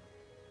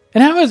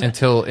how is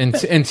until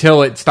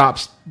it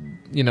stops,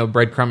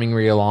 breadcrumbing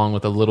me along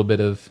with a little bit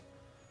of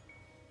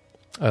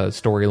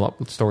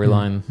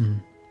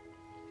storyline.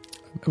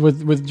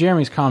 with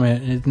Jeremy's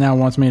comment? It now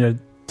wants me to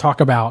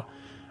talk about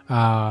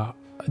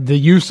the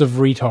use of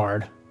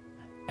retard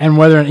and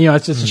whether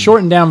it's just a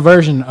shortened down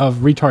version of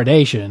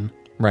retardation,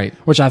 Right?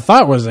 which I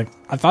thought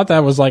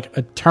that was like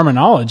a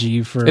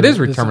terminology for It is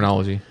this-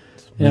 terminology.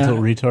 Mental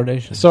Yeah.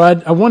 retardation. So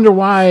I wonder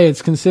why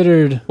it's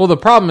considered. Well, the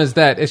problem is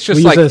that it's just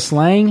We like use it as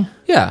slang.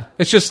 yeah,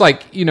 it's just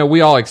like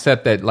we all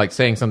accept that like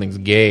saying something's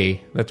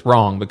gay that's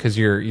wrong because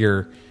you're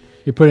You're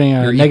putting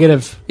a You're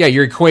negative.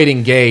 you're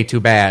equating gay to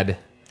bad.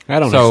 I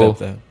don't So- accept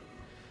that.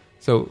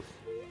 So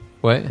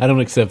what? I don't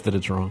accept that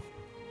it's wrong.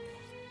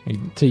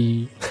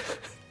 To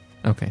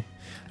Okay.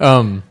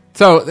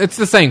 So it's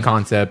the same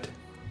concept.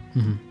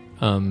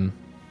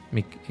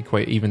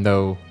 Equate, even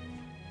though.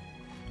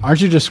 aren't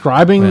you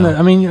describing? Well.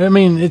 I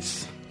mean,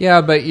 it's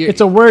Yeah, but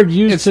it's a word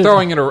used. it's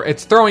to,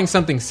 it's throwing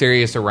something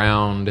serious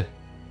around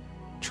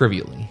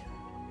trivially,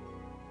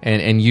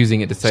 and using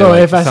it to say So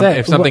like, if I say-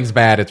 if something's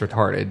bad, it's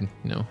retarded.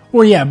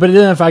 Well, yeah, but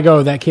then if I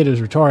go, that kid is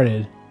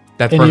retarded.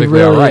 That's And he perfectly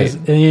really all right. is,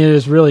 and he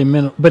is really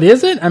mental. But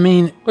is it? I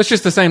mean, Well, it's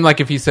just the same. Like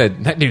if you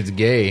said that dude's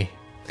gay.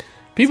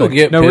 People like,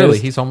 get no, pissed. really,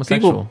 he's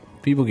homosexual.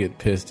 People get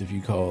pissed if you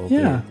call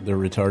Yeah. their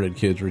retarded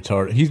kids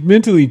retarded. He's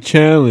mentally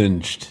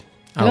challenged.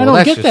 And I don't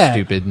that's get just that.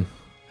 stupid.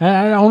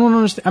 I don't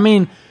understand. I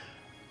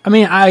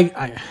mean,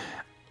 I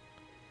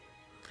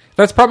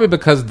That's probably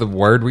because the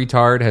word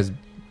retard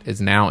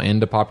is now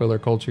into popular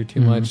culture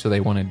too much, so they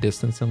want to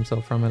distance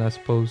themselves from it, I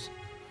suppose.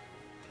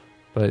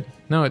 But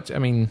no, it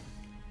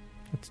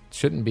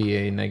shouldn't be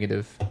a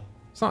negative.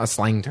 It's not a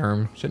slang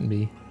term. Shouldn't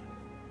be.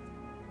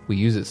 We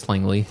use it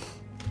slangly.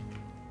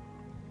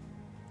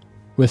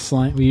 with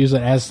slang, we use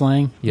it as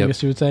slang. Yep. I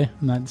guess you would say,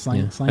 not slang.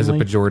 Yeah, Slangly. as a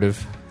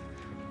pejorative.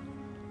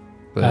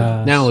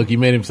 But Now look, you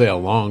made him say a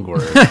long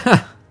word.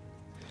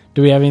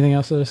 Do we have anything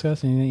else to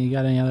discuss? Anything you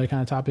got? Any other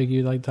kind of topic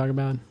you'd like to talk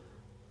about?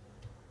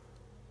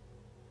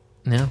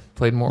 Yeah,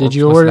 played more. Did Orcs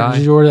you Must order? Die.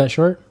 Did you order that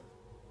shirt?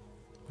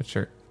 What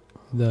shirt?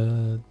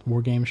 The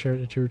War Game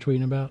shirt that you were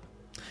tweeting about?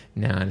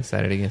 No, I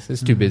decided against it.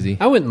 It's too busy.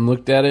 I went and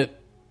looked at it,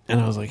 and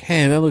I was like,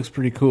 hey, that looks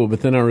pretty cool.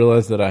 But then I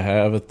realized that I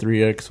have a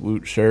 3X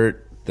Woot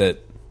shirt that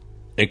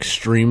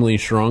extremely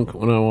shrunk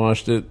when I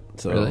washed it.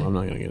 So Really? I'm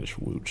not going to get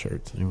Woot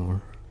shirts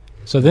anymore.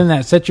 So then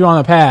that set you on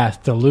the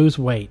path to lose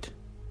weight.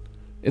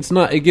 It's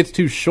not. It gets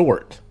too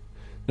short.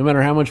 No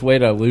matter how much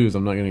weight I lose,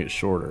 I'm not going to get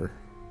shorter.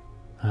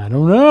 I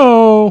don't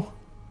know.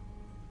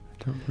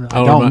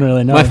 I don't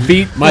really know.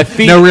 My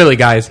feet. No, really,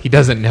 guys, he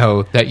doesn't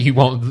know that you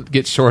won't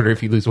get shorter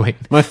if you lose weight.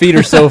 My feet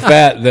are so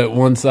fat that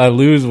once I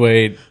lose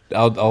weight,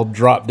 I'll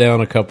drop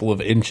down a couple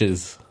of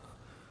inches.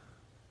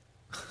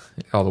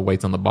 All the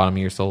weight's on the bottom of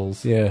your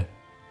soles. Yeah.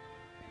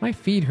 My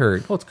feet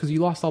hurt. Oh, it's because you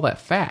lost all that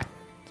fat.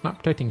 It's not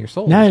protecting your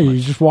soles. Now as you're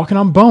much. just walking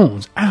on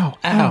bones. Ow,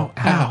 ow, Ow,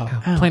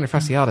 ow, ow. plantar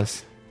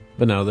fasciitis.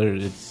 But no,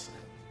 it's.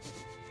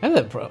 I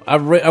had that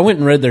I went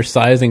and read their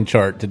sizing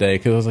chart today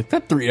because I was like,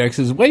 that 3X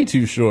is way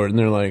too short. And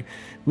they're like,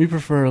 we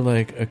prefer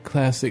like a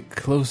classic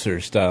closer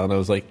style. And I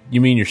was like,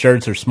 you mean your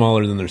shirts are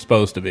smaller than they're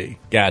supposed to be?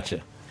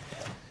 Gotcha.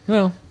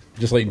 Well,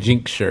 Just like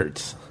Jinx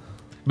shirts.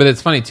 but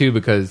it's funny too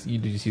because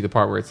did you see the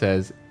part where it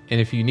says,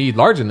 and if you need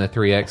larger than the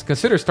 3X,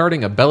 consider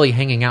starting a belly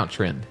hanging out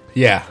trend.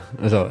 Yeah,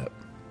 I saw that.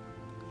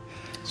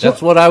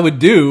 That's what I would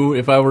do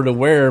if I were to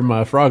wear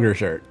my Frogger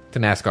shirt. To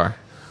NASCAR.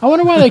 I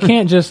wonder why they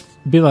can't just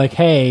be like,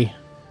 hey,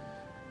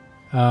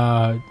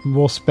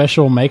 we'll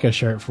special make a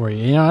shirt for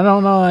you. You know, I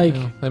don't know,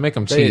 like... They make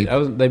them They,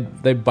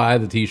 cheap. they buy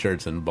the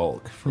T-shirts in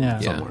bulk from Yeah.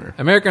 somewhere.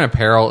 American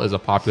Apparel is a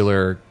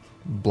popular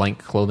blank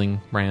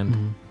clothing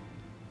brand.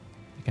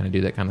 They kind of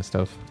do that kind of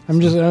stuff. I'm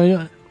just...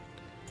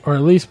 or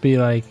at least be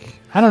like...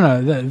 I don't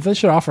know. They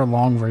should offer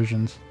long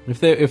versions. If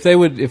they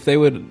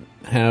would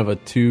have a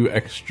 2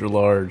 extra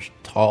large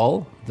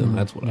tall, then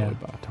that's what I would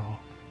buy. Tall.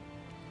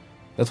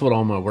 That's what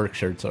all my work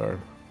shirts are.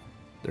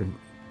 They're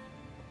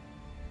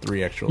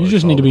 3 extra You large.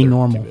 just need tall, to be but they're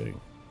normal. too big.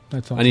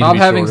 That's all. I need to Stop be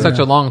having shorter. such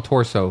a long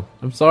torso.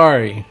 I'm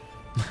sorry.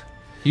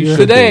 You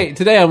should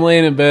Today I'm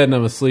laying in bed and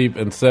I'm asleep,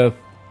 and Seth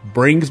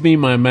brings me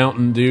my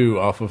Mountain Dew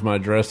off of my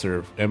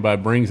dresser, and by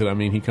brings it I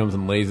mean he comes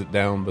and lays it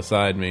down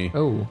beside me,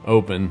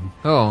 open.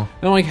 Oh, And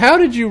I'm like, how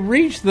did you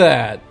reach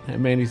that?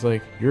 And Mandy's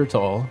like, you're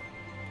tall,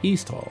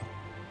 he's tall.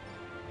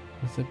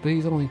 I said, but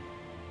he's only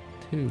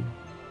 2.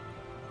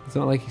 It's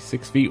not like he's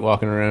 6 feet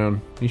walking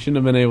around. He shouldn't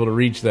have been able to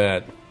reach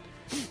that.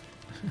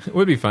 it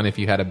would be fun if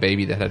you had a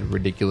baby that had a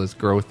ridiculous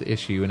growth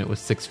issue and it was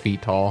 6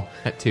 feet tall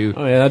at 2.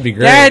 Oh yeah, that'd be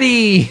great.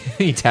 Daddy!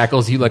 He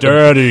tackles you like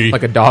Daddy.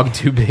 like a dog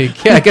too big.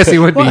 Yeah, I guess he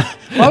would be.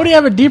 Why would he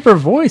have a deeper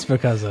voice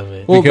because of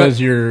it? Well,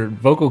 Because your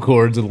vocal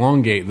cords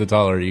elongate the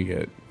taller you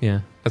get. Yeah,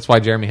 that's why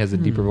Jeremy has a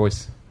deeper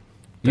voice.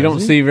 You don't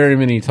he? see very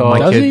many tall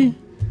Does kids. he?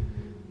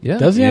 Yeah,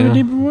 Does he have Yeah. a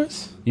deeper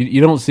voice?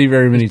 You don't see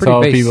very many pretty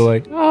tall bass. people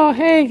like, oh,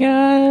 hey,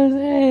 guys,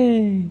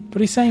 hey.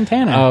 But he sang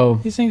tenor. Oh.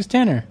 He sings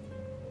tenor.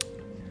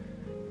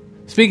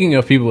 Speaking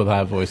of people with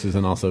high voices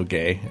and also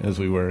gay, as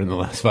we were in the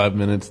last 5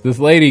 minutes, this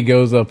lady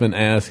goes up and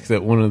asks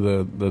at one of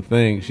the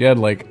things. She had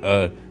like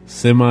a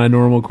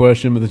semi-normal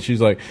question, but then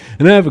she's like,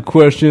 and I have a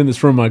question that's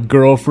from my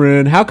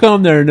girlfriend. How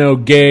come there are no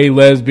gay,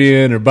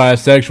 lesbian, or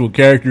bisexual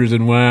characters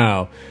in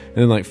WoW? And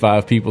then like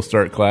 5 people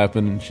start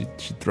clapping, and she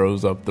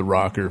throws up the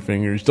rocker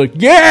finger. She's like,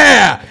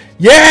 yeah!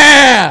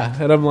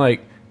 Yeah! And I'm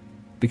like,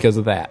 because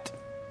of that.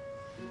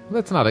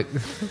 that's not a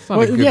good Yeah,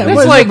 reason. what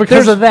It's is like it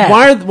because of that?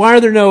 Why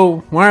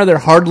are there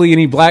hardly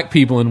any black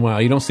people in WoW?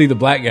 You don't see the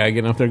black guy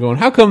getting up there going,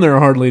 how come there are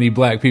hardly any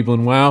black people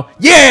in WoW?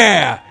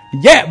 Yeah!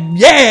 Yeah!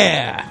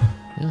 Yeah!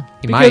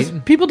 He Because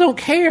might. people don't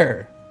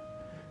care.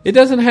 It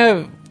doesn't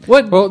have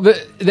what Well, the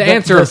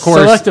answer, the of course,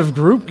 selective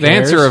group The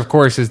answer, cares. of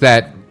course, is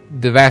that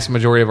the vast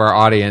majority of our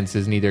audience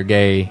is neither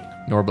gay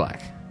nor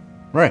black,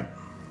 right.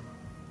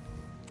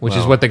 which is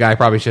Well. what the guy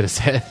probably should have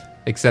said.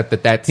 Except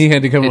that's He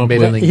had to come up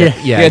with admittedly- Yeah. yeah,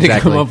 he had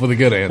exactly. to come up with a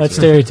good answer. That's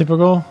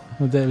stereotypical.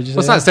 Would you say Well,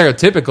 it's not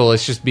stereotypical.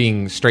 It's just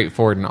being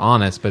straightforward and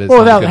honest. But it's Well,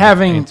 not a good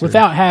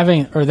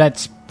answer. or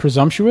that's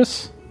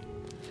presumptuous.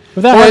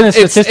 Without Well, having the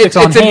it's statistics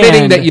on admitting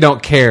hand. that you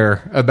don't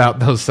care about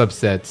those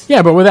subsets.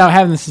 Yeah, but without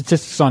having the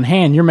statistics on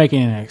hand, you're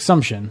making an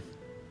assumption.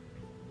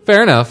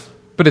 Fair enough,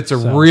 but it's a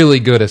really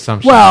good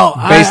assumption. Well,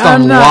 based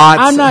I'm on not-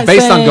 lots, I'm not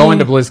based on saying- going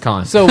to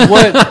BlizzCon. So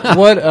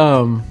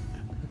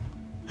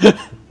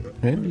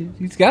man,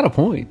 he's got a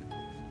point.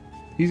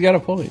 He's got a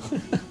point.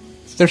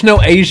 There's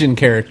no Asian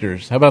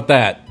characters. How about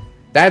that?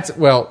 That's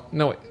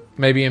no,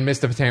 maybe in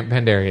Mist of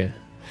Pandaria.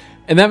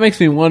 And that makes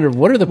me wonder,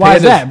 what are the Why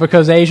is pandas- that?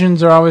 Because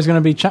Asians are always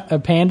going to be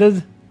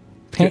pandas?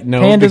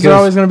 No, pandas because- are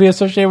always going to be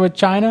associated with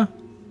China?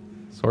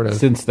 Sort of.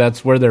 Since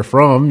that's where they're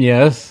from,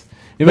 yes.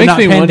 It But makes not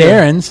me wonder.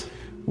 Pandarans.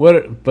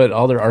 But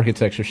all their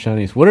architecture's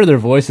Chinese. What are their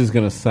voices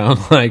going to sound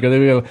like? Are they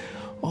going to go,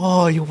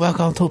 oh, you're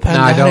welcome to Pandaria?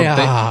 No, I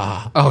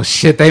don't think. Oh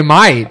shit, they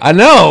might. I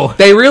know.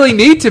 They really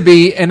need to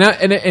be, and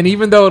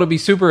even though it'll be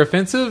super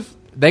offensive,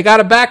 they got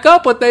to back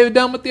up what they've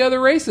done with the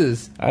other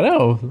races. I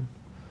know.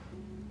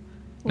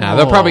 Now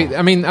they'll probably.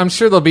 I mean, I'm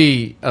sure they'll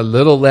be a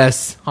little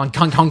less Hong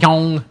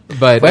Kong,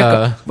 but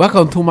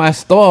Welcome to my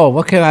store.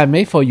 What can I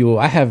make for you?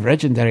 I have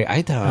legendary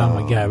items.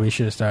 Oh my god, we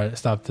should have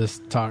stopped this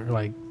talk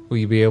like will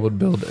you be able to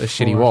build a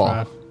shitty 4 or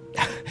wall?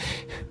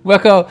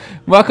 5.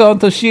 Welcome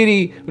to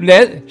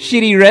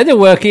shitty red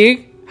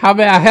working. How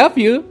may I help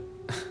you?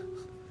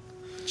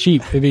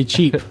 Cheap. It'd be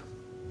cheap.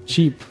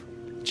 Cheap.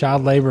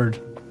 Child labored.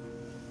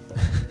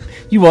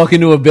 You walk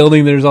into a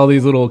building, there's all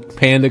these little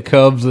panda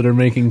cubs that are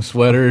making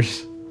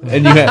sweaters,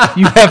 and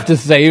you have to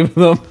save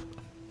them.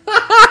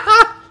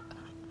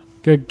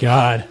 Good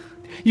God.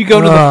 You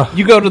go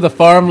to the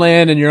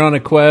farmland, and you're on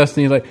a quest,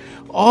 and you're like,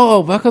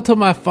 "Oh, welcome to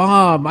my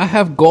farm. I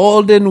have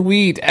golden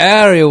wheat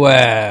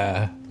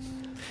everywhere."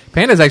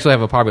 Pandas actually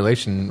have a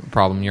population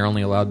problem. You're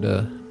only allowed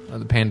to.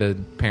 The panda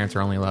parents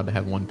are only allowed to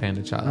have one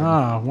panda child.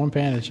 Oh, one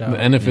panda child.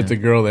 And if it's a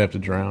girl, they have to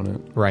drown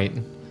it. Right.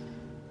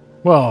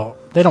 Well,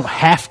 they don't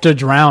have to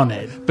drown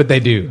it. But they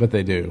do. But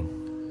they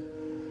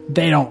do.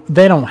 They don't.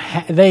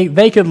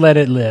 They could let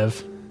it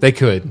live. They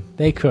could.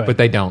 They could. But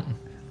they don't.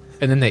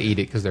 And then they eat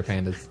it because they're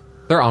pandas.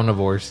 They're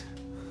omnivores.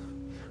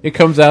 It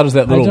comes out as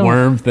that little don't-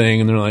 worm thing,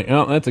 and they're like,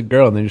 "Oh, that's a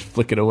girl," and they just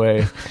flick it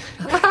away.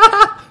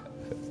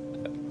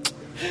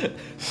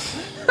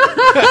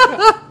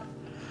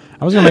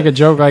 I was gonna make a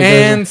joke like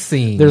And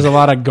scene. there's a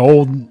lot of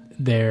gold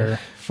there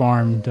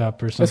farmed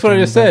up or something. That's what I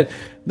just said.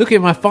 Look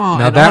at my farm.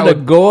 Now and that all the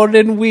would-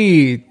 golden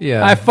wheat.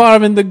 Yeah. I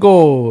farm in the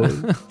gold.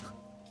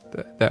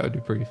 That would be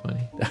pretty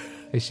funny.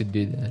 They should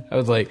do that. I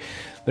was like,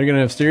 they're gonna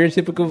have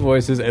stereotypical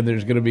voices, and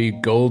there's gonna be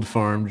gold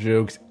farm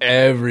jokes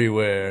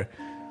everywhere.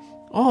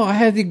 Oh, I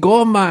had the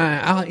gold mine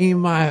out in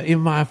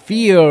my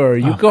field.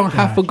 You gonna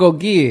have to go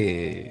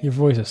get. Your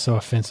voice is so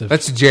offensive.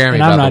 That's Jeremy,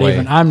 And I'm by not the way.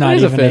 even. I'm not It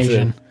is even offensive.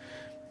 Asian.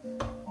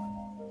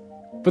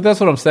 But that's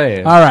what I'm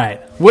saying. All right.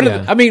 What?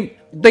 Yeah. I mean,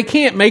 they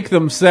can't make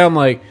them sound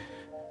like,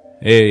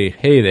 hey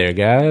there,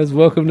 guys.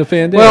 Welcome to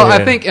Fandango. Well,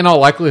 I think in all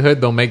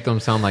likelihood they'll make them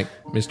sound like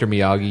Mr.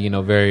 Miyagi. You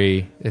know,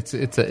 very. It's a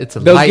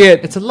They'll light.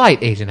 get- It's a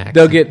light Asian accent.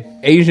 they'll get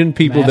Asian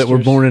people that were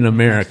Masters. born in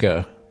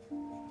America.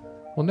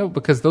 Well, no,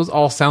 because those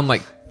all sound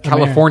like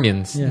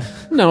Californians. Yeah.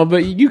 No,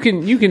 but you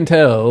can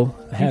tell.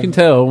 You can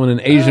tell when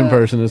an Asian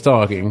person is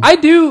talking. I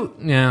do.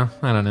 Yeah,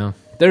 I don't know.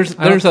 There's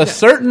don't- a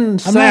certain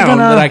sound gonna-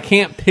 that I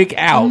can't pick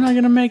out. I'm not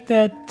gonna make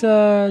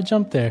that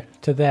jump there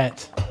to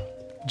that.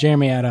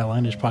 Jeremy at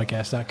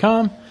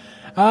outlandishpodcast.com.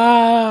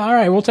 All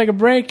right, we'll take a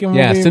break and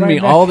we'll Yeah, be send right me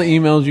back. all the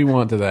emails you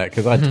want to that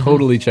because I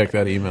totally check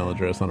that email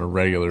address on a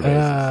regular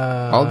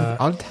basis.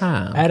 All the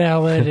time. At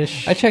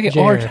outlandish. I check it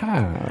all the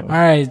time. All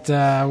right,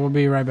 we'll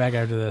be right back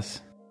after this.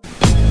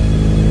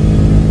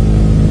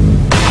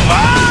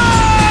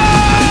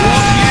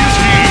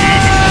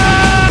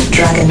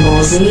 Dragon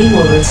Ball Z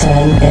will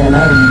return in a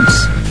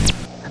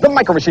moment. The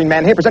Micro Machine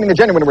Man here presenting the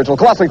genuine original,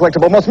 colossally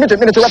collectible, most midget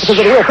miniature replicas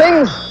of the real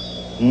things.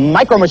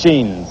 Micro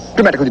Machines.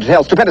 Dramatically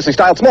detailed, stupendously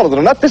styled, smaller than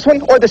a nut, this one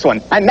or this one.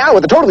 And now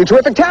with a totally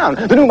terrific town.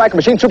 The new Micro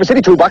Machine Super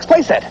City Toolbox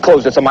playset.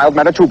 Closed, it's a mild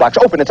mannered toolbox.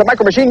 Open, it's a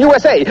Micro Machine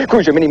USA.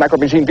 Cruise your mini Micro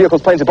Machine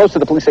vehicles, planes, and boats to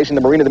the police station,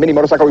 the marina, the mini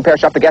motorcycle repair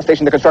shop, the gas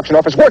station, the construction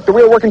office, work, the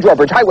real working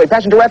drawbridge, highway,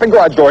 passenger ramp, and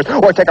garage doors.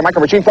 Or take a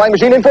Micro Machine flying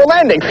machine in for a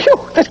landing. Phew,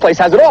 this place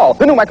has it all.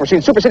 The new Micro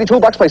Machine Super City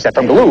Toolbox playset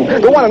from Galoo.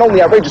 The one and only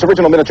outrageous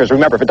original miniatures.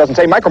 Remember, if it doesn't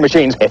say Micro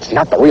Machines, it's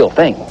not the real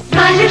thing.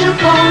 My little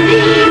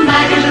pony,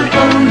 my little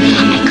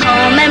pony.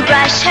 Comb and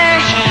brush her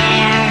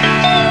hair.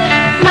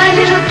 My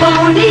little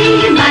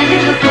pony, my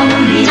little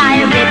pony.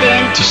 Tie a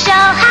ribbon to show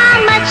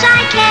how much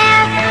I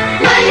care.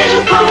 My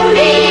little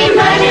pony,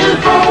 my little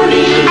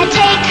pony. I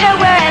take her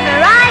wherever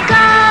I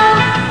go.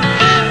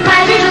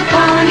 My little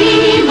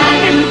pony, my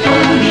little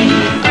pony.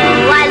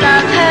 Oh, I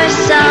love her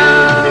so.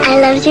 I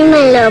love you,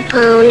 my little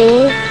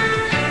pony.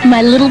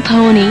 My Little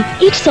Pony,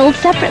 each sold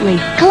separately.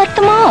 Collect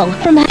them all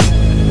from...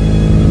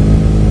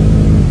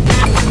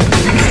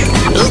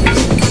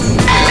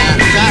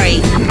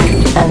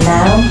 And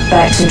now,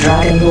 back to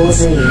Dragon Ball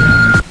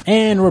Z.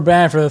 And we're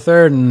back for the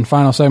third and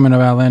final segment of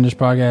Outlandish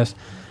Podcast.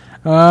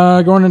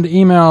 Going into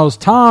emails,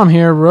 Tom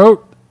here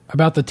wrote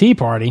about the Tea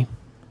Party.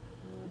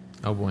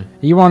 Oh boy.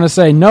 You want to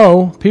say,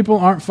 no, people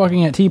aren't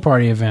fucking at Tea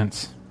Party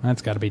events.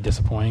 That's got to be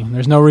disappointing.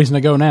 There's no reason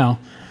to go now.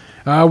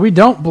 We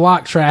don't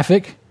block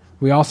traffic.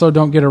 We also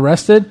don't get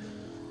arrested.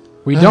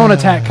 We don't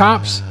attack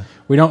cops.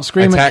 We don't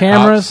scream at Attack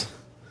cameras. cops?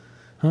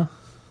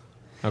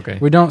 Okay.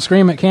 We don't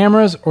scream at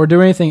cameras or do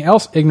anything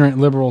else ignorant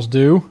liberals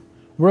do.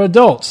 We're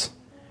adults.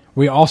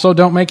 We also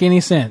don't make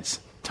any sense.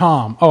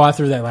 Tom. Oh, I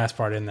threw that last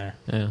part in there.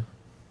 Yeah.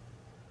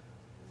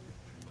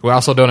 We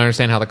also don't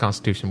understand how the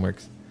Constitution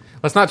works.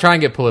 Let's not try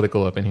and get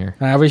political up in here.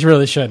 We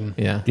really shouldn't.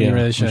 Yeah. We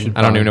really shouldn't.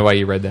 I don't even know why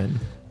you read that.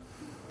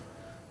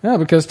 Yeah,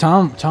 because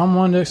Tom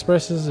wanted to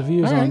express his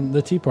views All right. on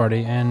the Tea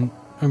Party, and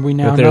we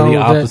now But they're know the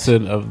that-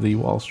 opposite of the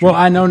Wall Street. Well,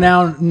 I know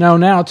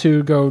now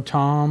to go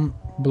Tom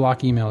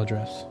block email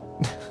address.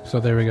 So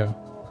there we go.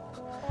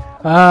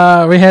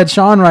 We had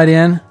Sean write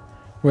in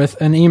with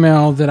an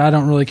email that I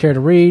don't really care to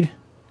read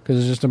because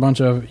it's just a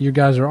bunch of "you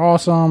guys are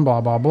awesome,"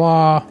 blah blah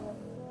blah.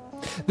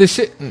 This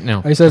shit.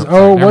 No. He says,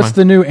 sorry, never what's mind.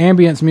 the new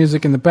ambience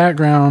music in the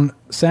background?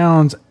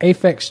 Sounds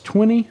Aphex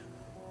 20.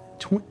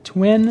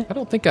 Twin. I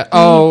don't think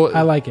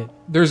I like it.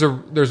 There's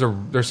some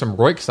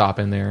Roykstop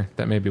in there.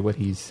 That may be what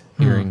he's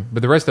hearing,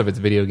 but the rest of it's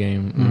video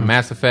game.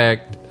 Mass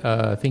Effect.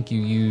 I think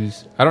you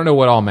use. I don't know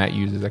what all Matt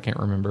uses. I can't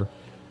remember.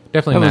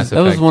 Definitely Mass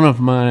Effect. That was one of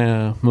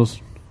my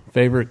most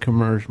favorite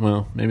commercial.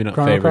 Well, maybe not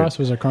Chrono favorite. Cross.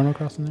 Was there Chrono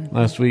Cross in there?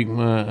 Last week,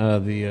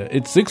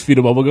 it's 6 feet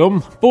of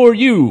bubblegum for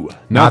you,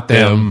 not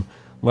them.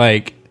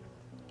 Like,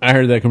 I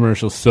heard that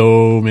commercial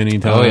so many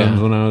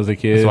times when I was a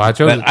kid. That's why I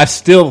chose it.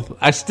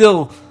 I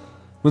still,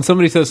 when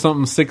somebody says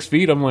something 6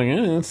 feet, I'm like,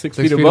 that's 6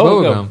 feet of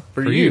bubblegum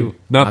for you,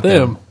 not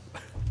them.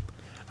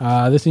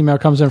 This email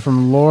comes in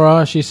from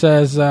Laura. She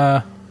says,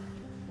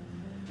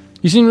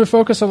 you seem to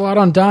focus a lot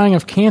on dying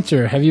of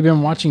cancer. Have you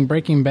been watching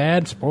Breaking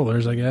Bad?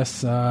 Spoilers, I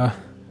guess.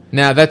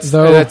 Now,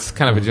 that's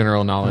kind of a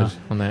general knowledge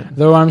on that.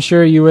 Though I'm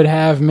sure you would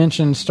have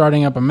mentioned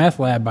starting up a meth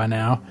lab by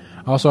now.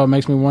 Also, it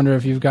makes me wonder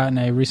if you've gotten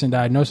a recent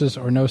diagnosis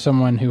or know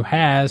someone who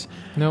has.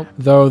 Nope.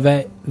 Though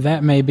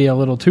that may be a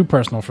little too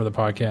personal for the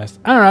podcast.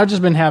 I don't know. I've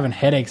just been having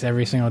headaches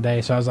every single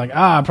day, so I was like,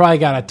 I probably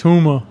got a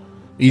tumor.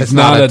 It's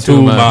not a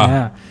tumor.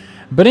 Yeah.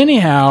 But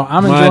anyhow,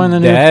 I'm enjoying the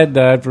new... My dad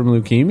died from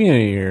leukemia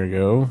a year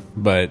ago,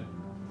 but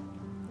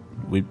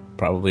we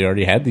probably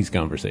already had these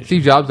conversations.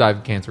 Steve Jobs died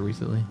of cancer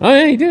recently. Oh,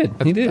 yeah, he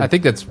did. I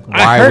think that's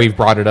why we've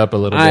brought it up a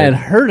little bit. I had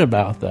heard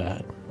about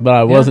that, but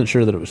I wasn't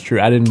sure that it was true.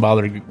 I didn't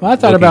bother looking it up. I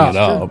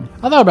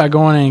thought about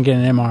going in and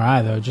getting an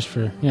MRI, though, just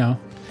for,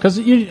 because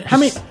you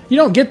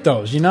don't get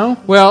those,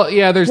 Well,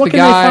 yeah, there's what the can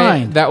they guy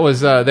find? that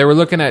was, they were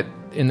looking at,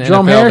 in the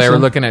Jerome NFL, Harrison. they were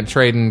looking at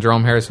trading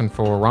Jerome Harrison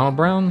for Ronald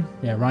Brown.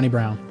 Yeah, Ronnie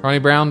Brown. Ronnie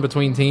Brown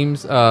between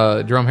teams.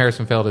 Jerome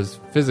Harrison failed his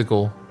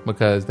physical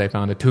because they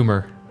found a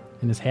tumor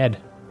in his head.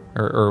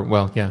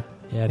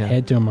 He had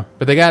head tumor.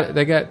 But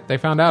they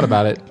found out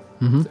about it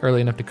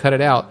early enough to cut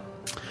it out.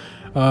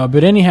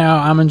 But anyhow,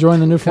 I'm enjoying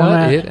the new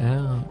format. Cut it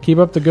out. Keep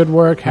up the good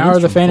work. How are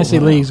the fantasy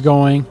leagues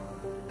going?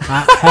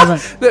 I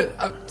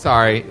haven't.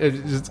 Sorry,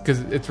 just because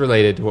it's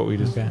related to what we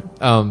just. Okay.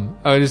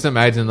 I just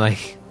imagine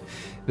like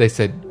they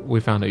said,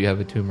 we found out you have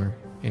a tumor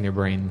in your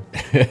brain,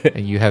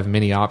 and you have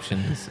many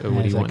options of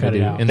what do you want to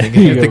do. And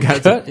the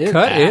guys cut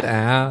it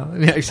out.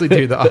 You actually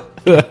do the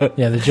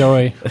the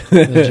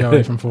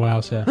Joey from Full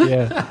House.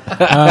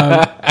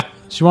 Yeah.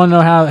 She want to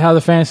know how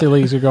the fantasy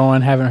leagues are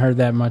going. Haven't heard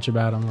that much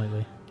about them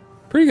lately.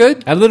 Pretty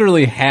good. I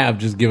literally have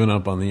just given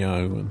up on the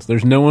Yahoo ones.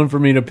 There's no one for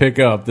me to pick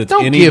up that's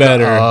Don't any give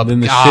better up.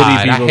 than the God,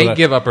 shitty people. I hate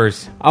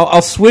give-uppers.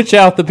 I'll switch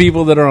out the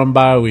people that are on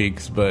bye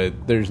weeks,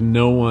 but there's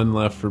no one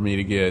left for me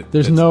to get.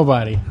 There's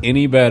nobody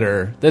any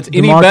better. That's DeMarco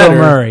any better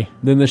Murray.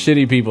 than the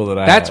shitty people that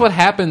I That's have. what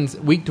happens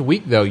week to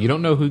week, though. You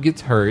don't know who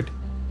gets hurt.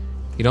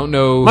 You don't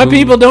know. My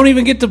people don't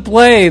even get to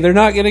play. They're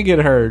not going to get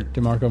hurt.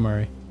 DeMarco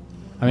Murray.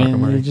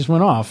 He just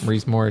went off.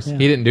 Reese Morris. Yeah.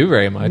 He didn't do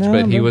very much, No,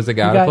 but he was a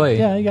guy to play.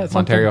 Yeah, he got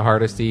something. Montario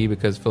Hardesty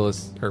because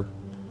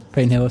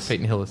Peyton Hillis.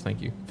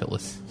 Thank you,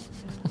 Phyllis.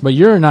 But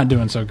you're not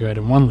doing so good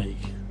in one league.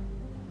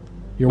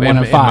 You're 1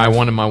 and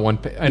 5. In my one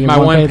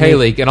pay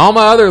league. In all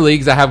my other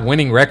leagues, I have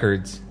winning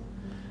records.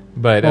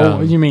 But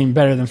you mean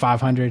better than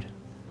 500?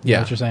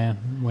 Yeah, what you're saying.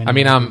 I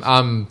mean,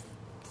 I'm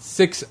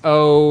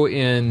 6-0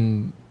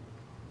 in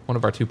one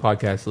of our 2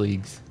 podcast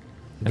leagues.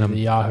 And I'm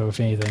the Yahoo, if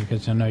anything,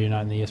 because I know you're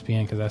not in the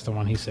ESPN, because that's the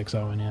one he's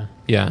 6-0 in. Yeah.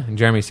 Yeah, and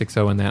Jeremy's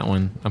 6-0 in that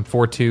one. I'm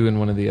 4-2 in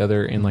one of the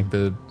other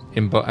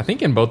I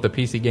think in both the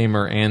PC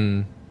Gamer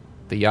and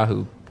the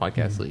Yahoo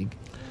podcast league.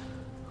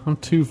 I'm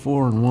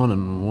 2-4-1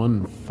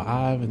 and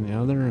 1-5 in the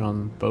other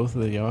on both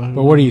of the Yahoo.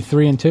 But what are you,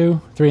 3-2,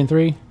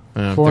 3-3?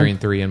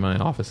 3-3 in my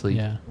office league.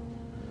 Yeah.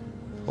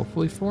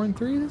 Hopefully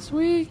 4-3 this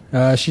week.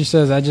 She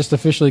says, I just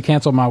officially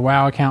canceled my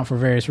WoW account for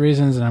various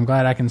reasons, and I'm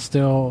glad I can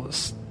still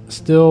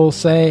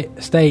stay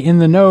in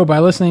the know by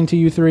listening to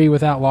you 3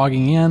 without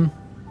logging in.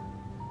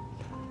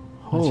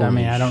 Which,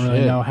 I don't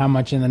really know how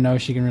much in the know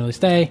she can really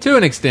stay. To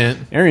an extent.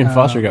 Arian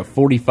Foster got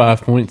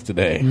 45 points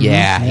today.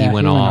 Yeah, he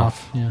went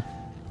off. Yeah.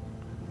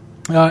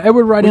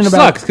 Edward wrote in about...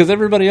 sucks, because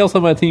everybody else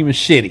on my team is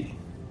shitty.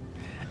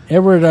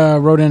 Edward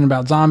wrote in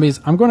about zombies.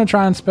 I'm going to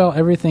try and spell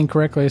everything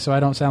correctly so I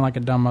don't sound like a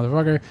dumb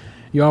motherfucker.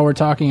 You all were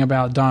talking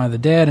about Dawn of the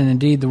Dead, and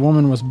indeed the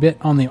woman was bit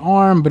on the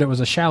arm, but it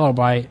was a shallow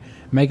bite,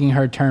 making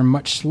her turn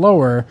much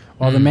slower,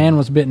 while the man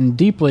was bitten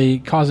deeply,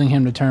 causing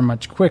him to turn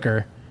much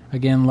quicker.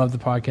 Again, love the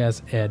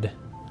podcast, Ed.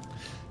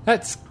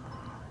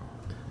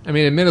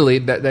 Admittedly,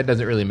 that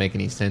doesn't really make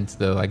any sense,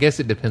 though. I guess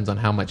it depends on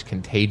how much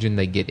contagion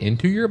they get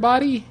into your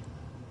body.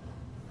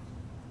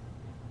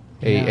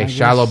 A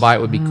shallow bite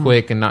would be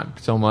quick and not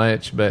so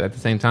much, but at the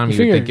same time, you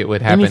would think it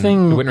would happen. It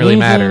wouldn't really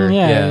matter.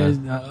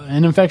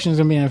 An infection is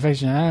going to be an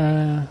infection.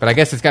 But I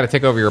guess it's got to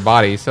take over your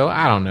body, so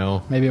I don't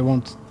know. Maybe it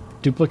won't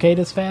duplicate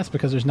as fast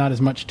because there's not as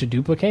much to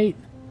duplicate.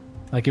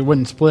 Like it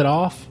wouldn't split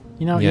off.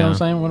 You know what I'm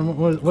saying?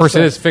 Of course,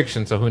 it is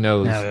fiction, so who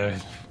knows?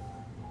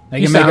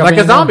 You sound sounded like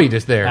a zombie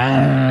just there.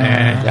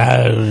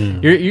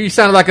 You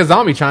sounded like a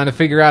zombie trying to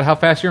figure out how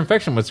fast your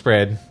infection would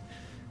spread.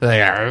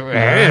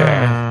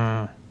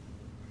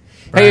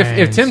 Hey,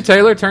 if Tim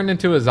Taylor turned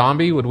into a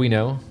zombie, would we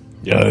know?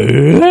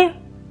 Yeah.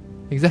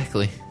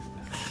 Exactly.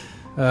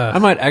 I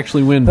might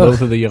actually win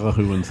both of the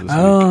Yahoo ones this week.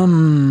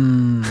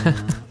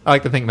 I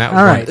like to think Matt was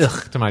All going, right.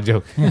 ugh, to my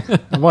joke.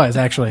 It was,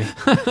 actually.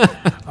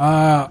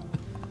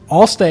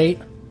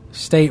 Allstate,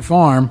 State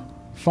Farm,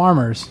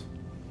 farmers,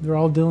 they're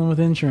all dealing with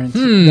insurance.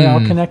 They all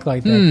connect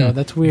like that, though.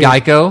 That's weird.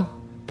 Geico?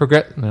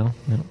 No.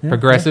 Yeah,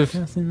 Progressive?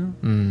 yeah, see,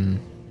 no.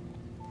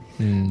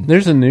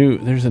 There's an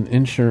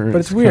insurance But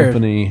it's weird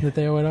company. that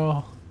they would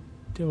all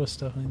deal with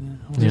stuff like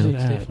that.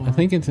 Yeah. I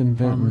think it's in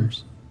Ventnor.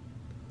 farmers.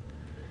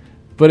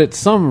 But it's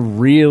some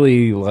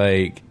really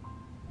like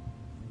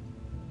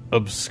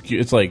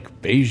obscure. It's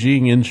like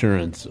Beijing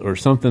Insurance or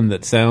something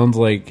that sounds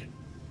like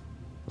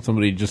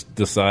somebody just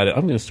decided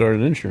I'm going to start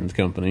an insurance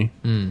company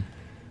and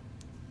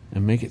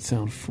make it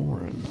sound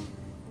foreign.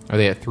 Are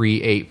they at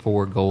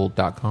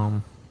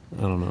 384gold.com?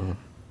 I don't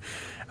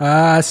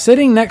know.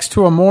 Sitting next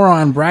to a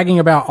moron bragging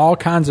about all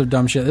kinds of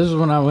dumb shit. This is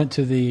when I went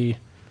to the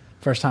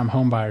first time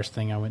homebuyers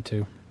thing I went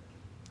to.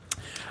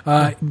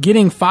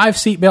 Getting 5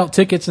 seatbelt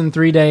tickets in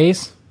 3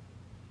 days.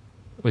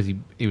 Was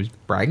he was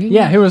bragging?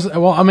 Yeah, he was.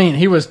 Well, I mean,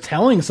 he was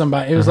telling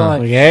somebody. It was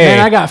like, Hey. man,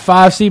 I got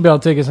 5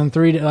 seatbelt tickets in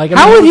 3 days. Like, I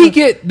How mean, would he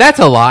get... That's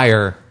a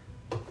liar.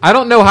 I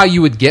don't know how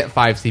you would get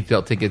 5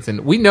 seatbelt tickets.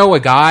 And we know a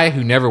guy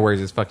who never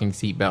wears his fucking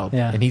seatbelt.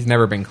 Yeah. And he's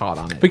never been caught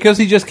on it. Because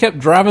he just kept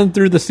driving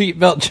through the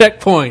seatbelt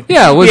checkpoint.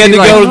 Yeah, was he had he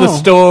to like, go to the "Oh."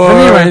 store.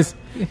 But anyways,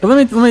 but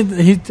let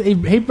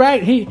me. He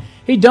bragged.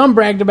 He dumb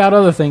bragged about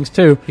other things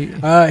too.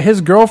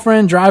 His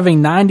girlfriend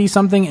driving 90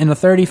 something in a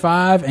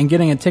 35 and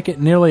getting a ticket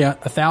nearly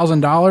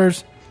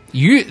 $1,000.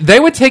 They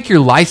would take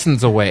your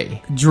license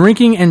away.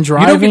 Drinking and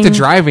driving. You don't get to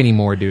drive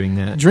anymore doing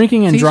that.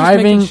 Drinking and See, he's just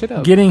driving, making shit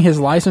up. getting his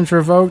license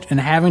revoked, and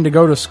having to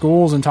go to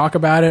schools and talk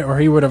about it, or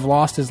he would have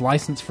lost his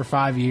license for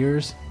 5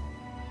 years.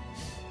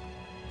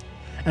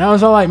 And I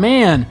was all like,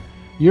 man,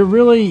 you're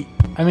really,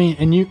 I mean,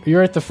 and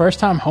you're at the first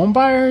time home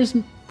buyers.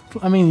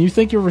 I mean, you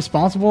think you're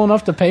responsible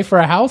enough to pay for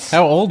a house?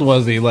 How old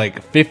was he?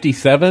 Like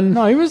 57?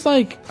 No, he was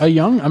like a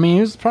young. I mean,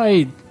 he was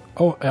probably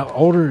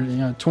older,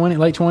 late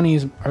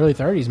 20s, early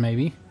 30s,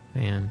 maybe.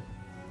 Man.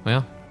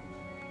 Well,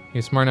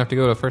 you're smart enough to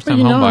go to a first-time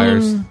But, you know, home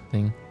buyers I mean-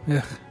 thing.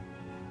 Ugh.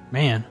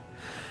 Man,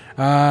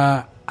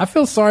 I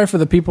feel sorry for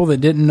the people that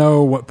didn't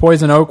know what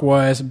poison oak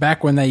was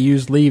back when they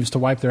used leaves to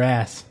wipe their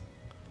ass.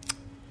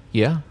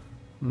 Yeah.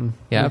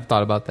 Yeah, I've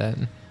thought about that.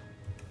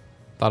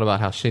 Thought about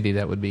how shitty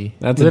that would be.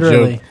 That's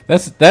Literally. a joke.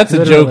 That's a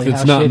Literally, joke that's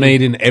how not shitty.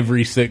 made in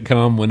every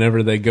sitcom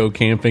whenever they go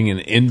camping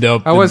and end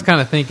up I was kind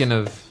of thinking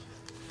of...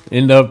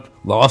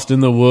 lost in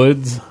the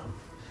woods.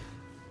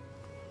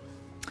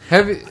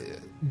 Have you-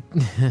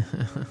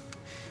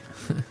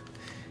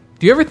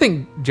 Do you ever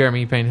think...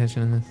 Jeremy, you paying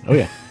attention in this? Oh,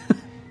 yeah. Do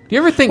you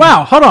ever think...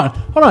 Wow, hold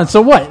on.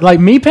 So what? Like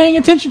me paying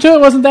attention to it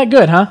wasn't that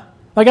good, huh?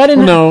 Like I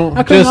didn't. No,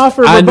 I couldn't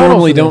offer. I rebuttal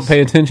normally to don't this.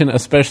 pay attention,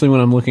 especially when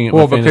I'm looking at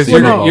Well, my because fantasy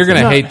you're football going to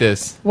team. hate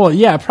this. Well,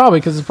 yeah, probably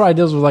because it probably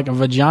deals with like a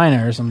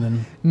vagina or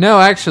something. No,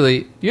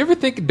 actually, do you ever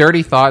think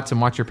dirty thoughts and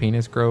watch your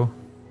penis grow?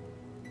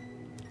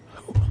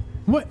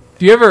 What?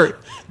 Do you ever...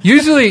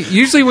 Usually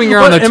when you're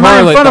on What, the am toilet... I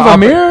in front of a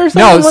mirror or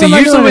something? No, What so am I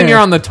usually doing when here? you're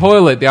on the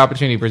toilet, the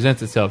opportunity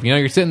presents itself. You know,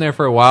 you're sitting there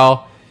for a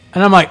while...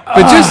 And I'm like,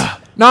 But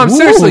I'm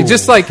seriously, Ooh.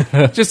 just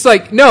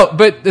like, no,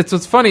 but that's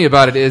what's funny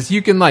about it is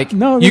you can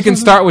you can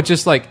start with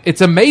just like,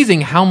 it's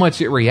amazing how much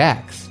it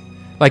reacts.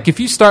 Like if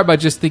you start by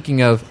just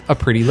thinking of a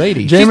pretty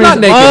lady. She's not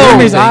naked or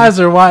Jamie's anything. eyes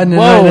are widening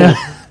right now.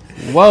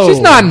 Whoa.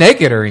 She's not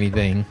naked or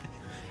anything.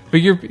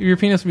 But your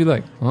penis will be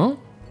like, huh?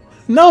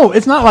 No,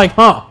 it's not like,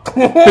 huh?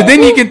 But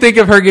then you can think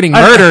of her getting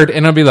murdered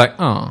and it'll be like,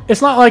 oh.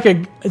 It's not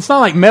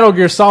like Metal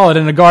Gear Solid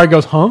and a guard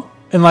goes, huh?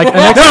 And like an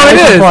No,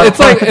 exclamation it is.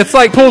 point It's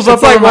like pulls up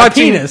it's like over my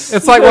watching penis.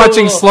 It's like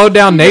watching slowed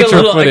down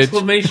nature footage.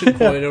 Exclamation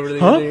point over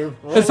there.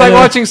 It's like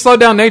watching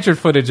slowed down nature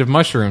footage of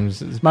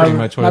mushrooms. Is pretty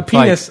much what my it's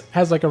penis like.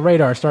 has like a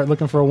radar. Start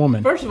looking for a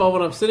woman. First of all,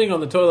 when I'm sitting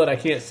on the toilet, I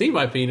can't see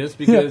my penis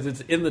because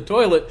it's in the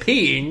toilet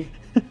peeing.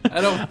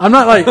 I'm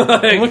not like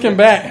looking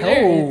back.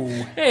 Oh,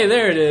 Hey,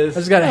 there it is. I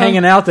just got it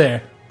hanging out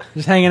there,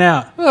 just hanging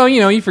out. Well,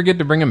 you forget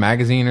to bring a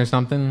magazine or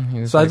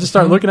something. So I just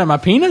start looking at my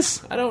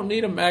penis. I don't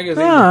need a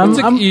magazine.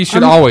 Yeah, You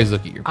should always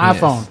look at your penis.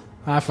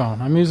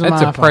 iPhone. I'm using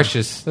That's my a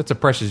iPhone. That's a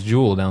precious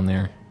jewel down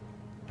there.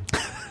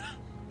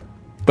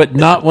 But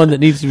not one that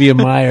needs to be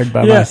admired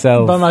by Yeah,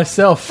 myself. by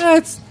myself.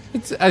 It's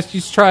I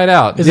just try it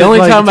out. Is The it only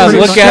like time I pretty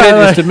look at it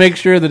much- is to make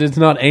sure that it's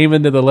not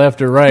aiming to the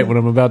left or right when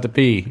I'm about to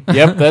pee.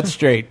 Yep, that's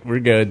straight. We're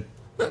good.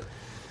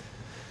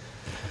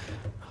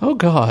 Oh,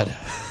 God.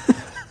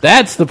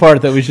 That's the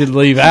part that we should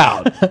leave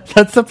out.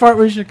 That's the part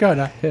we should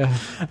cut. Yeah.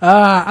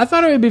 I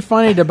thought it would be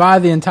funny to buy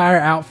the entire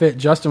outfit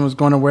Justin was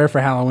going to wear for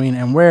Halloween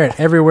and wear it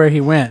everywhere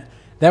he went.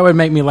 That would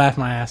make me laugh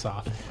my ass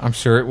off. I'm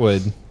sure it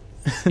would.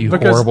 You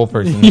Because- horrible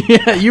person.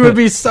 Yeah, you would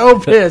be so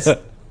pissed.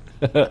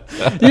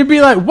 You'd be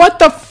like, "What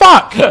the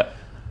fuck?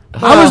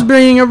 I was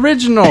being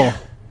original."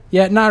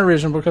 Yeah, not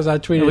original because I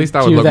tweeted. At least I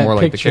to would you look that more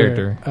like the picture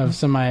character. of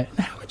somebody.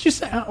 How would you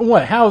say?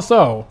 What? How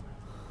so?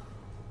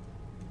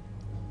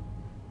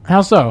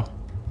 How so?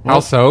 How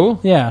so?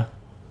 Yeah.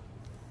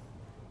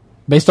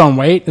 Based on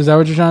weight, is that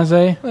what you're trying to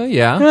say?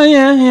 Yeah.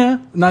 Yeah.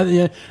 Not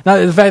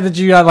the fact that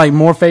you got like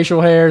more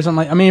facial hair or something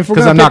like. I mean, if we're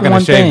Because gonna I'm not going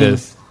to shave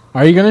this.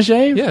 Are you going to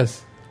shave?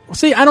 Yes.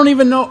 See, I don't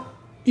even know.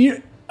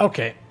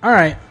 Okay, all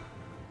right.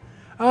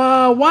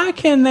 Why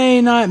can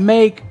they not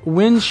make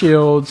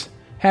windshields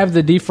have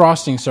the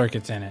defrosting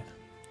circuits in it?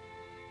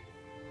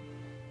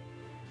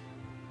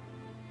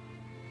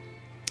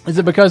 Is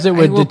it because it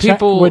would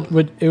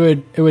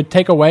it would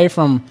take away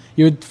from,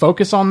 you would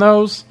focus on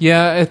those?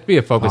 Yeah, it'd be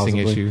a focusing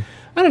Possibly. issue.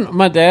 I don't know.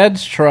 My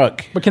dad's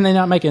truck. But can they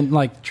not make it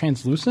like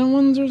translucent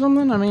ones or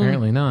something? I mean,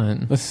 Apparently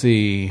not. Let's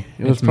see. It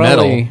It's was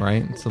probably, metal,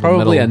 right? So the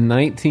probably a metal-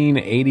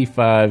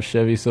 1985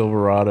 Chevy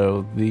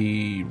Silverado.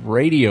 The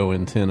radio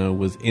antenna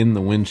was in the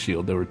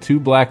windshield. There were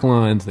two black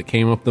lines that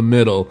came up the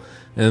middle,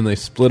 and then they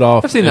split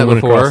off I've seen and that went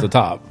before. across the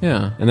top.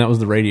 Yeah. And that was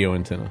the radio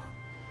antenna.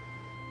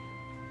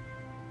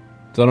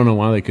 So I don't know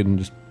why they couldn't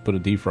just put a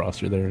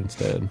defroster there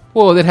instead.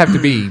 Well, they'd have to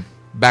be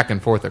back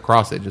and forth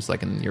across it, just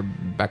like in your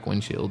back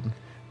windshield.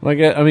 Like,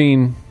 I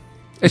mean,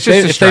 It's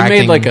if just they made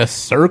distracting. like a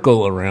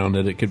circle around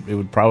it, it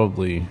would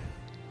probably.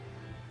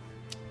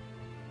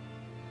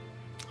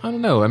 I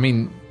don't know. I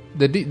mean,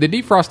 the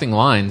defrosting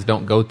lines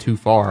don't go too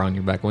far on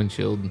your back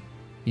windshield.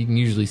 You can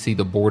usually see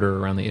the border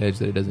around the edge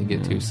that it doesn't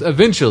get to. So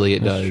eventually,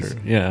 it That's does.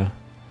 true. Yeah.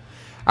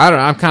 I don't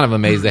know. I'm kind of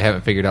amazed they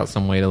haven't figured out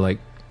some way to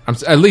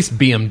at least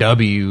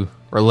BMW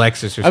or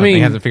Lexus or something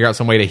mean, hasn't figured out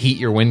some way to heat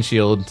your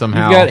windshield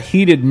somehow. You've got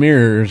heated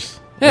mirrors.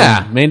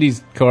 Yeah. And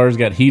Mandy's car's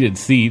got heated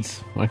seats.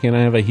 Why can't I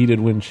have a heated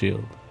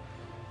windshield?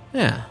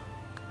 Yeah.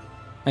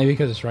 maybe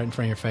because it's right in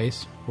front of your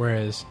face,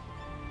 whereas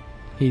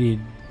heated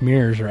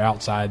mirrors are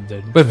outside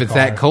the. But if the it's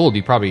car. that cold,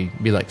 you'd probably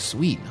be like,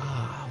 sweet.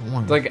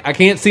 Warm. It's like I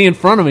can't see in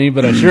front of me,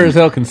 but I sure as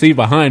hell can see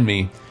behind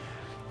me.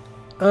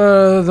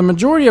 The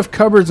majority of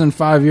cupboards in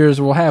 5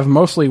 years will have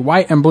mostly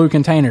white and blue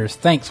containers.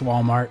 Thanks,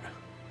 Walmart.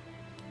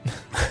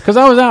 Because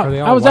I was out, Are they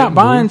all I was white out and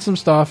buying blue? some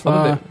stuff.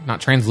 Not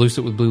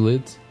translucent with blue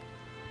lids?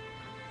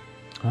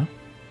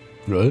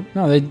 Right?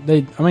 No,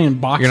 they. I mean,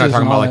 boxes. You're not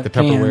talking and all about like the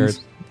that, Tupperware.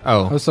 cans.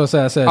 Oh. I was so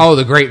sad. I said. Oh,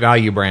 the Great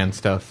Value brand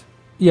stuff.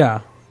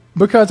 Yeah,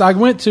 because I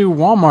went to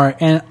Walmart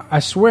and I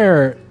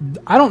swear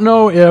I don't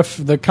know if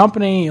the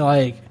company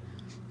like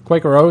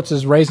Quaker Oats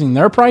is raising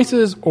their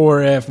prices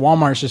or if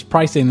Walmart's just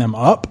pricing them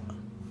up.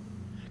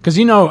 Because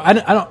I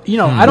don't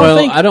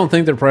I don't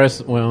think their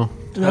price. Well,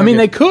 I mean,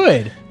 they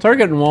could.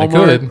 Target and Walmart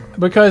could.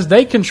 Because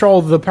they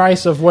control the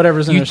price of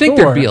whatever's in You'd their think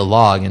store. there'd be a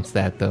law against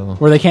that, though.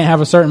 Where they can't have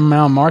a certain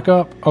amount of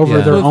markup over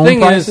Yeah. their The own thing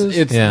prices. is,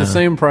 it's the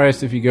same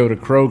price if you go to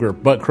Kroger,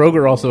 but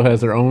Kroger also has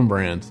their own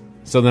brands.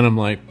 So then I'm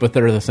like, but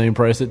they're the same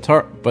price at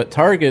but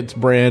Target's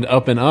brand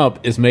Up and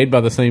Up is made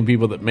by the same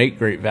people that make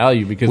Great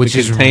Value because Which the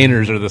is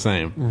containers are the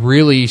same.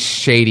 Really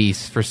shady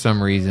for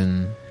some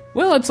reason.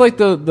 Well, it's like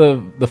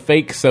the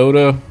fake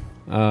soda.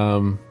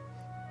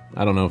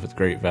 I don't know if it's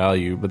Great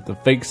Value, but the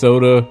fake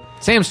soda.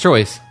 Sam's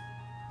Choice.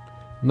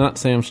 Not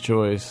Sam's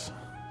Choice.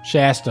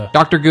 Shasta.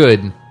 Dr.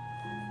 Good.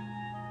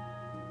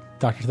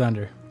 Dr.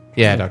 Thunder.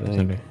 Yeah, Dr.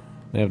 Thunder.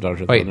 They have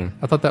Dr. Wait, Thunder.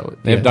 I thought that was...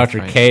 They have that's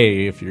Dr. right.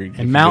 K if you're... if you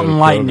And go Mountain to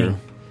Lightning. Kroger.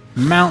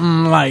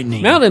 Mountain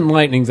Lightning. Mountain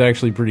Lightning's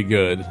actually pretty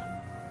good.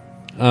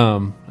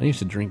 I used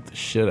to drink the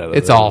shit out of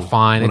It's those all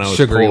fine. when I It's was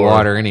sugary poor.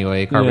 water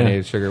anyway.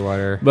 Carbonated sugar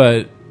water.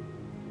 But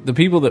the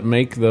people that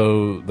make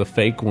the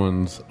fake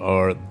ones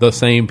are the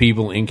same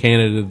people in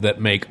Canada that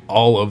make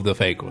all of the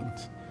fake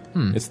ones.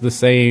 It's the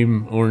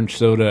same orange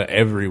soda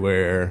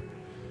everywhere,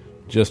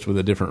 just with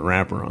a different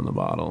wrapper on the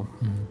bottle.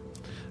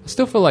 I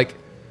still feel like...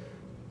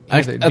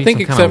 I there'd be think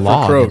some kind except of for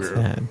law against Kroger.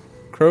 that.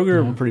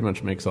 Kroger pretty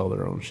much makes all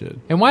their own shit.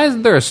 And why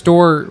isn't there a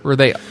store where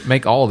they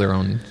make all their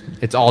own?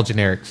 It's all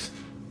generics.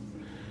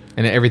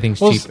 And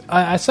everything's Well, cheap.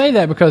 I say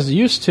that because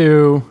used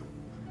to...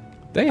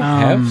 They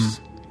have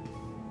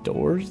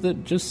stores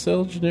that just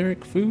sell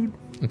generic food?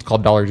 It's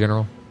called Dollar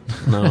General.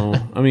 No.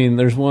 I mean,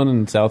 there's one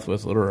in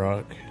Southwest Little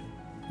Rock.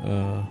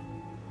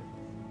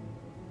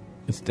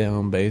 It's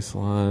down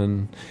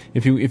Baseline.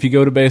 If you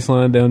go to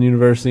Baseline down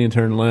University and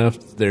turn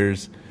left,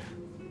 there's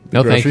the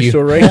No, thank grocery you.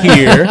 store right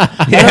here.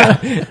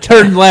 Yeah,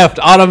 turn left,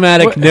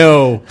 automatic. What?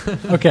 No,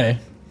 Okay.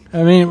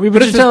 I mean,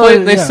 but it's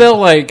just they sell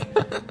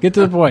like Get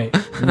to the point.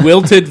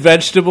 wilted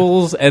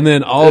vegetables, and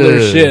then all their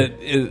Ugh. shit.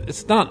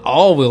 It's not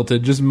all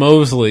wilted, just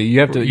mostly.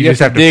 You have to You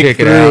just have to dig pick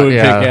it through out, and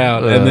yeah. pick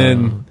out, and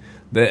then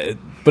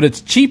but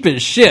it's cheap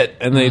as shit,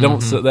 and they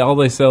don't. All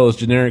they sell is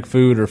generic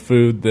food or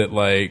food that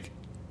like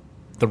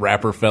the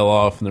wrapper fell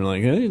off, and they're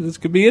like, "Hey, this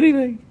could be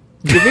anything.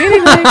 It could be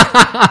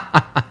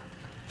anything."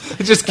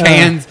 It's just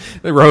cans,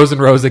 rows and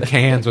rows of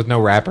cans with no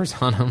wrappers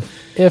on them.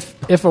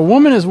 If a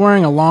woman is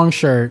wearing a long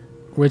shirt,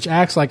 which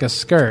acts like a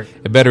skirt,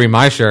 It better be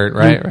my shirt,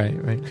 right?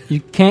 Right. you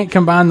can't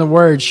combine the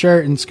word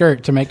shirt and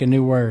skirt to make a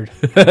new word.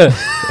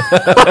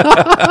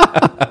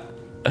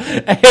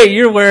 Hey,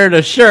 you're wearing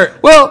a shirt.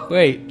 Well,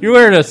 Wait, you're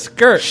wearing a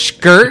skirt.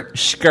 skirt.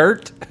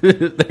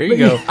 There you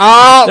go.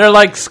 Oh, They're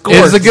like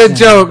skirts. it's a good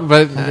joke,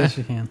 but I guess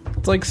you can.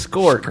 It's like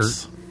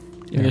skirts.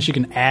 I guess you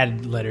can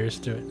add letters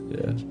to it.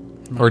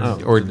 Yeah. or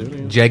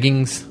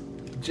jeggings,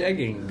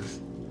 Jeggings.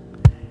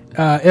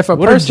 If a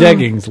What person, are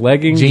jeggings?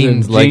 Leggings?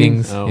 jeans, and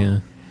leggings. Oh. Yeah.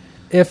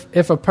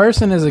 If a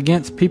person is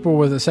against people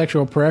with a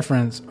sexual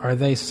preference, are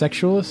they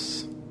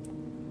sexualists?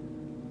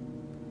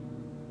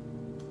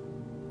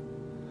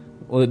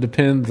 Well, it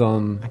depends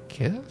on. I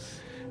guess.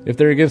 If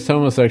they're against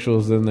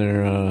homosexuals, then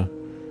they're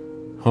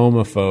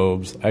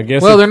homophobes. I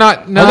guess. Well, they're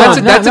not. No,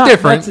 that's a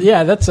different.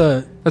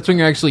 That's when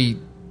you're actually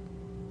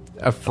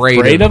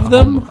afraid of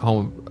them.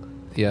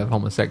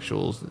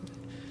 Homosexuals.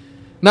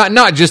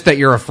 Not just that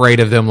you're afraid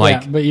of them,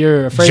 like but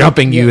you're afraid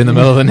jumping you in the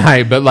middle of the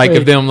night, but like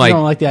of them, like you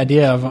don't like the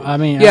idea of. I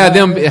mean,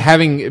 them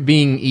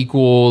being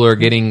equal or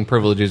getting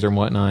privileges or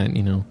whatnot.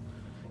 You know,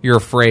 you're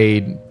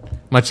afraid.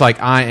 Much like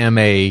I am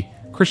a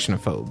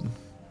Christianophobe.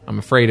 I'm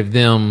afraid of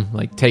them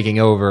like taking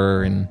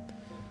over and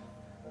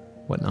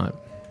whatnot.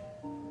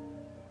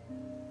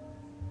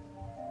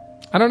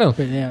 I don't know.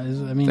 But yeah,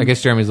 I mean, I guess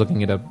Jeremy's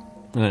looking it up.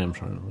 I am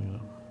trying to look it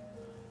up.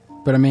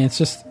 But I mean, it's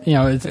just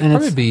it's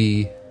probably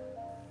be.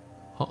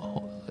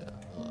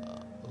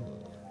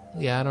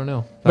 Yeah, I don't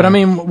know. But I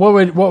mean, what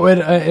would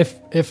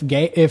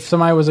if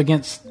somebody was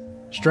against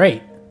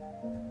straight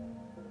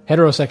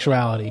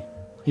heterosexuality?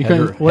 You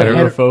couldn't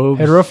heterophobes.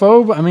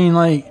 Heterophobe? I mean,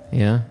 like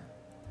yeah.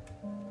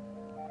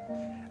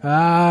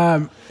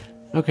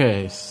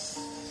 Okay,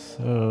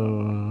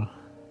 so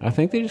I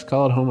think they just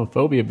call it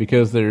homophobia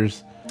because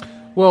there's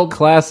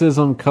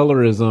classism,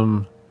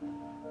 colorism,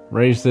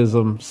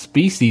 racism,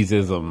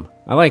 speciesism.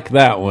 I like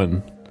that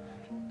one.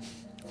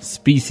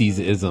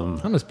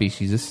 Speciesism. I'm a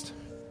speciesist.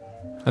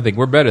 I think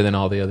we're better than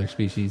all the other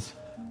species.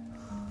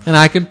 And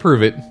I can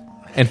prove it.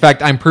 In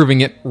fact, I'm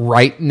proving it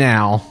right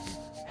now.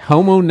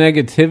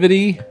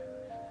 Homonegativity,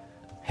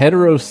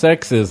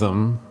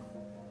 heterosexism,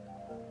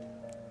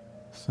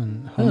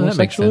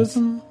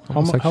 homosexualism,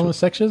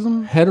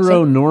 homosexualism,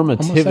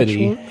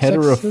 heteronormativity,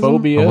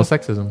 heterophobia,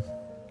 homosexism,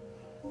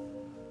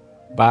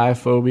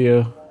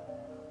 biphobia,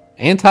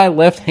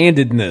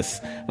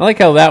 anti-left-handedness. I like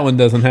how that one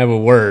doesn't have a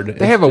word.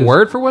 They have a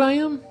word for what I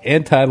am?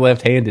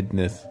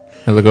 Anti-left-handedness.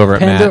 I look over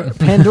at Matt.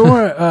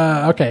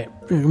 Pandora. Okay,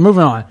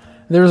 moving on.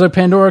 There was a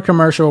Pandora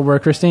commercial where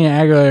Christina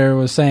Aguilera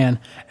was saying,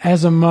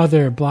 "As a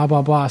mother, blah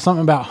blah blah,"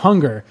 something about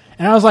hunger,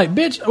 and I was like,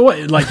 "Bitch,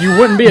 what? Like you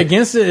wouldn't be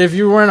against it if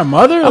you weren't a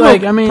mother?"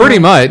 I mean, pretty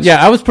much.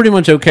 Yeah, I was pretty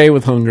much okay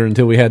with hunger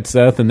until we had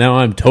Seth, and now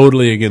I'm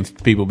totally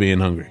against people being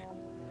hungry.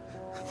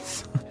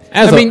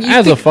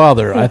 As a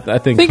father, I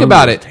think. Think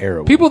about it.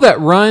 Terrible. People that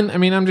run. I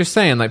mean, I'm just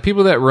saying, like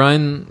people that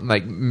run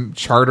like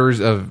charters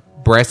of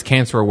breast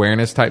cancer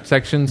awareness type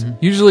sections.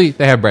 Mm-hmm. Usually,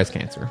 they have breast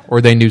cancer,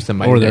 or they knew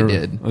somebody that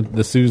did.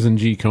 The Susan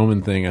G.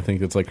 Komen thing. I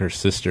think it's like her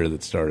sister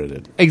that started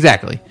it.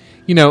 Exactly.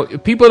 You know,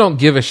 people don't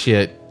give a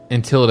shit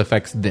until it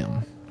affects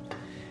them.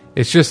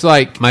 It's just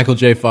like Michael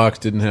J. Fox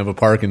didn't have a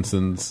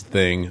Parkinson's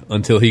thing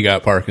until he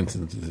got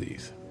Parkinson's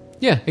disease.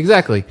 Yeah,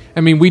 exactly.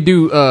 I mean, we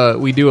do a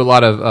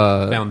lot of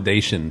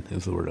foundation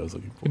is the word I was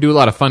looking for. We do a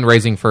lot of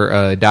fundraising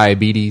for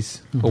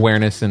diabetes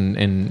awareness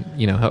and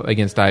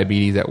against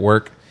diabetes at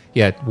work.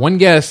 Yeah, one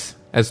guess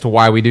as to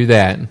why we do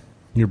that.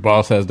 Your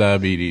boss has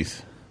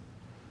diabetes.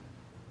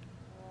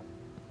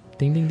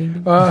 Ding ding ding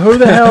ding. Who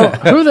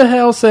the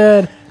hell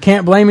said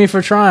can't blame me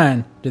for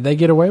trying? Did they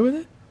get away with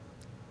it?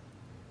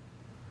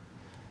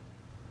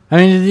 I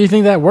mean, do you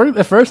think that worked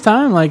the first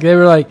time? Like they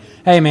were like,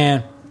 "Hey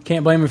man,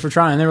 can't blame me for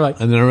trying." They were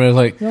like, and then everybody was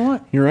like, "You know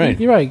what? You're right.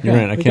 You're right. You're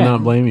right. I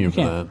cannot blame you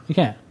for that. You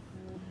can't."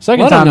 The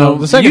second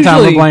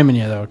time we're blaming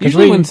you though.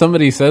 Usually when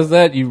somebody says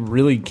that, you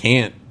really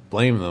can't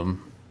blame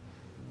them.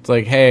 It's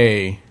like,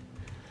 hey,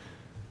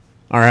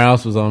 our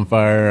house was on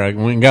fire. I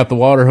went and got the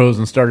water hose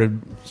and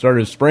started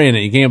spraying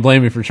it. You can't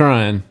blame me for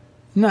trying.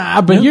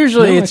 Nah, but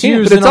usually it's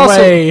used in a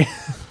way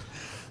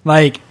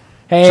like,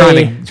 hey,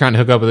 trying to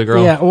hook up with a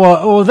girl. Yeah,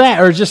 well,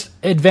 that or just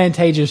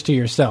advantageous to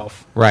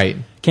yourself. Right.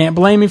 Can't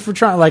blame me for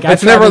trying. Like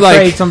it's I tried never to like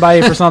trade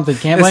somebody for something.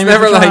 Can't blame me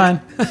for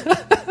trying.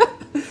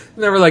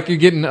 Never like you're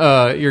getting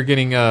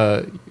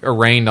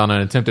arraigned on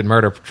an attempted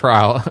murder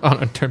trial on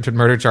an attempted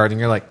murder charge, and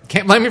you're like,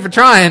 can't blame me for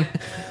trying.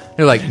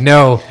 They're like,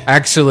 no,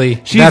 actually,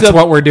 that's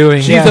what we're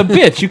doing. She's a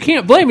bitch. You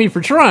can't blame me for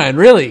trying,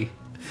 really.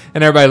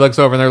 And everybody looks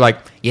over and they're like,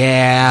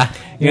 yeah.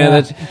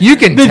 That's, you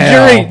can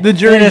tell. The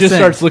jury just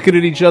starts looking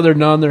at each other,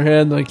 nodding their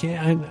head, like,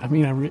 yeah,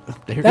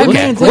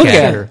 look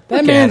at her.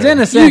 That man's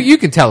innocent. You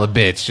can tell a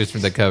bitch just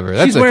from the cover.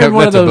 That's a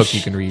book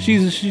you can read.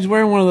 She's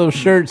wearing one of those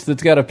shirts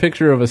that's got a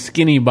picture of a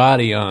skinny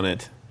body on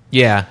it.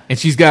 Yeah, and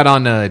she's got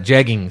on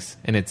jeggings,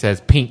 and it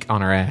says pink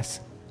on her ass.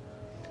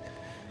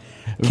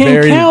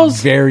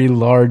 Very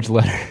large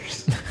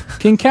letters.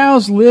 Can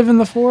cows live in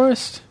the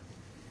forest?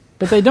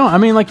 But they don't. I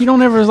mean, like, you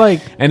don't ever,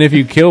 like... And if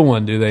you kill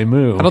one, do they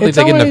move? I don't think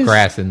they get enough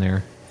grass in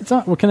there.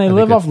 Can they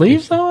live off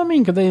leaves, though? I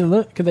mean, could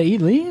they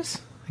eat leaves?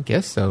 I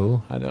guess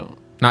so. I don't.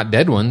 Not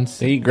dead ones.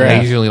 They eat grass.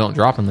 They usually don't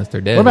drop unless they're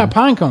dead. What about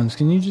pine cones?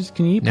 Can you eat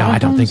pine cones? No, I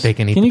don't think they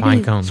can eat the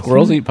pine cones.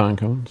 Squirrels eat pine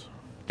cones.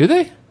 Do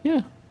they?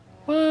 Yeah.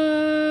 What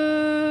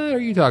are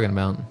you talking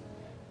about?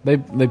 They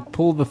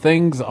pull the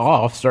things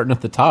off, starting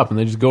at the top, and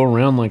they just go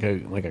around like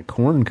a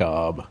corn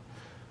cob.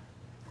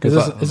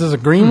 Is this a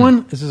green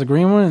one? Is this a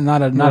green one and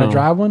not a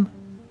dry one?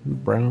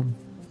 Brown,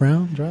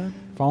 dry.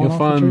 You'll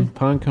find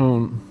pine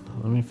cone.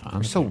 Let me find.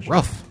 They're so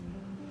rough.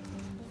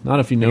 Not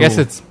if you know. I guess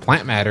it's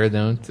plant matter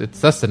though. It's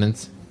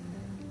sustenance.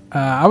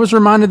 I was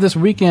reminded this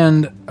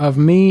weekend of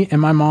me and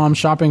my mom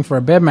shopping for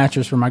a bed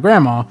mattress for my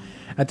grandma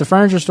At the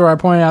furniture store, I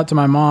pointed out to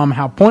my mom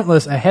how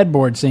pointless a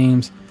headboard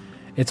seems.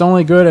 It's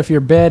only good if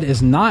your bed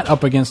is not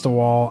up against the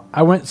wall.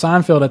 I went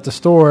Seinfeld at the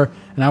store,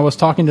 and I was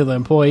talking to the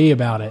employee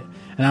about it.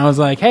 And I was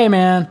like, hey,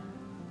 man,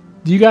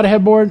 do you got a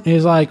headboard? And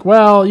he's like,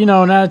 well,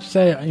 now that you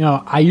say,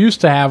 I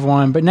used to have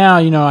one, but now,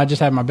 I just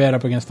have my bed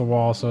up against the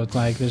wall, so it's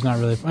like there's not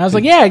really... I was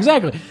like, yeah,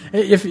 exactly.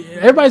 If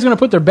everybody's going to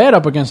put their bed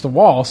up against the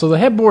wall, so the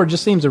headboard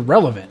just seems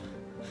irrelevant.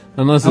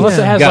 Unless it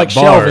has got like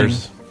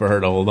bars for her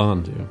to hold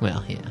on to.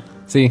 Well, yeah.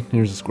 See,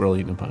 here's a squirrel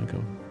eating a pine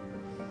cone.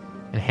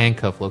 And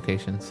handcuff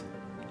locations.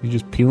 You're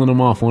just peeling them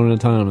off one at a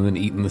time and then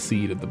eating the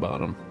seed at the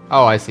bottom.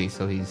 Oh, I see.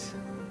 So he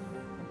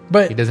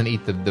doesn't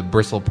eat the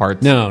bristle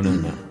parts. No.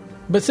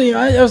 But see,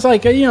 I was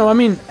like,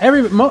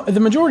 the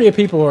majority of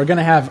people are going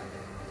to have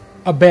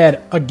a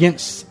bed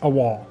against a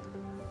wall.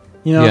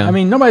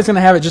 Nobody's going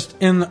to have it just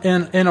in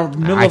a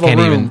middle of a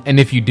room. And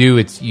if you do,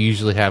 you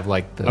usually have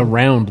like a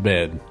round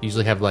bed.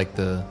 Usually have like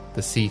the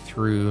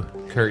see-through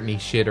curtainy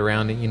shit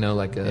around it.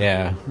 Like a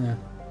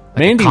like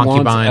Mandy a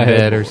concubine wants a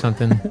bed or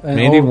something.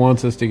 Mandy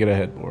wants us to get a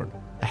headboard,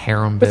 a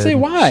harem bed. But see,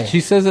 why?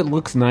 She says it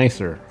looks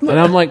nicer, and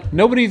I'm like,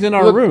 nobody's in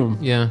our room.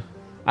 Yeah.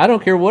 I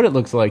don't care what it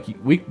looks like.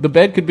 The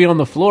bed could be on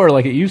the floor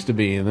like it used to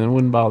be, and then it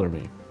wouldn't bother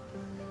me.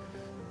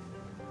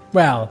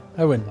 Well,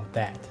 I wouldn't want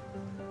that.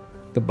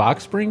 The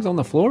box springs on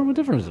the floor? What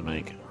difference does it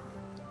make?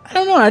 I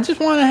don't know. I just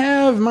want to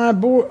have my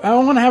board. I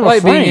want to have a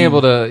frame. Being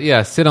able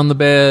to, sit on the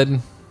bed.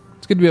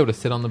 It's good to be able to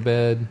sit on the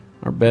bed.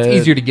 Our bed.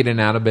 It's easier to get in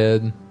and out of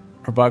bed.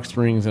 Our box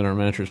springs and our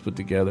mattress put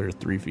together are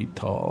 3 feet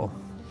tall.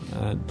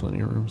 I had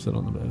plenty of room to sit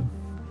on the bed.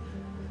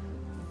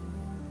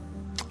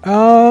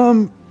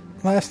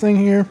 Last thing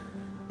here.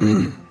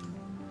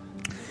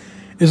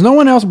 Is no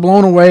one else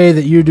blown away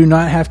that you do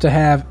not have to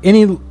have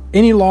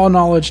any law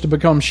knowledge to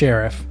become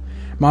sheriff?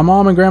 My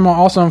mom and grandma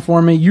also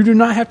informed me you do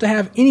not have to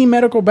have any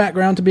medical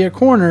background to be a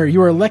coroner.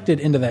 You are elected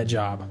into that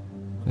job.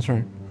 That's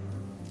right.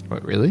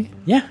 What, really?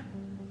 Yeah.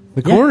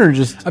 The coroner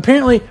just...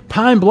 Apparently,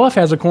 Pine Bluff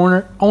has a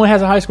coroner, only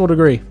has a high school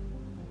degree.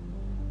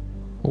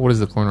 Well, what does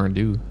the coroner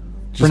do?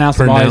 Just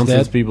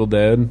pronounces people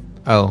dead.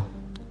 Oh.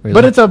 Really?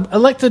 But it's an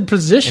elected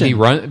position.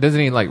 And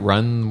doesn't he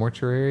run the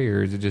mortuary,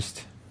 or is it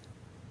just...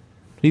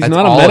 He's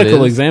not a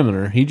medical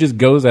examiner. He just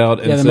goes out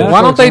and says...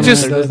 Why don't they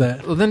just...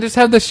 Well, then just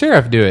have the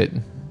sheriff do it.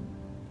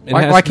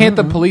 Why can't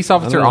the police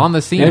officer on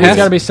the scene? Maybe it's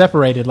got to be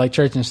separated like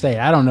church and state.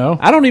 I don't know.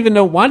 I don't even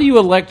know. Why do you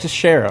elect a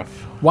sheriff?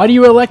 Why do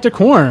you elect a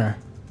coroner?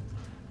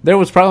 There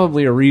was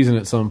probably a reason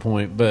at some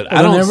point, but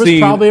I don't see... There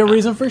was probably a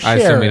reason for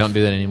sheriff. I assume we don't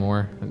do that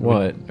anymore.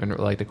 What? We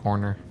elect a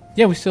coroner.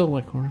 Yeah, we still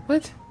elect coroner.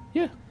 What?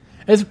 Yeah.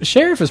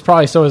 Sheriff is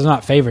probably so it's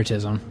not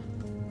favoritism.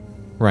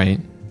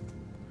 Right.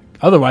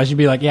 Otherwise, you'd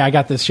be like, yeah, I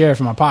got this sheriff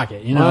in my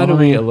pocket. Why do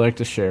we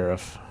elect a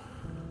sheriff?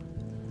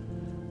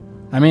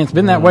 I mean, it's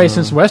been that way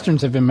since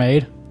Westerns have been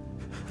made.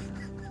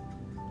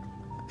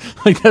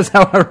 Like, that's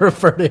how I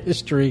refer to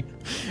history.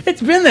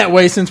 It's been that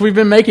way since we've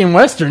been making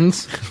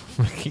Westerns.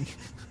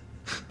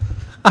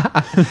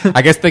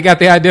 I guess they got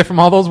the idea from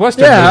all those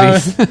Western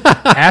movies.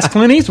 Ask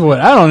Clint Eastwood.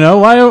 I don't know.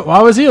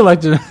 Why was he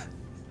elected?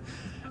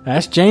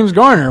 Ask James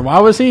Garner. Why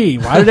was he?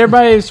 Why did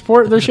everybody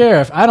support their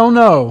sheriff? I don't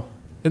know.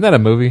 Isn't that a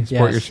movie?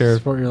 Support your sheriff.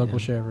 Support your local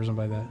sheriff or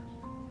something like that.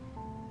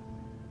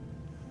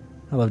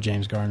 I love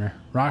James Garner.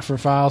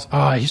 Rockford Files. Oh,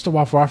 I used to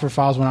watch Rockford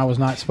Files when I was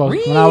not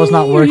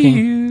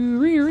working.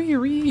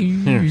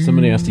 Here,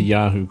 somebody asked a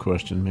Yahoo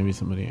question. Maybe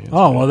somebody answered.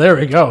 Oh, well, there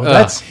we go.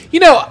 That's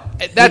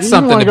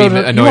something to be annoyed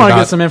about. You want to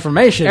get some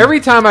information.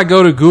 Every time I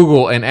go to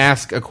Google and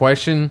ask a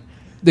question,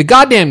 the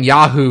goddamn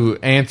Yahoo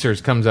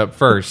answers comes up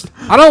first.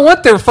 I don't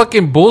want their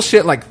fucking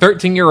bullshit like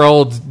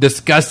 13-year-olds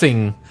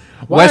discussing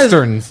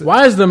Westerns.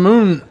 Why is the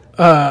moon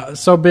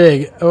so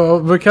big?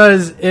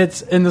 Because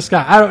it's in the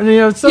sky. I don't.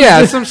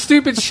 It's some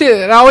stupid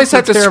shit. And I always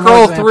have to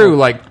scroll through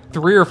like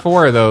 3 or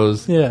 4 of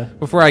those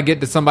before I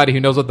get to somebody who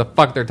knows what the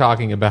fuck they're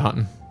talking about.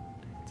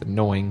 It's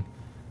annoying.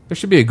 There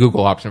should be a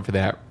Google option for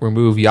that.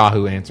 Remove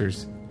Yahoo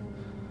answers.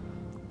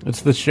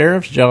 It's the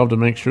sheriff's job to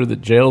make sure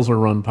that jails are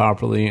run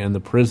properly and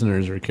the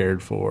prisoners are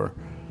cared for.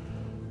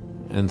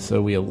 And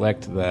so we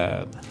elect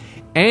that.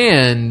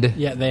 And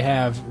they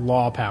have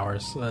law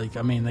powers. They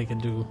can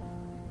do...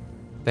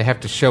 They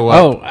have to show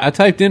up. Oh, I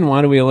typed in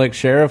why do we elect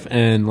sheriff,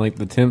 and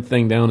the 10th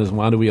thing down is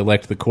why do we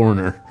elect the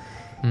coroner.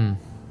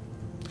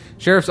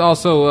 Sheriffs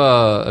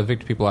also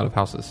evict people out of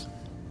houses.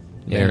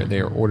 Yeah. They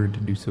are ordered to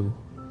do so.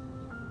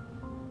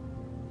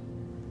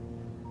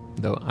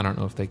 Though I don't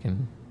know if they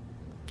can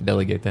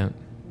delegate that.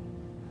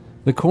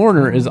 The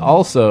coroner is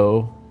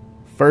also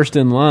first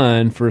in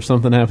line for if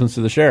something happens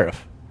to the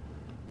sheriff.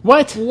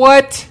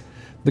 What?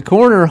 The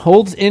coroner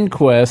holds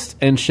inquest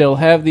and shall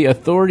have the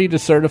authority to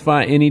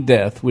certify any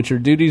death, which are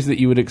duties that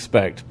you would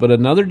expect. But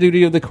another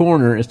duty of the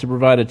coroner is to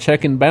provide a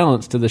check and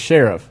balance to the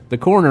sheriff. The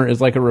coroner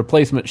is like a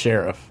replacement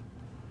sheriff.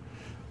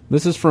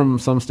 This is from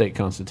some state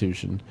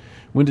constitution.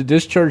 When to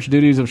discharge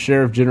duties of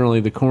sheriff generally,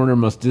 the coroner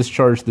must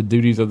discharge the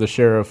duties of the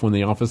sheriff when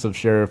the office of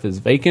sheriff is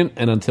vacant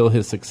and until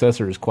his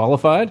successor is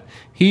qualified.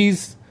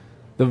 He's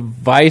the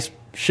vice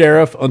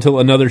sheriff until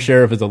another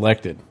sheriff is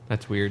elected.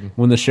 That's weird.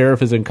 When the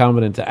sheriff is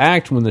incompetent to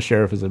act, when the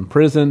sheriff is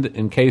imprisoned,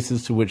 in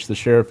cases to which the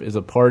sheriff is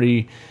a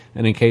party,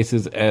 and in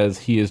cases as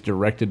he is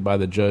directed by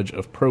the judge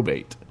of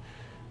probate.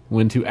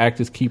 When to act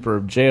as keeper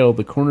of jail,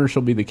 the coroner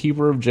shall be the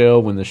keeper of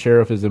jail when the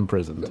sheriff is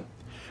imprisoned.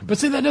 But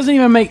see, that doesn't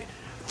even make...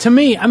 To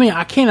me, I mean,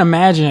 I can't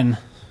imagine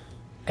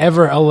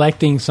ever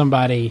electing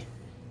somebody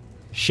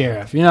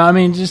sheriff. You know, I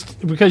mean,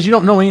 just because you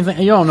don't know anything.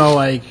 You don't know,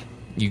 like...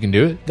 You can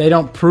do it. They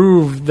don't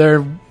prove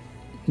their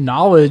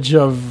knowledge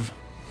of...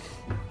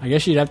 I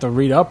guess you'd have to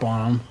read up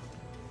on them.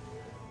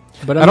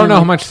 But I don't know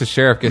how much the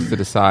sheriff gets to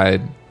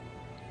decide.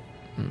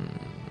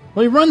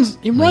 Well, he runs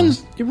a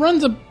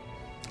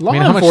law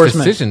how much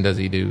enforcement. decision does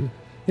he do?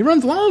 He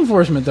runs law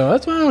enforcement, though.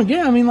 That's what I don't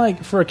get. I mean,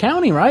 like, for a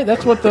county, right?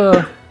 That's what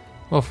the...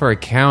 Well, for a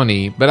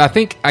county, but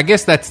I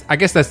guess that's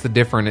the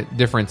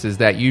difference is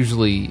that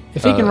usually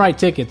if he can write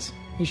tickets,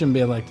 he shouldn't be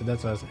elected.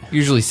 That's what I was saying.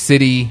 Usually,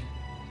 city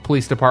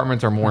police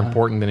departments are more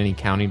important than any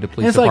county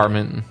police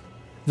department. Like,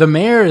 the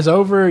mayor is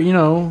over,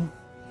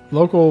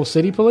 local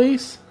city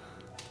police.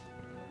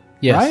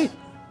 Yes. Right.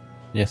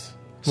 Yes.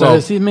 So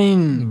does he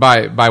mean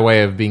by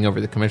way of being over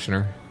the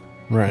commissioner?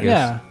 Right.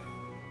 Yeah.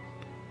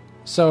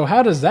 So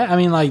how does that? I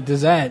mean, like,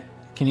 can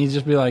he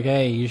just be like,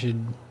 "Hey, you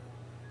should"?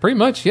 Pretty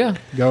much, yeah.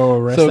 Go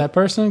arrest that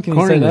person? Can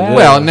you say that?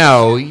 Well,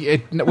 no.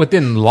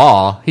 Within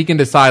law, he can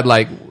decide,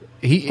 like...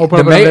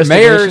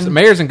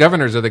 Mayors and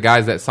governors are the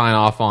guys that sign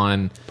off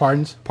on...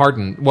 Pardons?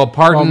 Pardons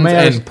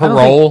mayors, and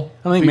parole.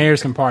 I don't think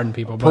mayors can pardon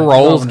people. But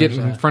paroles get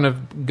in front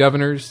of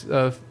governors'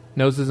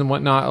 noses and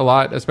whatnot a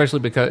lot,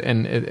 especially because...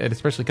 And it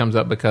especially comes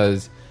up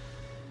because...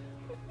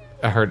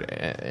 I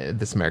heard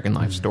This American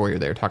Life story.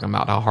 They were talking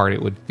about how hard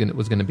it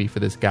was going to be for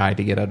this guy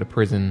to get out of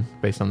prison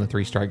based on the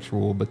 3 strikes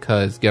rule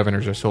because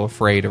governors are so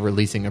afraid of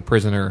releasing a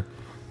prisoner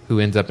who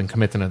ends up and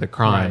commits another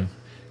crime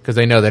because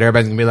they know that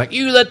everybody's going to be like,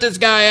 "You let this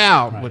guy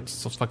out," which is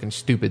so fucking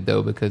stupid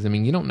though because I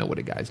mean you don't know what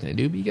a guy's going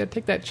to do, but you got to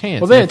take that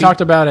chance. Well, they had talked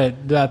about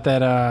it that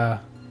the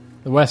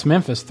West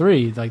Memphis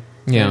 3, like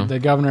the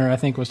governor I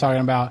think was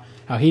talking about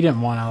how he didn't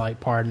want to like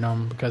pardon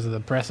them because of the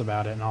press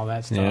about it and all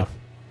that stuff. Yeah.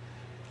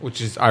 Which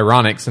is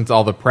ironic since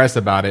all the press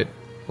about it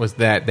was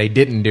that they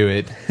didn't do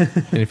it.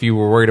 And if you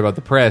were worried about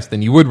the press,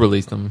 then you would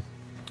release them.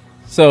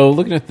 So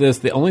looking at this,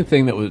 the only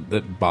thing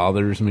that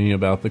bothers me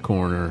about the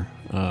coroner,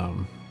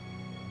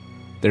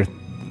 their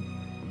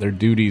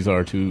duties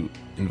are to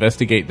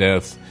investigate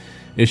deaths,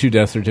 issue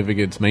death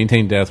certificates,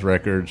 maintain death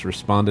records,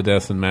 respond to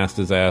deaths and mass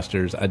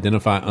disasters,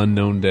 identify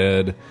unknown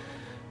dead,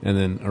 and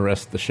then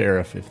arrest the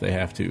sheriff if they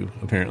have to,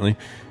 apparently.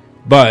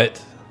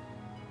 But...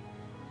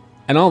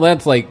 And all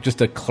that's like just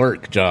a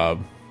clerk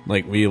job.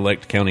 Like we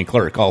elect county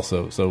clerk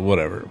also, so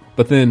whatever.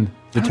 But then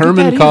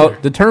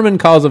determine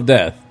cause of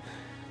death.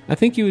 I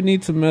think you would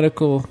need some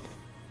medical.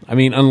 I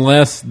mean,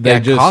 unless they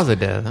cause of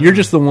death. You're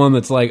just the one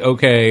that's like,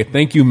 okay,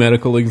 thank you,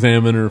 medical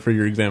examiner, for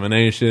your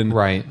examination.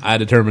 Right. I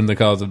determined the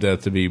cause of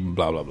death to be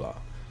blah blah blah.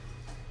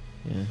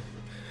 Yeah.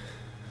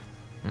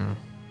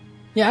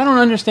 Yeah, I don't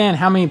understand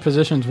how many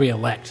positions we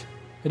elect.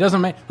 It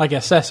doesn't make like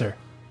assessor.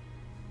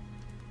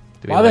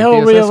 Why the hell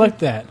would we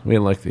elect that? We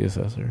elect the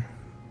assessor.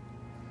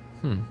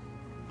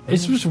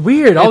 It's just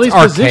weird. All these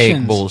archaic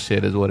positions.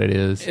 bullshit is what it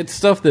is. It's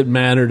stuff that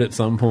mattered at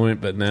some point,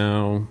 but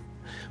now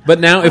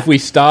if we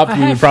stopped,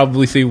 we would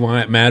probably see why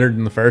it mattered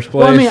in the first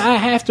place. Well, I mean, I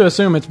have to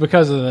assume it's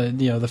because of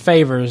the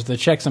favors, the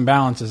checks and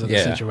balances of the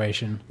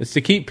situation. It's to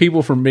keep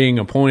people from being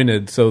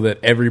appointed so that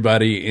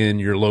everybody in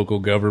your local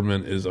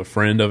government is a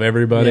friend of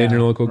everybody in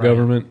your local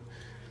government.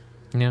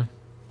 Yeah.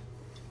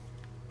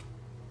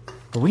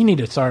 But we need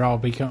to start all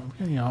become,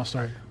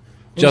 start.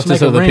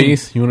 Justice of the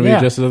peace? You want to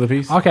be justice of the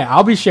peace? Okay,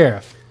 I'll be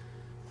sheriff.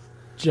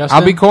 Justin?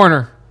 I'll be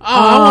coroner.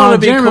 I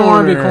want to be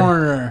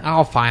coroner.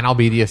 Oh, fine. I'll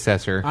be the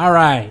assessor. All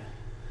right.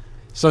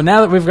 So now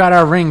that we've got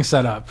our ring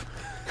set up.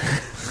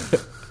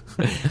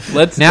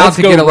 let's get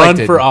go run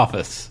elected. for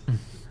office.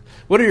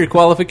 What are your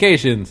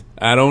qualifications?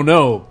 I don't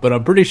know, but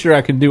I'm pretty sure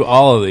I can do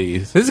all of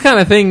these. This is the kind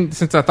of thing,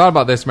 since I thought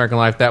about This American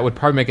Life, that would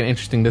probably make an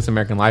interesting This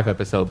American Life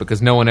episode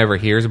because no one ever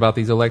hears about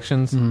these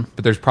elections.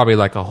 But there's probably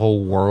like a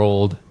whole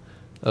world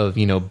of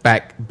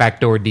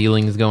backdoor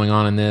dealings going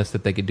on in this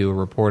that they could do a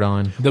report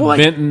on.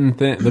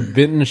 The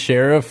Benton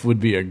sheriff would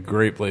be a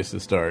great place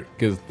to start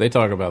because they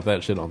talk about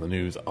that shit on the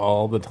news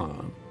all the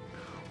time.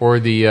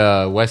 Or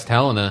the West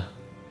Helena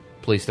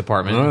Police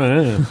Department.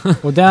 Oh, yeah.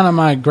 Well, down at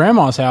my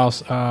grandma's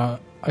house,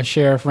 a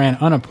sheriff ran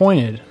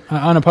unopposed.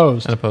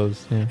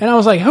 Unopposed, yeah. And I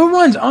was like, who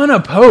runs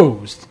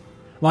unopposed?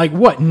 Like,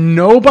 what?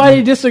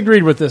 Nobody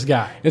disagreed with this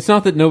guy. It's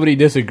not that nobody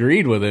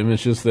disagreed with him.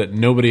 It's just that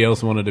nobody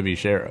else wanted to be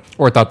sheriff.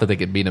 Or thought that they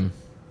could beat him.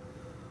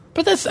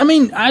 But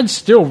I'd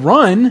still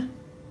run.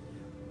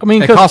 I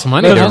mean, it costs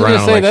money to run an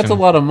election. That's a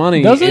lot of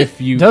money. Does it?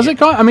 Does it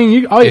cost? I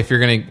mean, if you're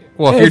going to...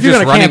 Well, if you're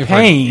just running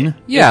campaign...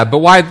 Yeah, but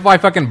why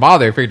fucking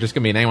bother if you're just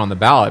going to be a name on the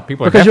ballot?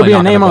 People are because you'll be a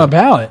not name on the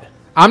ballot.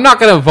 I'm not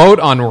going to vote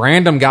on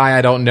random guy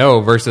I don't know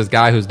versus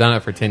guy who's done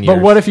it for 10 years.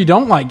 But what if you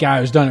don't like guy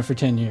who's done it for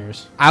 10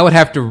 years?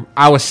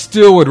 I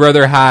still would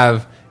rather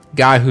have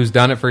guy who's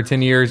done it for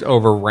 10 years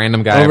over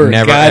random guy Over I've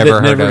never a guy ever that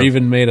heard never of.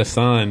 even made a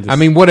sign. I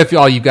mean, what if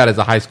all you've got is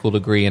a high school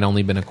degree and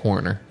only been a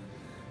coroner?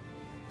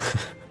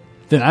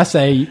 Then I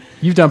say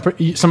you've done.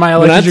 Somebody Then I'd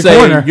elected your say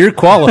coroner. you're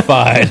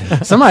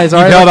qualified. Somebody's You've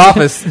already held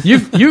office.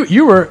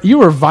 You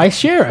were vice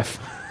sheriff.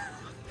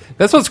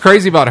 That's what's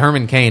crazy about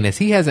Herman Cain is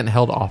he hasn't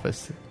held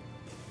office.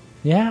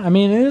 Yeah, I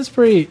mean it's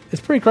pretty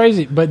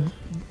crazy, but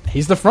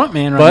he's the front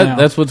man right But now.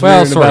 that's what's Well,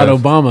 weird sort about of.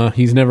 Obama.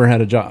 He's never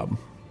had a job.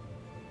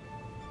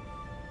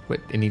 What,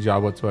 any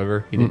job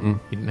whatsoever? He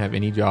didn't have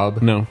any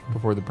job No.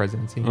 before the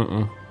presidency?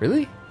 Uh-uh.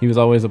 Really? He was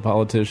always a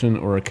politician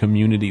or a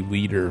community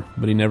leader,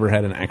 but he never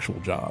had an actual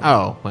job.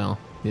 Oh, well,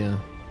 yeah.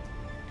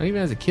 Not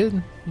even as a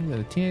kid? Even as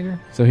a teenager?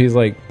 So he's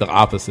like the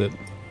opposite.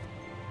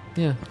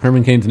 Yeah.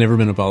 Herman Cain's never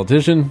been a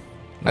politician.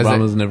 As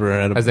Obama's never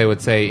had a... As they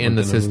would say, in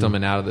the worked in a- system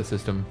and out of the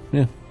system.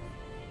 Yeah.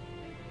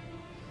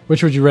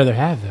 Which would you rather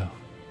have, though?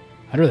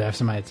 I'd rather have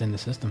somebody that's in the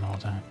system the whole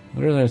time.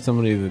 I'd rather have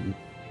somebody that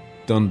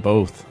done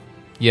both.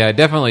 Yeah,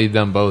 definitely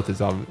done both is,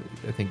 I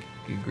think,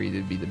 you agree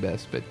would be the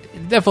best. But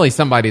definitely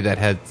somebody that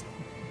has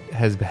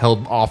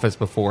held office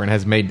before and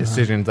has made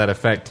decisions that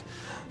affect,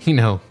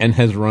 and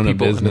has run a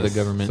people under business the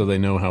government. so they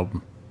know how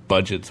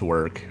budgets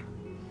work.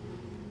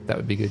 That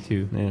would be good,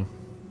 too. Yeah.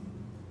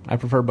 I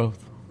prefer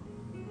both.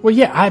 Well,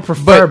 yeah, I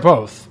prefer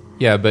both.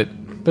 Yeah, but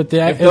the If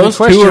the those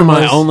two question are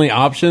my was- only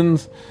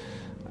options,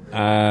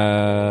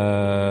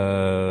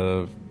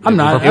 I'm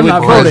not voting.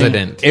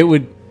 president. It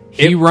would.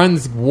 He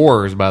runs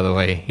wars, by the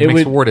way. He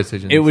makes war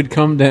decisions. It would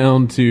come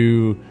down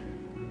to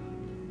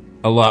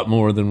a lot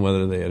more than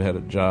whether they had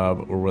a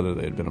job or whether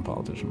they had been a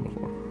politician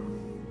before.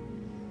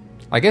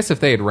 I guess if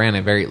they had ran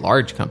a very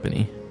large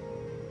company.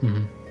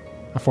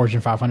 A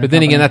Fortune 500 But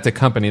then again, company. that's a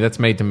company that's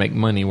made to make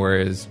money,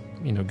 whereas,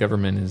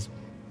 government is...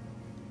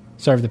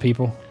 Serve the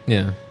people.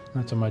 Yeah.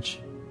 Not so much.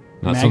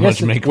 Not I so mean, I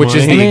guess much make Which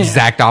is money. the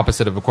exact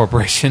opposite of a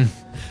corporation.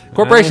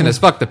 Corporation is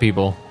fuck the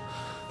people.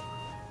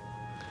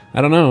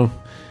 I don't know,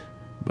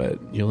 but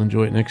you'll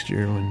enjoy it next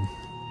year when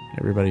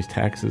everybody's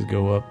taxes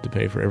go up to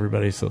pay for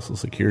everybody's Social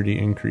Security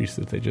increase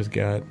that they just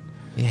got.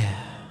 Yeah.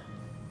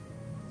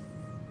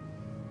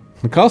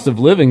 The cost of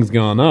living's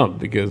gone up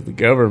because the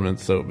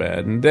government's so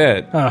bad in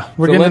debt. We're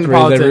So getting let's into raise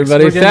politics.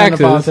 everybody's We're getting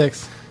into taxes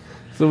politics.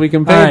 so we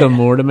can pay All right. them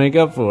more to make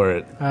up for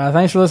it.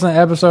 Thanks for listening to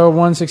episode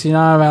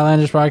 169 of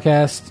Outlandish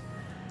Podcast.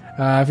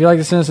 If you'd like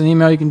to send us an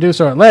email, you can do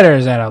so at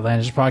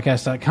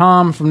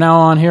letters@outlandishpodcast.com. From now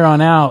on, here on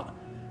out,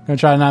 I'm going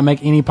to try to not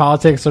make any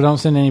politics, so don't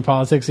send any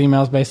politics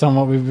emails based on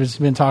what we've just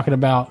been talking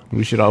about.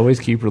 We should always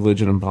keep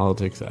religion and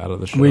politics out of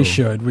the show. We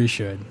should.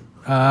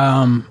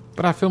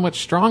 But I feel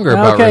much stronger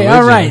about Okay,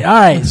 religion. all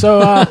right.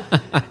 So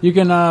you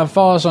can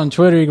follow us on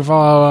Twitter. You can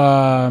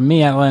follow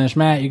me at Outlandish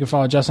Matt. You can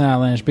follow Justin at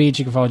Outlandish Beach.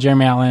 You can follow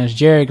Jeremy at Outlandish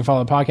Jerry. You can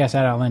follow the podcast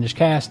at Outlandish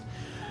Cast.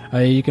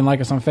 You can like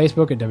us on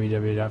Facebook at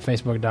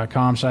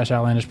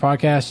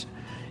www.facebook.com/outlandishpodcast.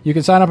 You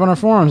can sign up on our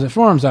forums at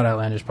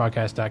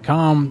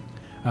forums.outlandishpodcast.com.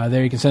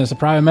 There you can send us a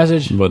private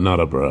message. But not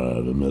a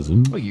private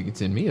message. Well, you can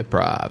send me a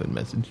private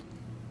message.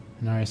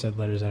 And I already said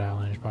letters at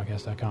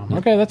outlandishpodcast.com.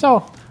 Okay, that's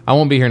all. I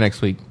won't be here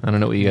next week. I don't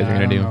know what you guys are I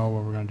going to don't do. know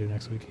what we're going to do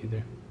next week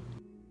either.